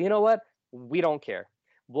accidents, but you know what? We don't care.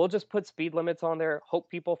 We'll just put speed limits on there, hope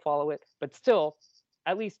people follow it, but still,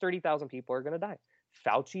 at least 30,000 people are going to die.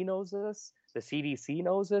 Fauci knows this. The CDC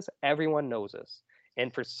knows this. Everyone knows this.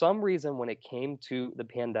 And for some reason, when it came to the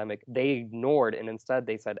pandemic, they ignored, and instead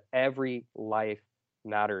they said every life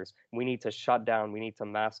matters. We need to shut down. We need to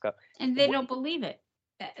mask up. And they don't believe it.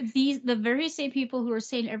 The very same people who are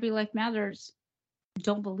saying every life matters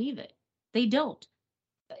don't believe it. They don't.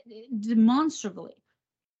 Demonstrably.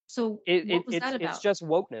 So what was that about? It's just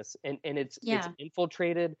wokeness, and it's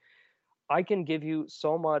infiltrated. I can give you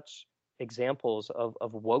so much examples of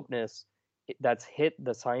wokeness that's hit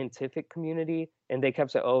the scientific community, and they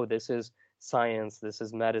kept saying, oh, this is science, this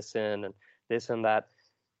is medicine, and this and that.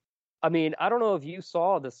 I mean, I don't know if you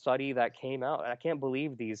saw the study that came out. I can't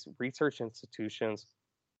believe these research institutions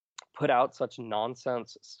put out such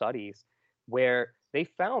nonsense studies where they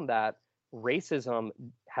found that racism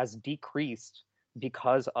has decreased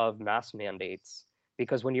because of mask mandates.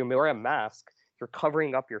 Because when you wear a mask, you're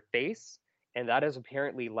covering up your face, and that has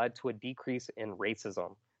apparently led to a decrease in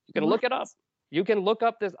racism. You can look it up. You can look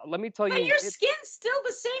up this. Let me tell you. But your skin's still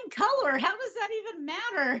the same color. How does that even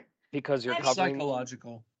matter? Because you're covering.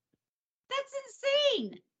 Psychological. That's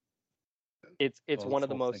insane. It's Well, one this of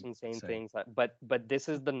the whole most thing's insane insane. things. But this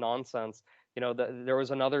is the nonsense. You know, there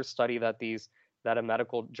was another study that a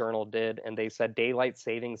medical journal did, and they said daylight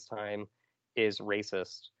savings time is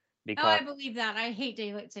racist Oh, because I believe that. I hate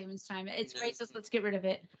daylight savings time. It's racist. Let's get rid of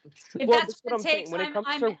it. If well, that's that's what what it I'm saying. takes, When it comes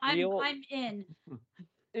to real, I'm in.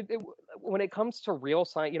 when it comes to real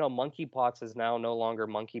science, you know, monkeypox is now no longer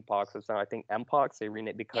monkeypox. It's now, I think, mpox. They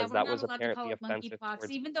renamed Yeah, because we're that not was allowed to call apparently it offensive monkeypox,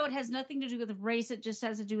 towards. even though it has nothing to do with race. It just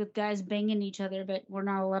has to do with guys banging each other. But we're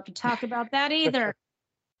not allowed to talk about that either.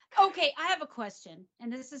 Okay, I have a question,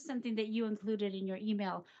 and this is something that you included in your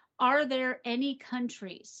email. Are there any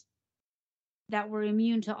countries that were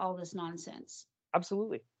immune to all this nonsense?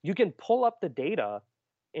 Absolutely. You can pull up the data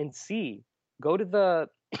and see. Go to the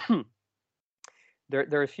there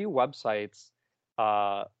are a few websites.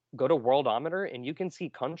 Go to Worldometer and you can see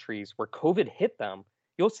countries where COVID hit them.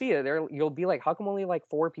 You'll see it there. You'll be like, how come only like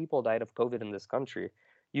 4 people died of COVID in this country?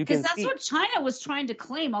 You Because can that's see what China was trying to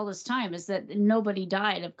claim all this time, is that nobody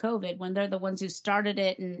died of COVID when they're the ones who started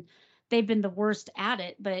it and they've been the worst at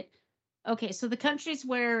it. But okay, so the countries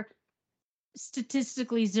where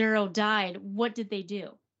statistically 0 died, what did they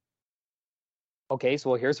do? Okay,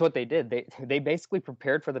 so here's what they did. They basically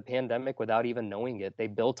prepared for the pandemic without even knowing it. They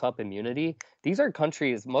built up immunity. These are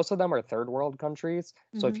countries, most of them are third world countries.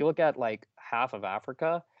 So if Mhm. you look at like half of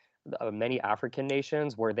Africa, many African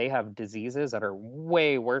nations where they have diseases that are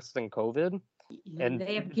way worse than COVID. And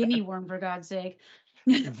They have guinea worm, for God's sake.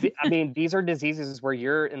 I mean, these are diseases where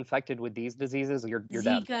you're infected with these diseases, you're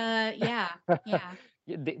dead. Zika, yeah, yeah.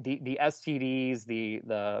 The STDs,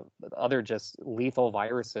 the other just lethal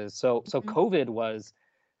viruses. So Mhm. COVID was,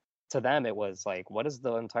 to them, it was like, what is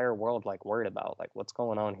the entire world like worried about? Like, what's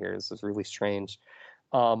going on here? This is really strange.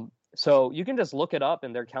 So you can just look it up,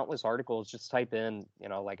 and there are countless articles. Just type in, you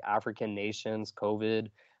know, like African nations, COVID.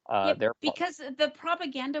 Yeah, There, because the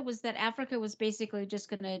propaganda was that Africa was basically just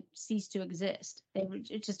going to cease to exist.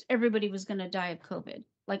 Everybody was going to die of COVID,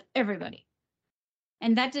 like everybody.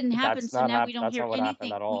 And that didn't happen. So now we don't that's hear not what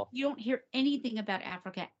happened anything. at all. You don't hear anything about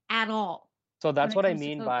Africa at all. So that's when what it I comes to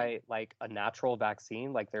mean COVID. by like a natural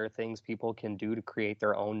vaccine. Like there are things people can do to create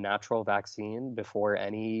their own natural vaccine before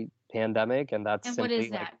any pandemic, and that's And what simply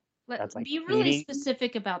is like that? that's like Be really eating,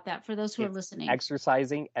 specific about that for those who are it's listening.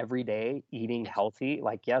 exercising every day, eating healthy.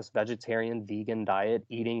 Like yes, vegetarian, vegan diet,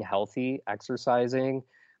 eating healthy, exercising,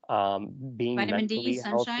 being Vitamin D, mentally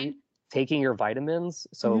healthy, sunshine. taking your vitamins.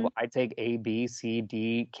 So Mhm. I take A, B, C,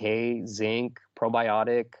 D, K, zinc,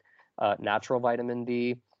 probiotic, natural vitamin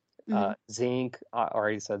D, Mhm. zinc. I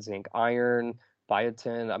already said zinc, iron,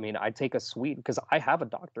 biotin. I mean, I take a sweet because I have a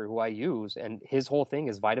doctor who I use, and his whole thing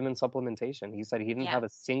is vitamin supplementation. He said he didn't Yeah. have a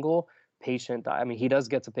single patient. I mean, he does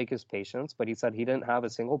get to pick his patients, but he said he didn't have a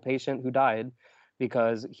single patient who died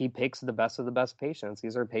because he picks the best of the best patients.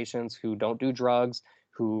 These are patients who don't do drugs,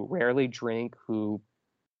 who rarely drink, who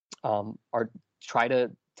are try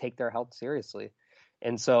to take their health seriously.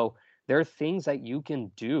 And so there are things that you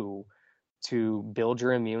can do to build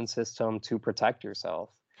your immune system to protect yourself.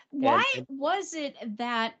 Why was it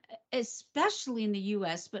that, especially in the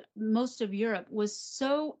US, but most of Europe, was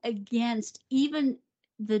so against even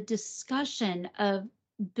the discussion of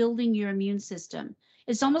building your immune system?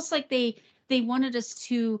 It's almost like they wanted us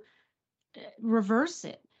to reverse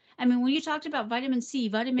it. I mean, when you talked about vitamin C,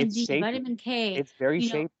 vitamin it's D, shady. vitamin K, It's very you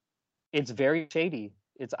know, shady. It's very shady.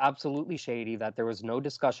 It's absolutely shady that there was no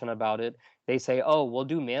discussion about it. They say, "Oh, we'll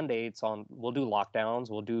do we'll do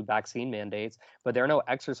lockdowns, we'll do vaccine mandates, but there are no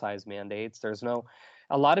exercise mandates. There's no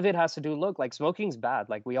a lot of it has to do, look, like smoking's bad.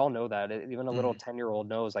 Like we all know that. Even a little 10-year-old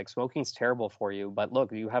knows like smoking's terrible for you. But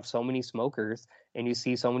look, you have so many smokers and you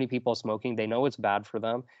see so many people smoking, they know it's bad for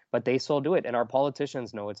them, but they still do it. And our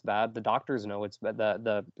politicians know it's bad. The doctors know it's bad.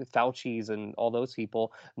 The Fauci's and all those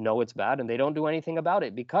people know it's bad, and they don't do anything about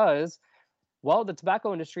it because, well, the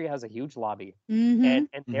tobacco industry has a huge lobby, and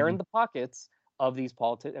they're in the pockets of these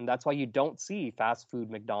politics, and that's why you don't see fast food,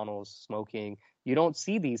 McDonald's smoking. You don't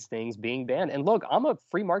see these things being banned. And look, I'm a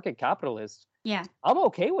free market capitalist. Yeah. I'm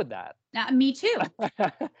okay with that. Me too.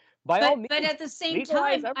 By all means, but at the same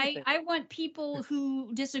legalize time, everything. I want people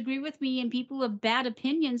who disagree with me and people who have bad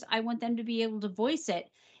opinions, I want them to be able to voice it.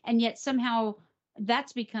 And yet somehow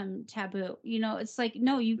that's become taboo. You know, it's like,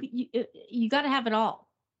 no, you got to have it all.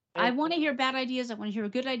 I want to hear bad ideas. I want to hear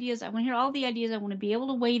good ideas. I want to hear all the ideas. I want to be able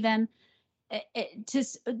to weigh them.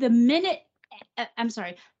 The minute, I'm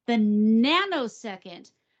sorry, the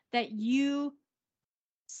nanosecond that you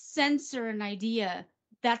censor an idea,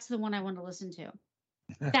 that's the one I want to listen to.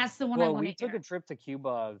 That's the one I Well, want we to hear. took a trip to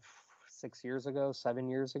Cuba 7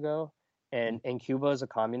 years ago, And Cuba is a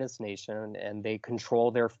communist nation, and they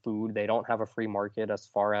control their food. They don't have a free market as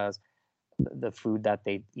far as the food that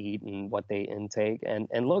they eat and what they intake.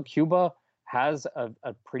 And look, Cuba has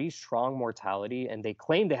a pretty strong mortality, and they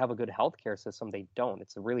claim they have a good healthcare system. They don't.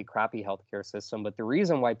 It's a really crappy healthcare system. But the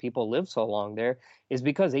reason why people live so long there is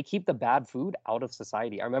because they keep the bad food out of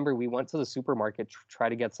society. I remember we went to the supermarket to try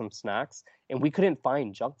to get some snacks, and we couldn't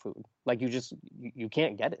find junk food. Like you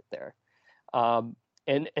can't get it there.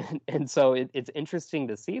 And so it's interesting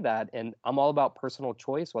to see that. And I'm all about personal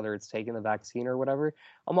choice, whether it's taking the vaccine or whatever.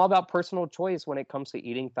 I'm all about personal choice when it comes to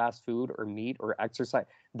eating fast food or meat or exercise.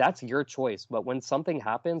 That's your choice. But when something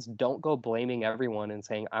happens, don't go blaming everyone and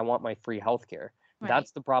saying, I want my free health care. Right.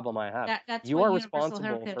 That's the problem I have. That's you why are universal responsible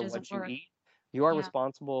healthcare for doesn't what you work. eat. You are Yeah.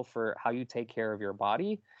 responsible for how you take care of your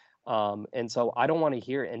body. And so I don't want to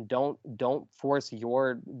hear it. And don't force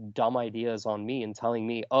your dumb ideas on me and telling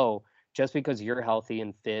me, oh, just because you're healthy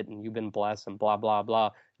and fit and you've been blessed and blah, blah, blah,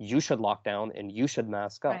 you should lock down and you should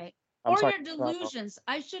mask up. Right. I'm Or sorry, your delusions.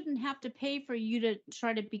 I shouldn't have to pay for you to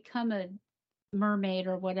try to become a mermaid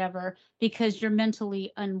or whatever because you're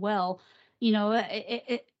mentally unwell. You know,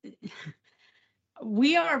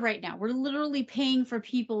 we are right now. We're literally paying for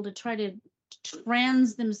people to try to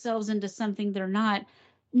trans themselves into something they're not.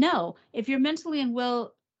 No, if you're mentally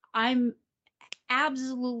unwell, I'm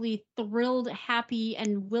absolutely thrilled, happy,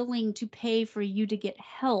 and willing to pay for you to get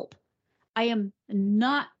help. I am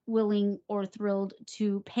not willing or thrilled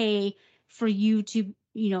to pay for you to,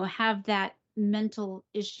 have that mental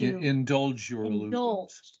issue. Indulge your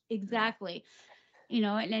illusions. Exactly.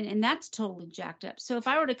 And that's totally jacked up. So if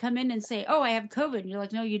I were to come in and say, oh, I have COVID, and you're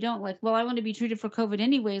like, no, you don't. Like, well, I want to be treated for COVID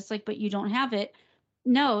anyway. It's like, but you don't have it.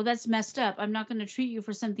 No, that's messed up. I'm not going to treat you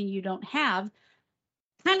for something you don't have.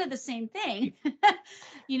 Kind of the same thing.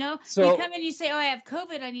 So- you come in, you say, oh, I have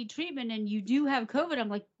COVID, I need treatment, and you do have COVID. I'm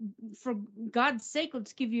like, for God's sake,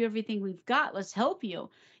 let's give you everything we've got. Let's help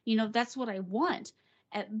you. That's what I want.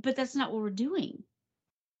 But that's not what we're doing.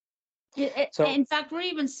 In fact, we're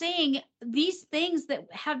even saying these things that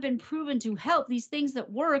have been proven to help, these things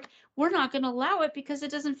that work, we're not going to allow it because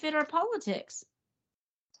it doesn't fit our politics.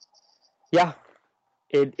 Yeah,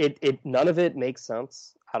 it none of it makes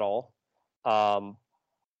sense at all.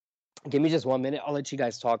 Give me just 1 minute. I'll let you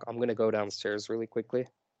guys talk. I'm gonna go downstairs really quickly.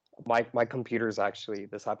 My computer's actually,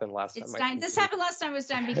 this happened last time. It's dying. This happened last time. It was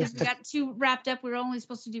dying because we got too wrapped up. We were only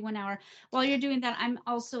supposed to do 1 hour. While you're doing that, I'm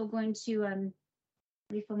also going to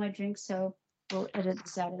refill my drink. So we'll edit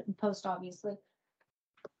this out and post, obviously.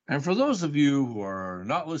 And for those of you who are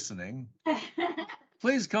not listening,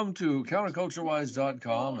 please come to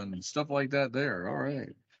counterculturewise.com and stuff like that there. All right.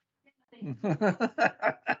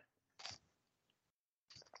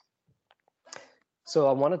 So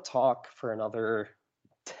I want to talk for another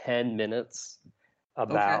 10 minutes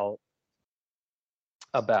about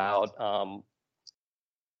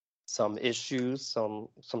some issues, some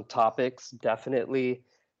topics, definitely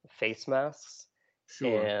face masks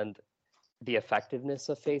and the effectiveness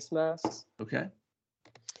of face masks. Okay.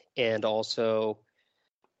 And also,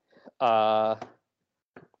 let's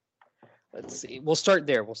see, we'll start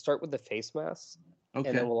there. We'll start with the face masks. Okay.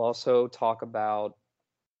 And then we'll also talk about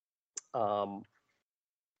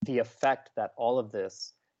the effect that all of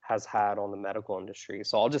this has had on the medical industry.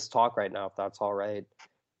 So I'll just talk right now, if that's all right.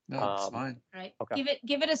 No, it's fine. Right. Okay.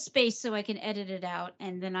 Give it a space so I can edit it out,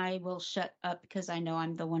 and then I will shut up because I know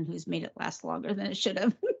I'm the one who's made it last longer than it should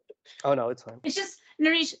have. Oh no, it's fine. It's just,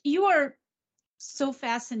 Naresh, you are so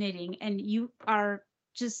fascinating, and you are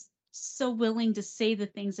just so willing to say the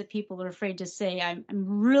things that people are afraid to say. I'm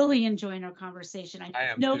really enjoying our conversation. I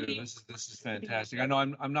am too. This is fantastic. I know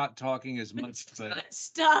I'm not talking as much, but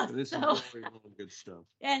stuff. this is So- really, really good stuff.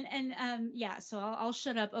 And yeah, so I'll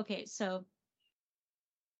shut up. Okay, so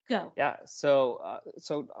go. Yeah. So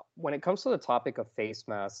when it comes to the topic of face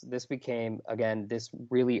masks, this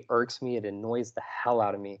really irks me. It annoys the hell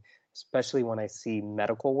out of me, especially when I see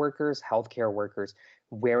medical workers, healthcare workers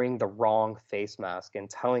wearing the wrong face mask and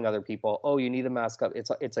telling other people, "Oh, you need to mask up."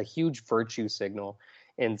 It's a huge virtue signal.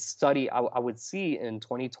 And I would see in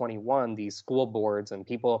 2021 these school boards and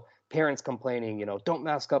parents complaining, don't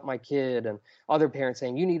mask up my kid, and other parents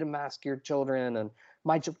saying you need to mask your children, and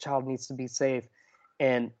my child needs to be safe.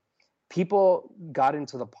 And people got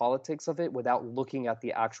into the politics of it without looking at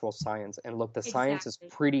the actual science. And look, the science is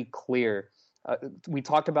pretty clear. We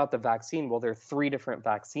talked about the vaccine. Well, there are 3 different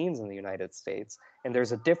vaccines in the United States, and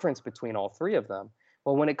there's a difference between all 3 of them.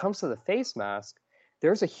 Well, when it comes to the face mask,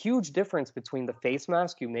 there's a huge difference between the face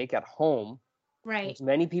mask you make at home, right, which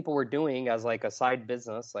many people were doing as like a side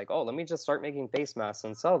business, like, oh, let me just start making face masks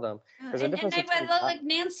and sell them. There's a difference between I look like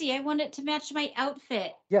Nancy. I want it to match my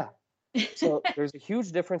outfit. Yeah. So there's a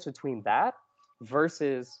huge difference between that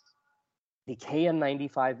versus the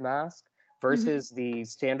KN95 mask versus the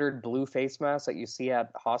standard blue face mask that you see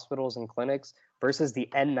at hospitals and clinics versus the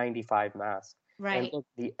N95 mask. Right. And look,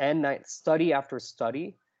 the study after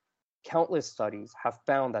study, countless studies have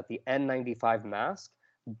found that the N95 mask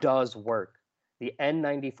does work. The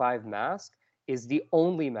N95 mask is the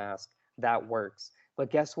only mask that works. But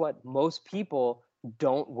guess what? Most people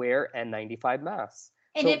don't wear N95 masks.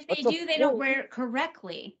 And So if they what's the do, they don't point? wear it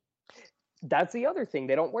correctly. That's the other thing.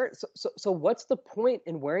 They don't wear it. So what's the point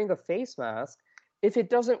in wearing a face mask if it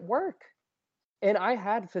doesn't work? And I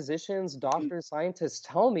had physicians, doctors, scientists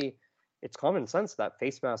tell me it's common sense that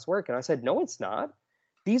face masks work. And I said, no, it's not.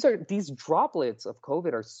 These droplets of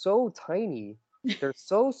COVID are so tiny. They're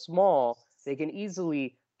so small. They can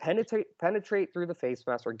easily penetrate through the face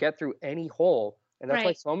mask or get through any hole. And that's why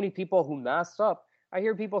Right. so many people who masked up, I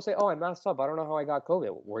hear people say, oh, I masked up. I don't know how I got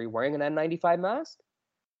COVID. Were you wearing an N95 mask?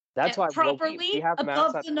 That's why properly we have masks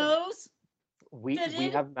above at the home. nose. We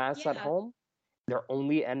fitted? have masks at Yeah. home. They're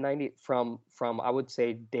only N90 from I would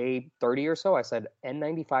say day 30 or so. I said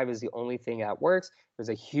N95 is the only thing that works. There's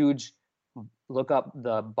a huge look up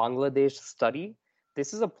the Bangladesh study.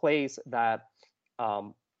 This is a place that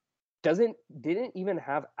didn't even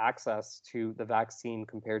have access to the vaccine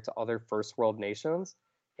compared to other first world nations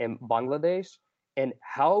in Bangladesh. And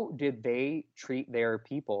how did they treat their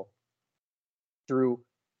people? Through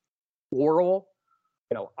oral,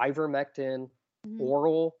 ivermectin,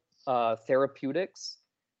 oral therapeutics,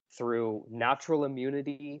 through natural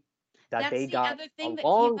immunity that That's they the got other thing a that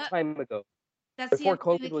long came up. time ago. That's the Before other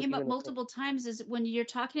thing COVID that was came up even a thing. multiple times is when you're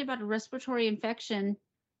talking about a respiratory infection,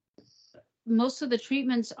 most of the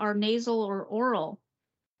treatments are nasal or oral.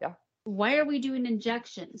 Yeah. Why are we doing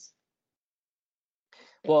injections?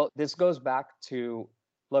 Well, this goes back to,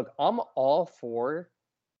 look, I'm all for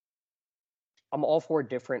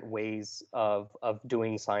different ways of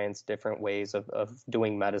doing science, different ways of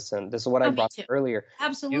doing medicine. This is what I me brought too. up earlier.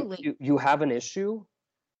 Absolutely. You have an issue,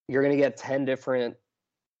 you're going to get 10 different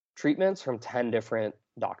treatments from 10 different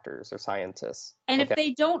doctors or scientists. And if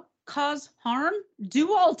they don't cause harm,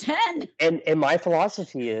 do all 10. And my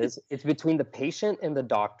philosophy is it's between the patient and the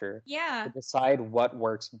doctor Yeah. to decide what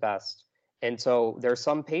works best. And so there's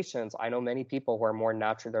some patients, I know many people who are more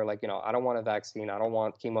natural. They're like, I don't want a vaccine. I don't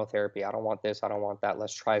want chemotherapy. I don't want this. I don't want that.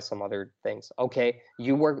 Let's try some other things. Okay.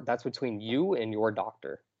 That's between you and your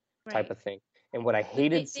doctor type Right. of thing. And what I But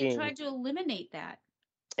hated they seeing, tried to eliminate that.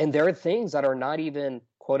 and there are things that are not even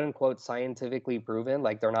quote unquote scientifically proven,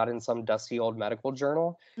 like they're not in some dusty old medical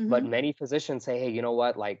journal. But Mhm. many physicians say, hey, you know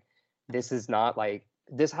what? Like, this is not like,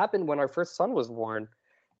 this happened when our first son was born.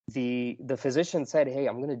 The physician said, hey,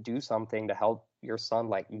 I'm going to do something to help your son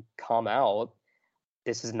like come out.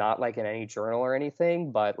 This is not like in any journal or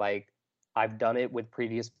anything, but like I've done it with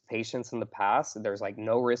previous patients in the past. There's like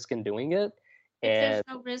no risk in doing it. If And there's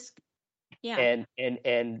no risk, yeah.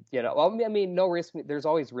 and well, I mean, no risk. There's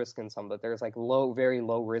always risk in some, but there's like very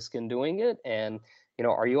low risk in doing it. And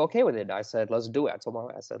are you okay with it? I said, let's do it. I told my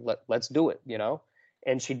wife, I said, let's do it.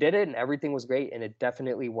 And she did it, and everything was great, and it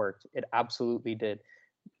definitely worked. It absolutely did.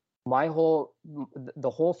 The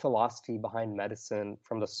whole philosophy behind medicine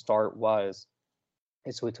from the start was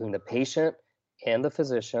it's between the patient and the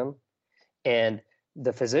physician, and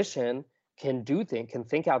the physician can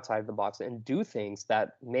think outside the box and do things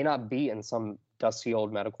that may not be in some dusty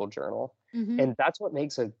old medical journal. Mhm. And that's what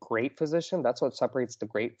makes a great physician. That's what separates the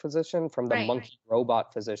great physician from the Right. monkey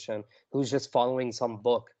robot physician who's just following some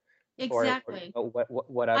book Exactly. or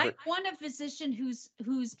whatever. I want a physician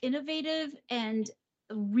who's innovative and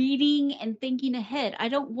reading and thinking ahead. I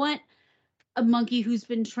don't want a monkey who's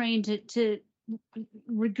been trained to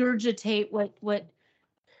regurgitate what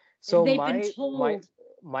So they've been told.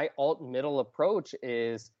 my alt middle approach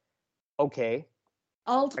is okay.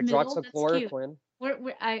 Alt middle, that's cute. Hydroxychloroquine.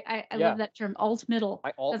 I Yeah. love that term, alt middle.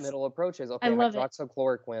 My alt That's- middle approach is okay. I love it.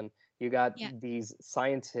 Hydroxychloroquine. You got Yeah. these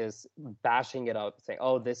scientists bashing it up, saying,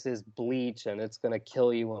 "Oh, this is bleach and it's going to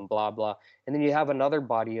kill you," and blah blah. And then you have another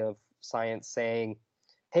body of science saying,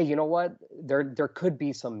 "Hey, you know what? There could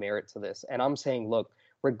be some merit to this." And I'm saying, look,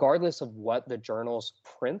 regardless of what the journals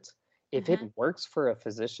print, if it works for a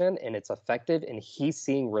physician and it's effective and he's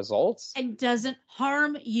seeing results and doesn't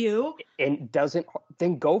harm you, and doesn't,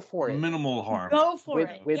 then go for it. Minimal harm. Go for with,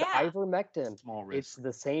 it. With Yeah. ivermectin, Small risk. it's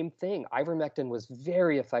the same thing. Ivermectin was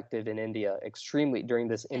very effective in India, extremely during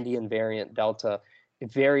this Indian variant Delta,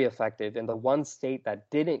 very effective. And the one state that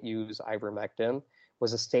didn't use ivermectin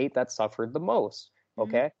was a state that suffered the most.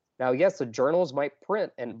 Okay. Now, yes, the journals might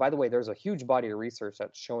print, and by the way, there's a huge body of research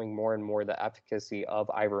that's showing more and more the efficacy of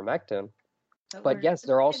ivermectin. But yes,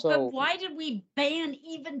 they're also But why did we ban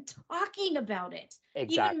even talking about it?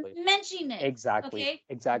 exactly Even mentioning it? exactly Okay.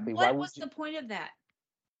 exactly. What Why was would you the point of that?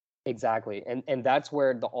 exactly? And that's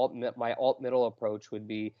where my alt middle approach would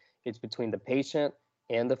be. It's between the patient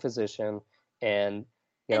and the physician, and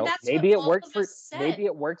And that's what maybe it all works of for us said.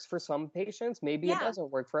 some patients, maybe it Yeah. doesn't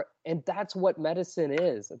work for, and that's what medicine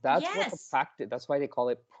is. That's what the Yes. practice. That's why they call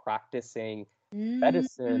it practicing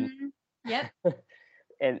medicine. Mhm. Yep.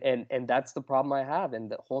 And that's the problem I have.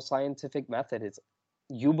 And the whole scientific method is,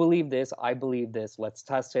 you believe this, I believe this. Let's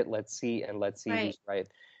test it. Let's see, and let's see Right. who's right.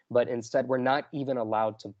 But instead, we're not even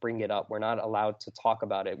allowed to bring it up. We're not allowed to talk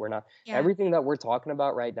about it. We're not. Yeah. Everything that we're talking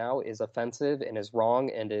about right now is offensive and is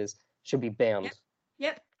wrong and should be banned.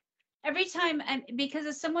 Yep. Every time, and because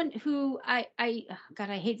as someone who God,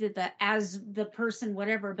 I hated the as the person,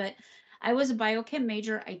 whatever, but I was a biochem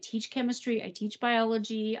major. I teach chemistry. I teach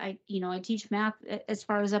biology. I teach math as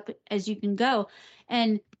far as up as you can go.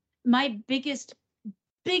 And my biggest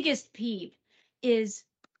peeve is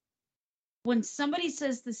when somebody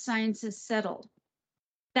says the science is settled.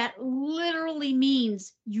 That literally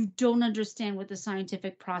means you don't understand what the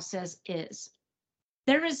scientific process is.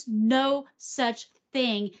 There is no such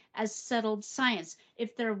thing as settled science.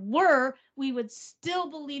 If there were, we would still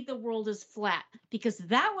believe the world is flat because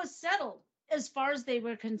that was settled as far as they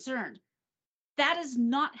were concerned. That is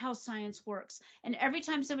not how science works. And every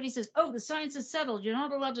time somebody says, "Oh, the science is settled, you're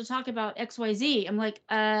not allowed to talk about XYZ," I'm like,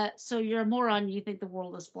 so you're a moron. You think the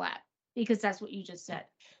world is flat because that's what you just said.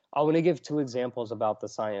 I want to give two examples about the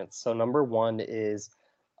science. So number one is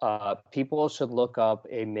people should look up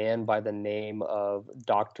a man by the name of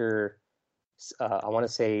Dr. I want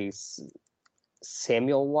to say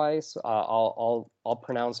Samuel Weiss. I'll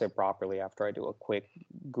pronounce it properly after I do a quick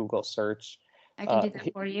Google search. I can do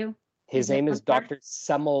that for you. His name is Dr.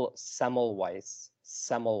 Semmelweis.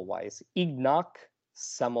 Ignaz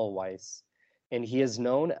Semmelweis. And he is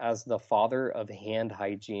known as the father of hand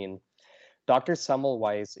hygiene. Dr.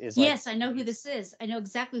 Semmelweis is yes, I know who this is. I know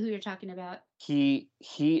exactly who you're talking about. He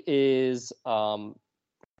is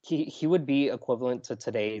he would be equivalent to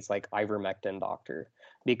today's like ivermectin doctor,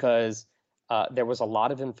 because there was a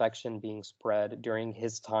lot of infection being spread during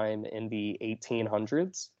his time in the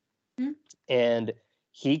 1800s. Mm-hmm. And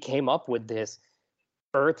he came up with this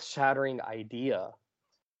earth-shattering idea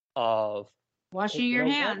of washing your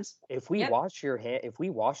hands. If we wash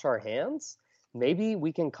our hands, maybe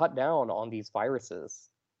we can cut down on these viruses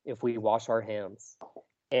if we wash our hands.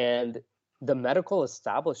 And the medical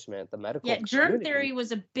establishment, the medical germ theory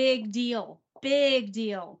was a big deal,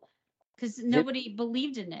 because nobody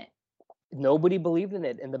believed in it. Nobody believed in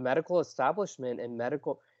it. And the medical establishment and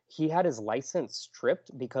he had his license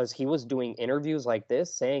stripped because he was doing interviews like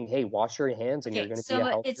this saying, hey, wash your hands and you're going to be a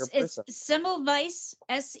healthier person. It's Semmelweis,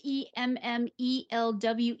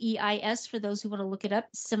 Semmelweis, for those who want to look it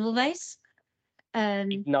up. Semmelweis.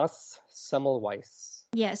 Ignaz Semmelweis.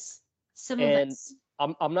 Yes, Semmelweis.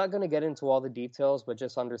 And I'm not going to get into all the details, but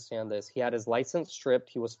just understand this. He had his license stripped.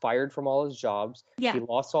 He was fired from all his jobs. Yeah. He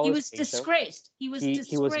lost all his patients. Disgraced. He was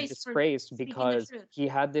disgraced because he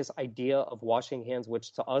had this idea of washing hands,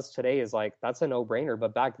 which to us today is like, that's a no-brainer.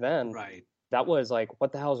 But back then, that was like,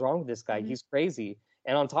 what the hell's wrong with this guy? Mm-hmm. He's crazy.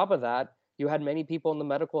 And on top of that, you had many people in the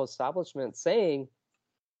medical establishment saying,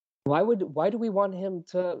 why do we want him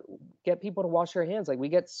to get people to wash their hands? Like, we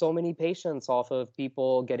get so many patients off of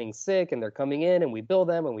people getting sick and they're coming in and we bill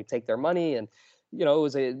them and we take their money. And, it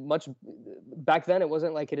was back then it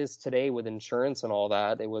wasn't like it is today with insurance and all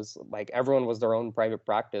that. It was like everyone was their own private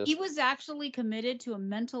practice. He was actually committed to a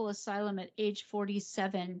mental asylum at age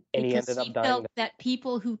 47 and because he ended up dying. Felt that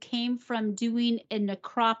people who came from doing a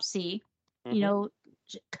necropsy, mm-hmm.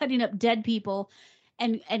 Cutting up dead people,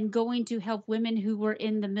 and going to help women who were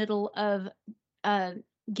in the middle of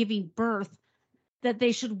giving birth, that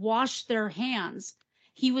they should wash their hands.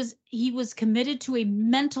 He was committed to a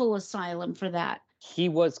mental asylum for that. He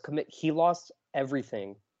lost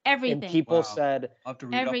everything. Everything. And people said, I'll have to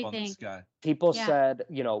read up on this guy. People said,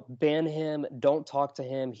 ban him, don't talk to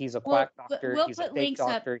him. He's a quack doctor. We'll he's put a fake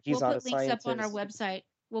doctor. He's not a scientist. We'll put links up on our website.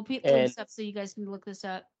 We'll put links up so you guys can look this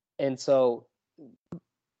up. And so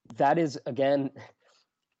that is, again,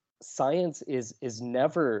 science is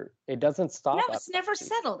never, it doesn't stop. No, it's never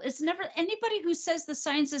settled. It's never, anybody who says the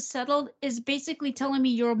science is settled is basically telling me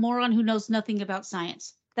you're a moron who knows nothing about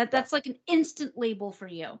science. That's like an instant label for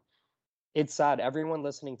you. It's sad. Everyone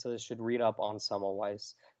listening to this should read up on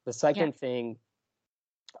Semmelweis. The second thing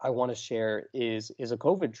I want to share is a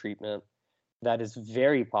COVID treatment that is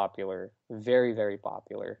very popular, very, very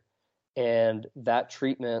popular. And that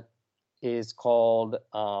treatment is called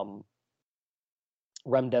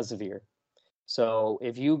remdesivir. So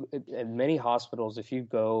if you, in many hospitals, if you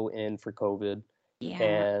go in for COVID Yeah.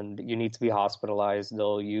 and you need to be hospitalized,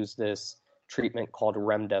 they'll use this treatment called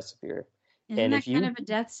remdesivir. Isn't And that if you kind of a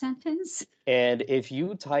death sentence? and if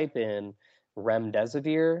you type in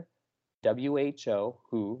remdesivir,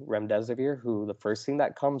 remdesivir, WHO, the first thing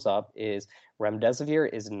that comes up is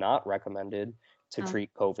remdesivir is not recommended to Oh.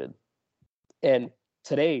 treat COVID. And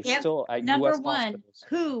today, Yep. still at Number U.S. one, hospitals,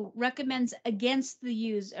 who recommends against the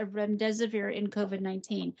use of remdesivir in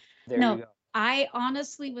COVID-19? there No, you go. I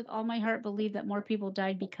honestly, with all my heart, believe that more people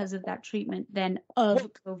died because of that treatment than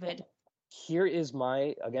of COVID. Here is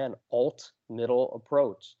my, again, alt-middle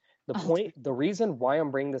approach. The reason why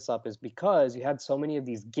I'm bringing this up is because you had so many of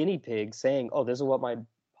these guinea pigs saying, oh, this is what my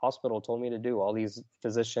hospital told me to do. All these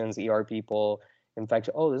physicians, ER people,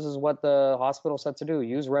 infection. Oh, this is what the hospital said to do.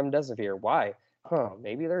 Use remdesivir. Why?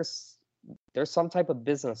 Maybe there's some type of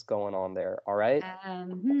business going on there. All right.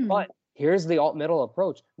 But here's the alt-middle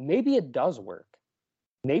approach. Maybe it does work.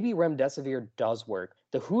 Maybe remdesivir does work.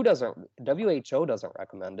 WHO doesn't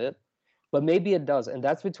recommend it, but maybe it does. And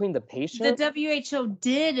that's between the patient. The WHO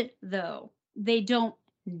did, though. They don't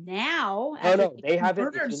now. Oh, no, they haven't.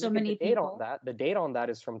 If Murdered you so look at many the date people. on that, the date on that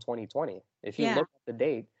is from 2020. If you Yeah. look at the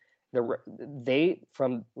date,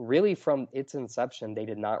 from its inception, they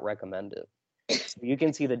did not recommend it. So you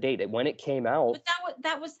can see the date when it came out. But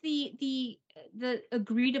that was the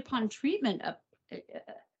agreed upon treatment of.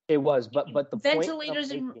 It was, but the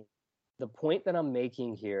Ventilators the point that I'm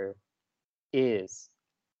making here is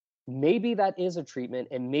maybe that is a treatment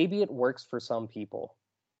and maybe it works for some people.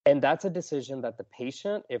 And that's a decision that the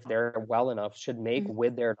patient, if they're well enough, should make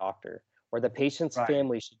with their doctor, or the patient's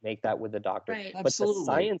family should make that with the doctor. Right. But the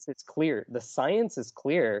science is clear. The science is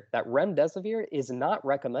clear that remdesivir is not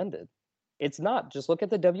recommended. It's not. Just look at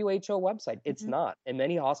the WHO website. It's not. And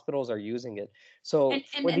many hospitals are using it. So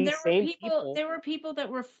for these there were people that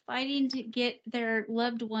were fighting to get their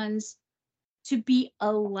loved ones to be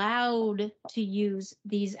allowed to use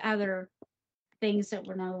these other things that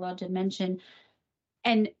we're not allowed to mention.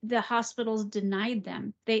 And the hospitals denied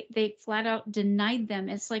them. They flat out denied them.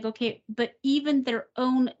 It's like, okay, but even their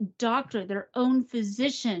own doctor, their own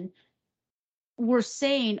physician were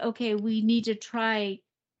saying, okay, we need to try,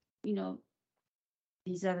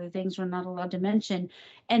 these other things we're not allowed to mention.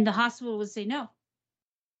 And the hospital would say no.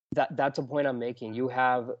 That's a point I'm making. You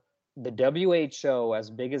have the WHO, as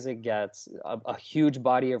big as it gets, a huge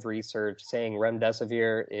body of research saying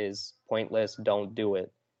remdesivir is pointless, don't do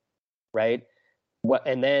it, right?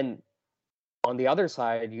 And then on the other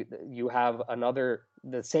side, you have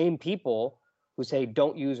the same people who say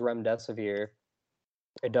don't use remdesivir,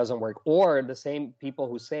 it doesn't work, or the same people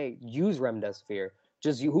who say use remdesivir.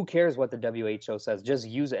 Who cares what the WHO says? Just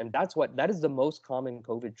use it. And that is the most common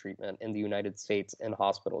COVID treatment in the United States in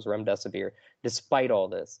hospitals, remdesivir, despite all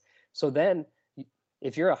this. So then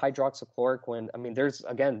if you're a hydroxychloroquine, I mean, there's,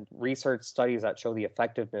 again, research studies that show the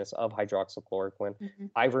effectiveness of hydroxychloroquine.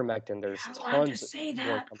 Ivermectin, there's tons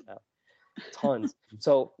more coming out. Tons.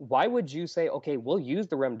 So why would you say, okay, we'll use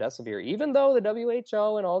the remdesivir, even though the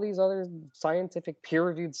WHO and all these other scientific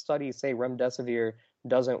peer-reviewed studies say remdesivir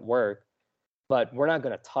doesn't work, but we're not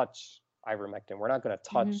going to touch ivermectin. We're not going to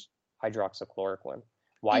touch hydroxychloroquine.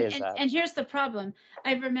 Why is that? And here's the problem.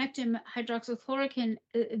 Ivermectin, hydroxychloroquine,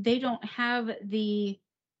 they don't have the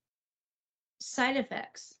side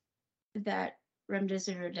effects that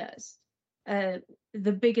remdesivir does.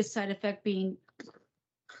 The biggest side effect being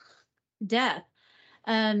death.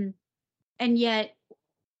 And yet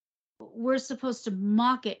we're supposed to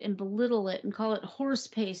mock it and belittle it and call it horse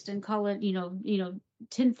paste and call it,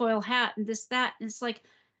 tinfoil hat and this, that. And it's like,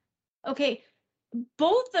 okay,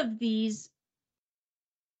 both of these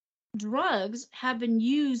drugs have been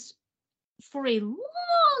used for a long,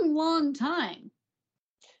 long time.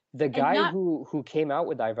 The guy who came out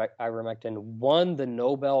with ivermectin won the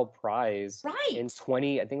Nobel Prize in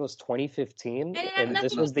 2015, and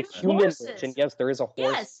this was the human version. Yes, there is a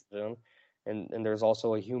horse version, and there's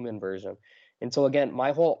also a human version. And so again,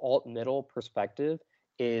 my whole alt-middle perspective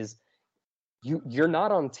is you're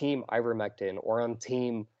not on team ivermectin or on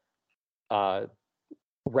team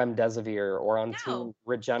remdesivir or on team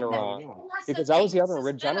Regeneron, because that was the other one.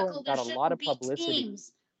 Regeneron got a lot of publicity.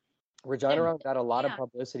 Regeneron got a lot of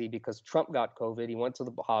publicity because Trump got COVID. He went to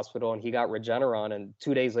the hospital and he got Regeneron, and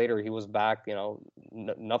 2 days later he was back.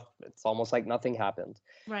 It's almost like nothing happened.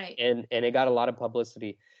 Right. And it got a lot of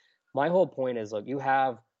publicity. My whole point is, look, you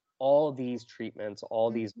have all these treatments,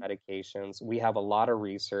 all these medications. We have a lot of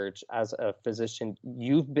research. As a physician,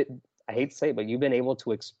 I hate to say it, but you've been able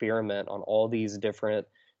to experiment on all these different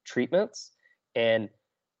treatments. And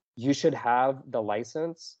you should have the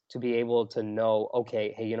license to be able to know,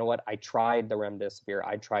 okay, hey, you know what? I tried the remdesivir,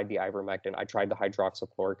 I tried the ivermectin, I tried the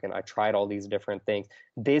hydroxychloroquine, I tried all these different things.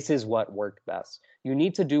 This is what worked best. You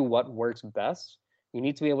need to do what works best. You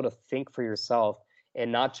need to be able to think for yourself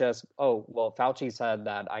and not just, oh, well, Fauci said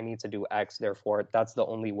that I need to do X, therefore that's the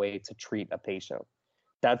only way to treat a patient.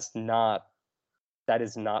 That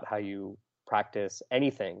is not how you practice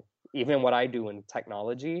anything. Even what I do in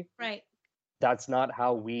technology, right? That's not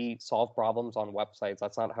how we solve problems on websites.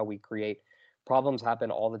 That's not how we create. Problems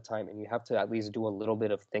happen all the time, and you have to at least do a little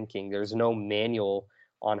bit of thinking. There's no manual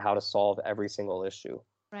on how to solve every single issue.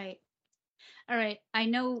 Right. All right. I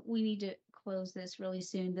know we need to close this really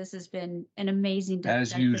soon. This has been an amazing discussion.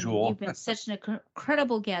 As usual. You've been such an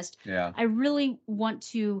incredible guest. Yeah. I really want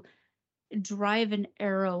to drive an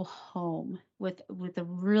arrow home with a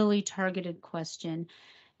really targeted question.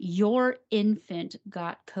 Your infant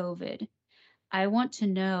got COVID. I want to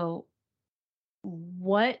know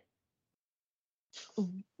what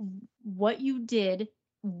you did,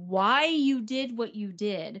 why you did what you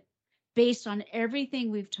did, based on everything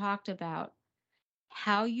we've talked about,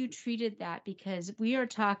 how you treated that, because we are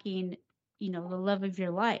talking, the love of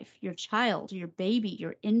your life, your child, your baby,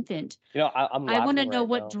 your infant. I want to know right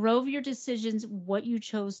what now. drove your decisions, what you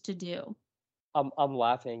chose to do. I'm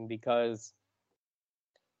laughing because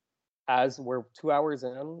as we're 2 hours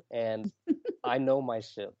in and I know my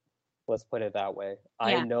shit. Let's put it that way. Yeah.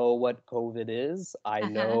 I know what COVID is. I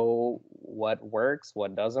know what works,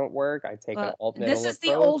 what doesn't work. I take an alt-middle This is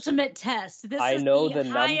approach. the ultimate test. This I is know the the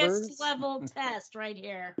highest numbers. level test right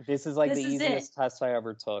here. This is like This the is easiest test I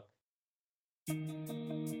ever took.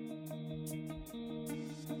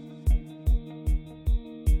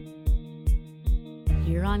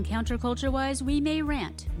 Here on Counterculture Wise, we may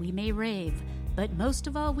rant, we may rave, but most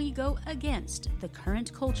of all, we go against the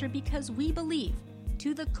current culture because we believe,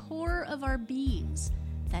 to the core of our beings,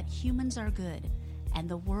 that humans are good and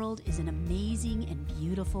the world is an amazing and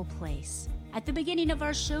beautiful place. At the beginning of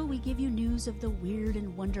our show, we give you news of the weird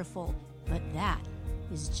and wonderful, but that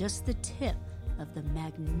is just the tip of the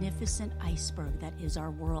magnificent iceberg that is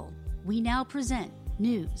our world. We now present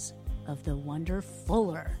news of the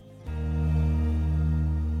wonderfuller.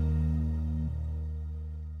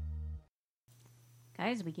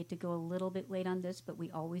 Guys, we get to go a little bit late on this, but we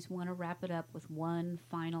always want to wrap it up with one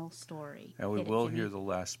final story. And we Hit it, will Jimmy. hear the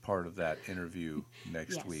last part of that interview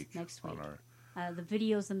next Yes, week. next week. On our The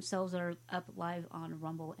videos themselves are up live on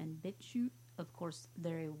Rumble and BitChute. Of course,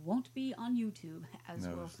 they won't be on YouTube as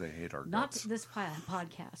No, well. they hate our Not guts. this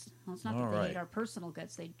podcast. Well, it's not All that they right. hate our personal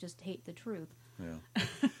guts. They just hate the truth.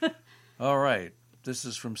 Yeah. All right. This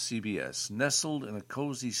is from CBS. Nestled in a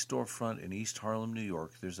cozy storefront in East Harlem, New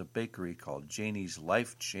York, there's a bakery called Janie's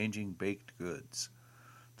Life-Changing Baked Goods.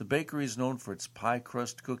 The bakery is known for its pie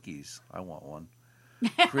crust cookies. I want one.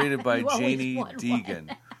 Created by You always Janie want Deegan.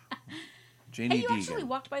 one. Janie Hey, you Deegan. actually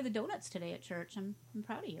walked by the donuts today at church. I'm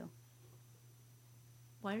proud of you.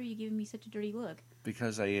 Why are you giving me such a dirty look?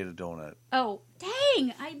 Because I ate a donut. Oh,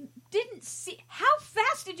 dang! I didn't see. How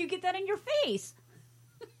fast did you get that in your face?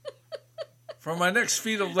 From my next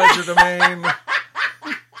feet of legerdemain.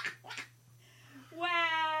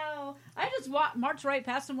 Wow! I just marched right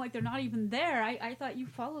past them like they're not even there. I thought you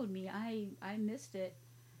followed me. I missed it.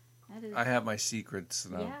 That is. I have my secrets,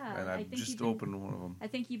 and Yeah, I I've think just you've been- opened one of them. I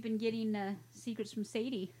think you've been getting secrets from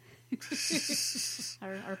Sadie.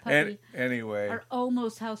 our puppy. Anyway. Our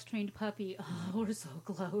almost house-trained puppy. Oh, we're so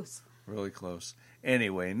close. Really close.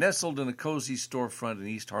 Anyway, nestled in a cozy storefront in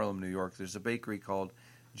East Harlem, New York, there's a bakery called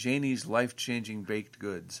Janie's Life-Changing Baked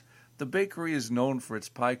Goods. The bakery is known for its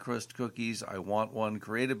pie crust cookies. I want one,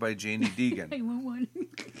 created by Janie Deegan. I want one.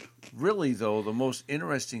 Really, though, the most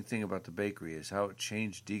interesting thing about the bakery is how it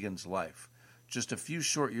changed Deegan's life. Just a few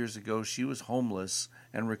short years ago, she was homeless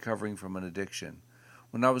and recovering from an addiction.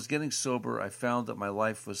 When I was getting sober, I found that my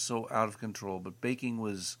life was so out of control, but baking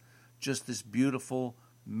was just this beautiful,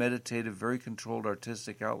 meditative, very controlled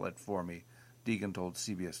artistic outlet for me, Deegan told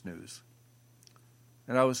CBS News.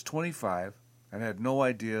 And I was 25 and had no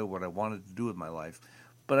idea what I wanted to do with my life,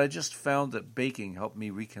 but I just found that baking helped me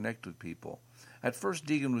reconnect with people. At first,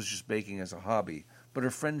 Deegan was just baking as a hobby, but her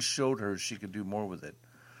friends showed her she could do more with it.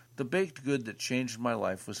 The baked good that changed my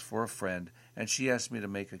life was for a friend, and she asked me to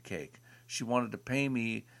make a cake. She wanted to pay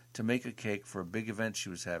me to make a cake for a big event she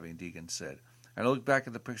was having, Deegan said. And I look back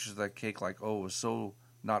at the pictures of that cake like, oh, it was so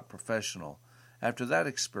not professional. After that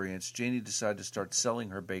experience, Janie decided to start selling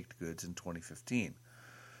her baked goods in 2015.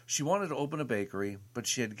 She wanted to open a bakery, but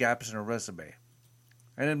she had gaps in her resume,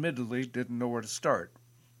 and admittedly didn't know where to start.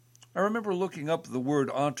 I remember looking up the word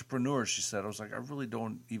entrepreneur, she said. I was like, I really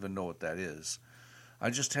don't even know what that is. I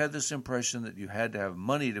just had this impression that you had to have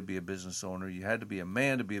money to be a business owner. You had to be a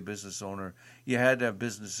man to be a business owner. You had to have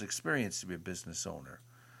business experience to be a business owner,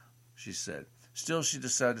 she said. Still, she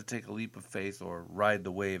decided to take a leap of faith, or ride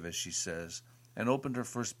the wave, as she says, and opened her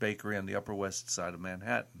first bakery on the Upper West Side of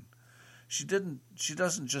Manhattan. She doesn't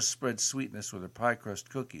just spread sweetness with her pie crust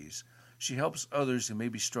cookies. She helps others who may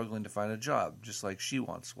be struggling to find a job, just like she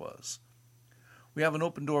once was. We have an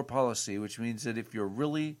open door policy, which means that if you're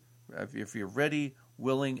ready,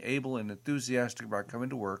 willing, able, and enthusiastic about coming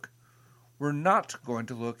to work, we're not going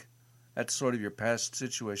to look at sort of your past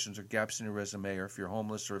situations or gaps in your resume, or if you're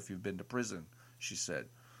homeless or if you've been to prison, she said.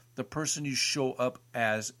 The person you show up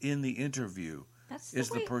as in the interview is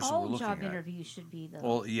the person we're looking at. All job interviews should be, though.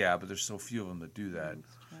 Well, yeah, but there's so few of them that do that.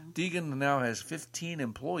 Deegan now has 15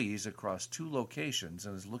 employees across 2 locations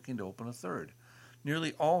and is looking to open a third.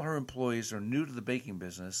 Nearly all her employees are new to the baking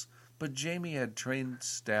business, but Jamie had trained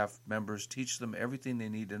staff members teach them everything they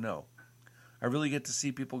need to know. I really get to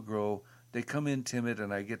see people grow. They come in timid,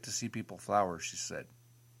 and I get to see people flower, she said.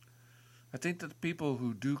 I think that the people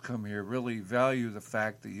who do come here really value the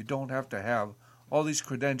fact that you don't have to have all these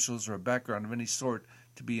credentials or a background of any sort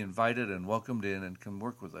to be invited and welcomed in and come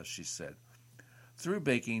work with us, she said. Through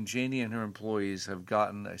baking, Janie and her employees have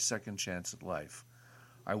gotten a second chance at life.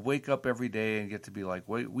 I wake up every day and get to be like,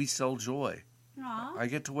 we sell joy. Aww. I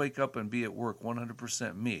get to wake up and be at work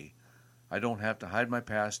 100% me. I don't have to hide my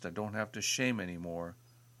past. I don't have to have shame anymore.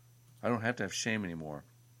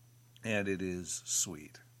 And it is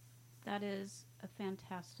sweet. That is a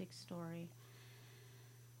fantastic story.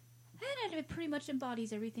 And it pretty much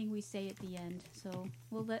embodies everything we say at the end. So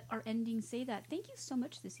we'll let our ending say that. Thank you so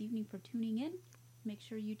much this evening for tuning in. Make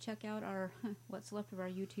sure you check out our what's left of our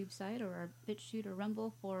YouTube site or our BitChute or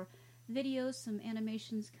Rumble for videos, some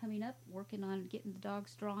animations coming up, working on getting the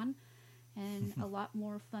dogs drawn, and a lot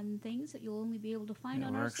more fun things that you'll only be able to find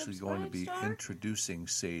on our Subscribe We're actually going to be Star. introducing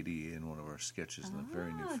Sadie in one of our sketches in the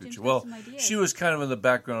very near Jim's future. got Well, some ideas. she was kind of in the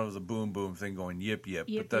background of the boom boom thing going yip yip,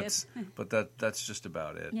 Yip, but that's just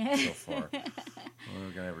about it so far. We're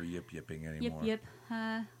not going to have her yip yipping anymore. Yip.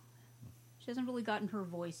 She hasn't really gotten her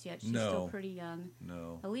voice yet. She's still pretty young.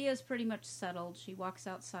 No. Aaliyah's pretty much settled. She walks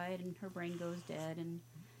outside and her brain goes dead. And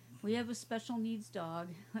we have a special needs dog.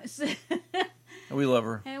 And we love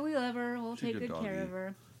her. We'll She's a take good doggy. care of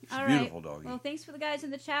her. She's All a right. beautiful doggy. Well, thanks for the guys in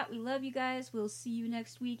the chat. We love you guys. We'll see you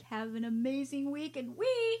next week. Have an amazing week. And we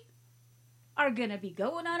are going to be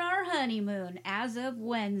going on our honeymoon as of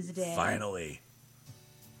Wednesday. Finally.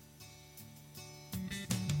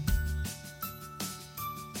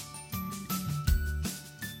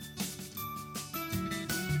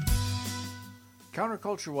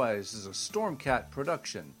 Counterculture-Wise is a Stormcat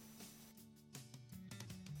production.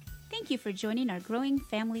 Thank you for joining our growing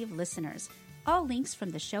family of listeners. All links from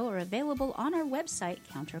the show are available on our website,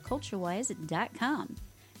 counterculturewise.com.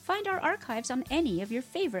 Find our archives on any of your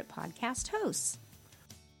favorite podcast hosts.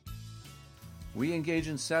 We engage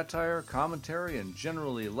in satire, commentary, and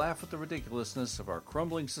generally laugh at the ridiculousness of our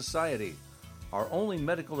crumbling society. Our only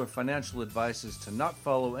medical or financial advice is to not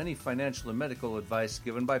follow any financial or medical advice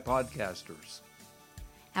given by podcasters.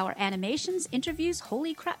 Our animations, interviews,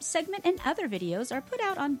 Holy Crap segment, and other videos are put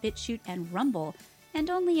out on BitChute and Rumble, and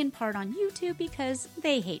only in part on YouTube because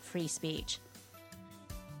they hate free speech.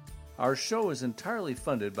 Our show is entirely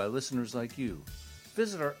funded by listeners like you.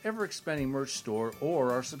 Visit our ever-expanding merch store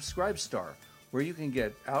or our Subscribe Star, where you can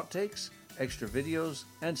get outtakes, extra videos,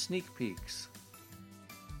 and sneak peeks.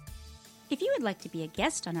 If you would like to be a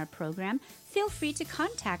guest on our program, feel free to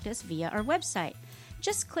contact us via our website.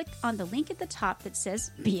 Just click on the link at the top that says,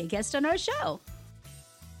 Be a Guest on Our Show.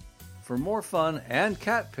 For more fun and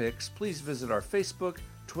cat pics, please visit our Facebook,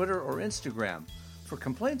 Twitter, or Instagram. For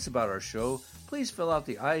complaints about our show, please fill out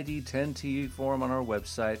the ID10T form on our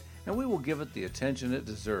website, and we will give it the attention it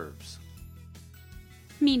deserves.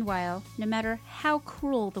 Meanwhile, no matter how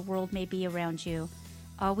cruel the world may be around you,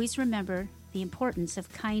 always remember the importance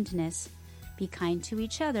of kindness. Be kind to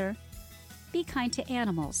each other, be kind to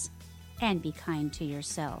animals, and be kind to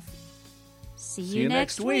yourself. See you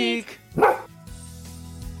next week.